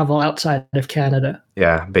to travel outside of Canada.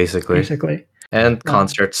 Yeah, basically. And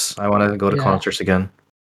concerts. I want to go to concerts again.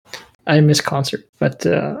 I miss concert, but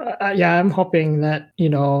yeah, I'm hoping that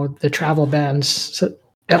the travel bans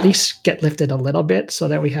at least get lifted a little bit so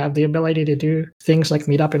that we have the ability to do things like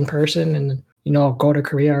meet up in person and go to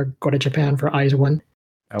Korea or go to Japan for Eyes One.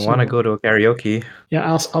 I want to go to a karaoke. Yeah,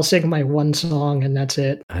 I'll sing my one song and that's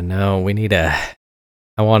it. I know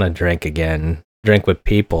I want to drink again. Drink with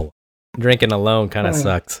people. Drinking alone kind of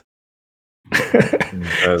sucks.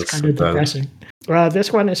 It's kind of depressing.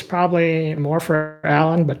 This one is probably more for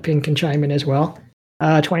Alan, but Ping can chime in as well.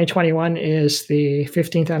 2021 is the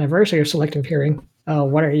 15th anniversary of Selective Hearing.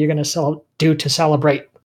 What are you going to do to celebrate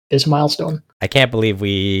this milestone? I can't believe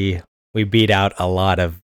we beat out a lot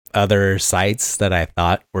of other sites that I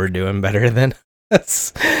thought were doing better than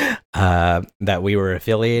us, that we were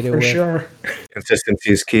affiliated with. For sure.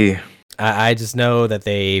 Consistency is key. I just know that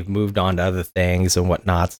they've moved on to other things and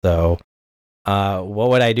whatnot. So what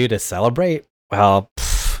would I do to celebrate? Well,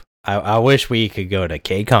 I wish we could go to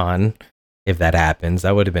KCON if that happens.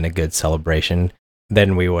 That would have been a good celebration.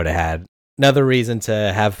 Then we would have had another reason to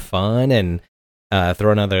have fun and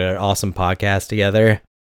throw another awesome podcast together.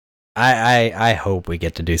 I hope we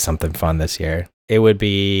get to do something fun this year. It would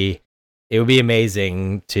be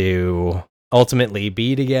amazing to ultimately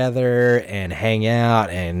be together and hang out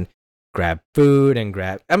and grab food and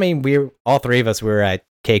I mean, all three of us were at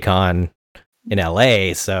KCON in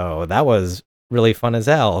LA, so that was really fun as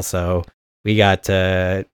hell. So we got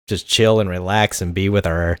to just chill and relax and be with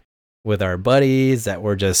our buddies that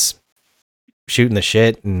were just shooting the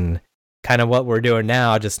shit and kind of what we're doing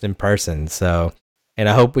now, just in person. So, and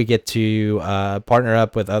I hope we get to partner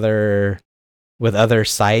up with other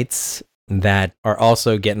sites that are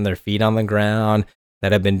also getting their feet on the ground,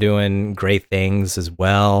 that have been doing great things as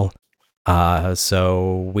well.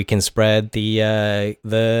 So we can spread the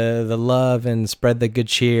love and spread the good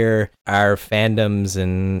cheer, our fandoms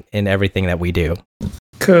and everything that we do.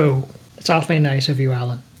 Cool. It's awfully nice of you,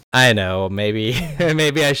 Alan. I know, maybe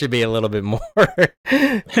I should be a little bit more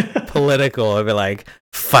political and be like,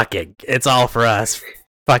 fuck it, it's all for us.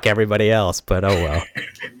 Fuck everybody else, but oh well.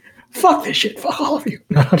 Fuck this shit, fuck all of you.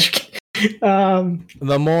 No, I'm just kidding.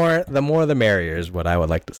 The more the merrier is what I would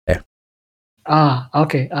like to say.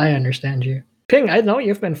 Okay, I understand you. Ping, I know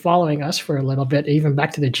you've been following us for a little bit, even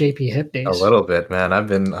back to the JP Hip days. A little bit, man. I've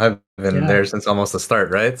been there since almost the start,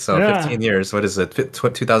 right? So 15 years. What is it?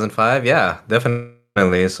 2005? Yeah,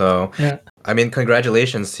 definitely. So, I mean,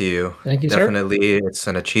 congratulations to you. Thank you, definitely, sir. It's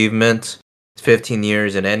an achievement. 15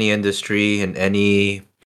 years in any industry, in any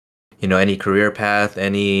career path,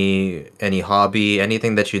 any hobby,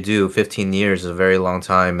 anything that you do. 15 years is a very long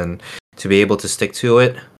time, and to be able to stick to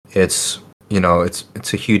it, it's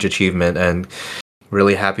a huge achievement, and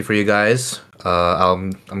really happy for you guys.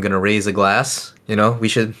 I'm gonna raise a glass. We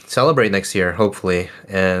should celebrate next year, hopefully,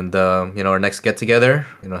 and our next get together.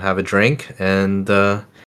 Have a drink, and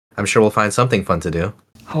I'm sure we'll find something fun to do.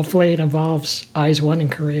 Hopefully, it involves Eyes One in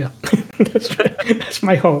Korea. That's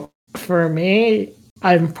my hope. For me,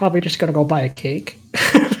 I'm probably just gonna go buy a cake,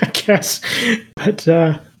 I guess. But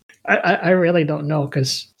I really don't know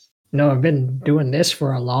because. I've been doing this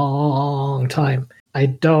for a long time. I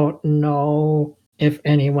don't know if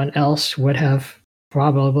anyone else would have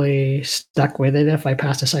probably stuck with it if I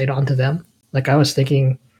passed the site on to them. Like I was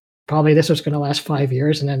thinking probably this was going to last 5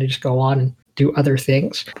 years and then I just go on and do other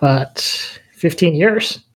things. But 15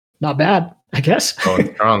 years, not bad. I guess.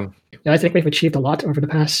 Going strong. I think we've achieved a lot over the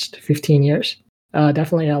past 15 years.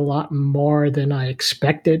 Definitely a lot more than I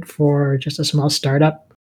expected for just a small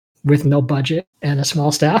startup with no budget and a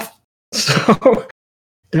small staff. So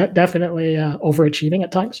definitely overachieving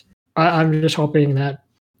at times. I'm just hoping that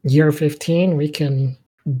year 15 we can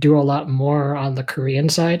do a lot more on the Korean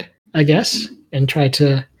side, I guess, and try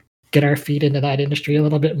to get our feet into that industry a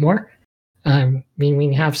little bit more. I mean,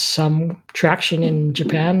 we have some traction in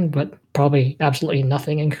Japan, but probably absolutely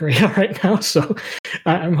nothing in Korea right now. So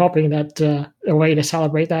I'm hoping that a way to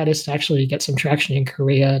celebrate that is to actually get some traction in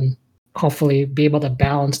Korea and hopefully be able to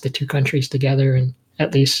balance the two countries together and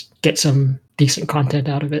at least get some decent content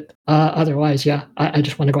out of it. Otherwise, yeah, I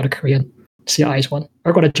just want to go to Korea and see IZ*ONE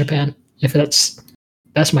or go to Japan if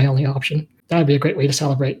that's my only option. That would be a great way to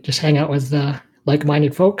celebrate. Just hang out with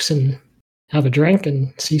like-minded folks and have a drink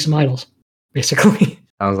and see some idols, basically.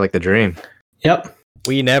 Sounds like the dream. Yep.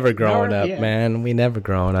 We never grown up, Yeah. man. We never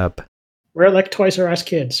grown up. We're like Toys R Us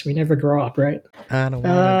kids. We never grow up, right? I don't want to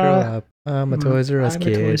grow up. I'm a Toys R Us I'm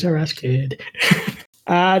kid. a Toys R Us kid.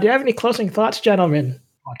 Do you have any closing thoughts, gentlemen?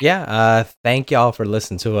 Yeah, thank y'all for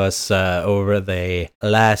listening to us over the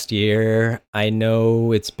last year. I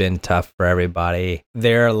know it's been tough for everybody.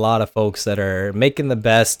 There are a lot of folks that are making the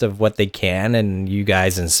best of what they can, and you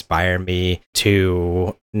guys inspire me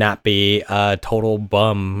to not be a total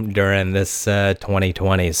bum during this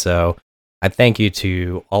 2020. So I thank you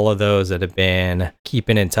to all of those that have been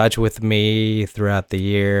keeping in touch with me throughout the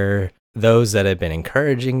year, those that have been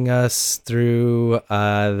encouraging us through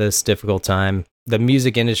this difficult time. The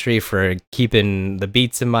music industry for keeping the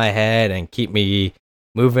beats in my head and keep me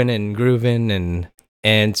moving and grooving,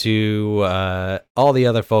 and to all the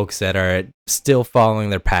other folks that are still following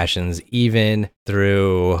their passions even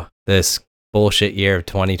through this bullshit year of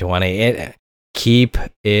 2020. Keep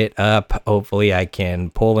it up. Hopefully I can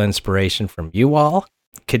pull inspiration from you all.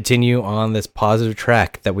 Continue on this positive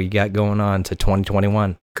track that we got going on to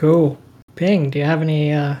 2021. Cool. Ping, do you have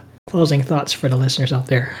any closing thoughts for the listeners out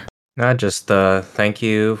there? Just thank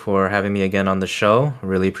you for having me again on the show.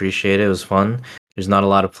 Really appreciate it. It was fun. There's not a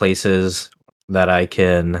lot of places that I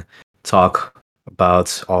can talk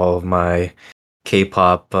about all of my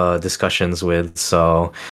K-pop discussions with,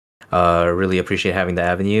 so really appreciate having the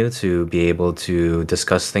avenue to be able to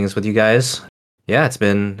discuss things with you guys. Yeah, it's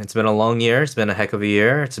been a long year. It's been a heck of a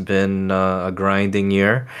year. It's been a grinding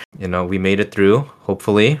year. You know, we made it through,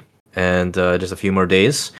 hopefully, and just a few more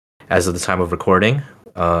days as of the time of recording.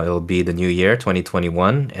 It'll be the new year,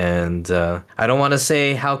 2021, and I don't want to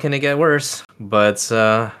say how can it get worse, but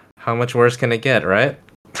how much worse can it get, right?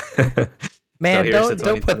 Man, So here's to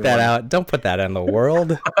don't put that 2021. out. Don't put that in the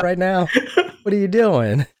world right now. What are you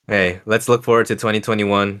doing? Hey, let's look forward to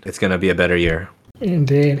 2021. It's gonna be a better year.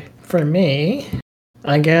 Indeed. For me,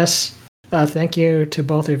 I guess thank you to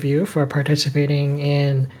both of you for participating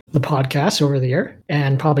in the podcast over the year,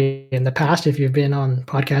 and probably in the past if you've been on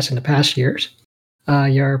podcasts in the past years.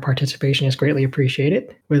 Your participation is greatly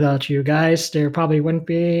appreciated. Without you guys, there probably wouldn't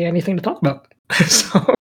be anything to talk about.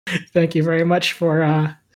 So thank you very much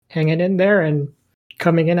for hanging in there and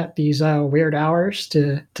coming in at these weird hours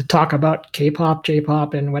to talk about K-pop,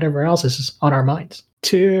 J-pop, and whatever else is on our minds.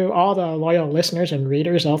 To all the loyal listeners and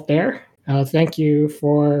readers out there, thank you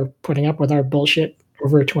for putting up with our bullshit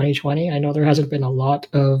over 2020. I know there hasn't been a lot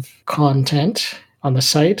of content on the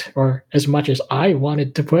site, or as much as I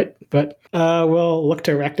wanted to put, but we'll look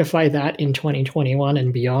to rectify that in 2021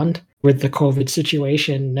 and beyond. With the COVID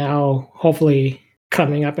situation now hopefully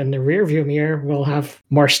coming up in the rearview mirror, we'll have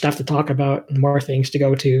more stuff to talk about, more things to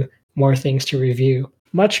go to, more things to review.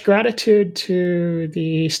 Much gratitude to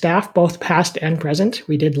the staff, both past and present.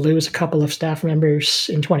 We did lose a couple of staff members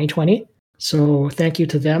in 2020, so thank you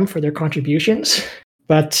to them for their contributions.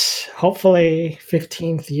 But hopefully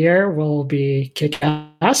 15th year will be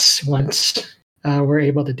kick-ass once we're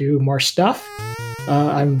able to do more stuff.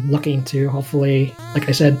 I'm looking to hopefully, like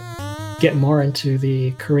I said, get more into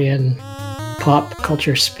the Korean pop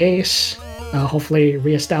culture space. Hopefully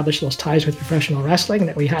reestablish those ties with professional wrestling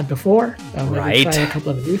that we had before. Maybe Right. try a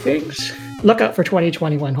couple of new things. Look out for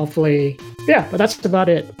 2021, hopefully. Yeah, but that's about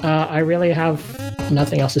it. I really have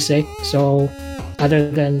nothing else to say. So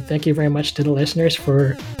other than thank you very much to the listeners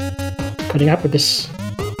for putting up with this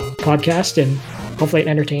podcast, and hopefully it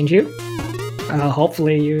entertains you.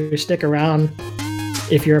 Hopefully you stick around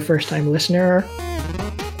if you're a first-time listener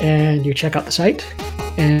and you check out the site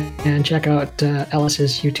and check out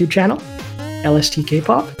Ellis's YouTube channel, LST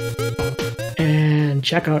K-pop, and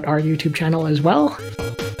check out our YouTube channel as well,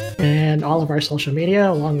 and all of our social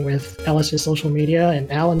media, along with Ellis's social media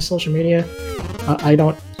and Alan's social media. I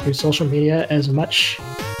don't use social media as much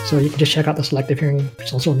So you can just check out the Selective Hearing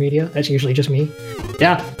social media. That's usually just me.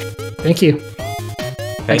 Yeah. Thank you.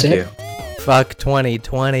 Thank That's it. you. Fuck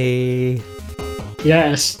 2020.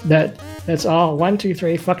 Yes, that's all. 1, 2,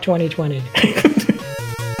 3. Fuck 2020.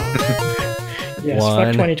 Yes,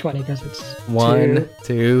 fuck 2020 because it's 1,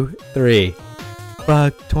 2, 3.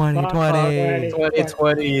 Fuck 2020.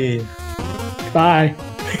 2020. Bye.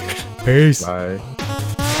 Peace. Bye.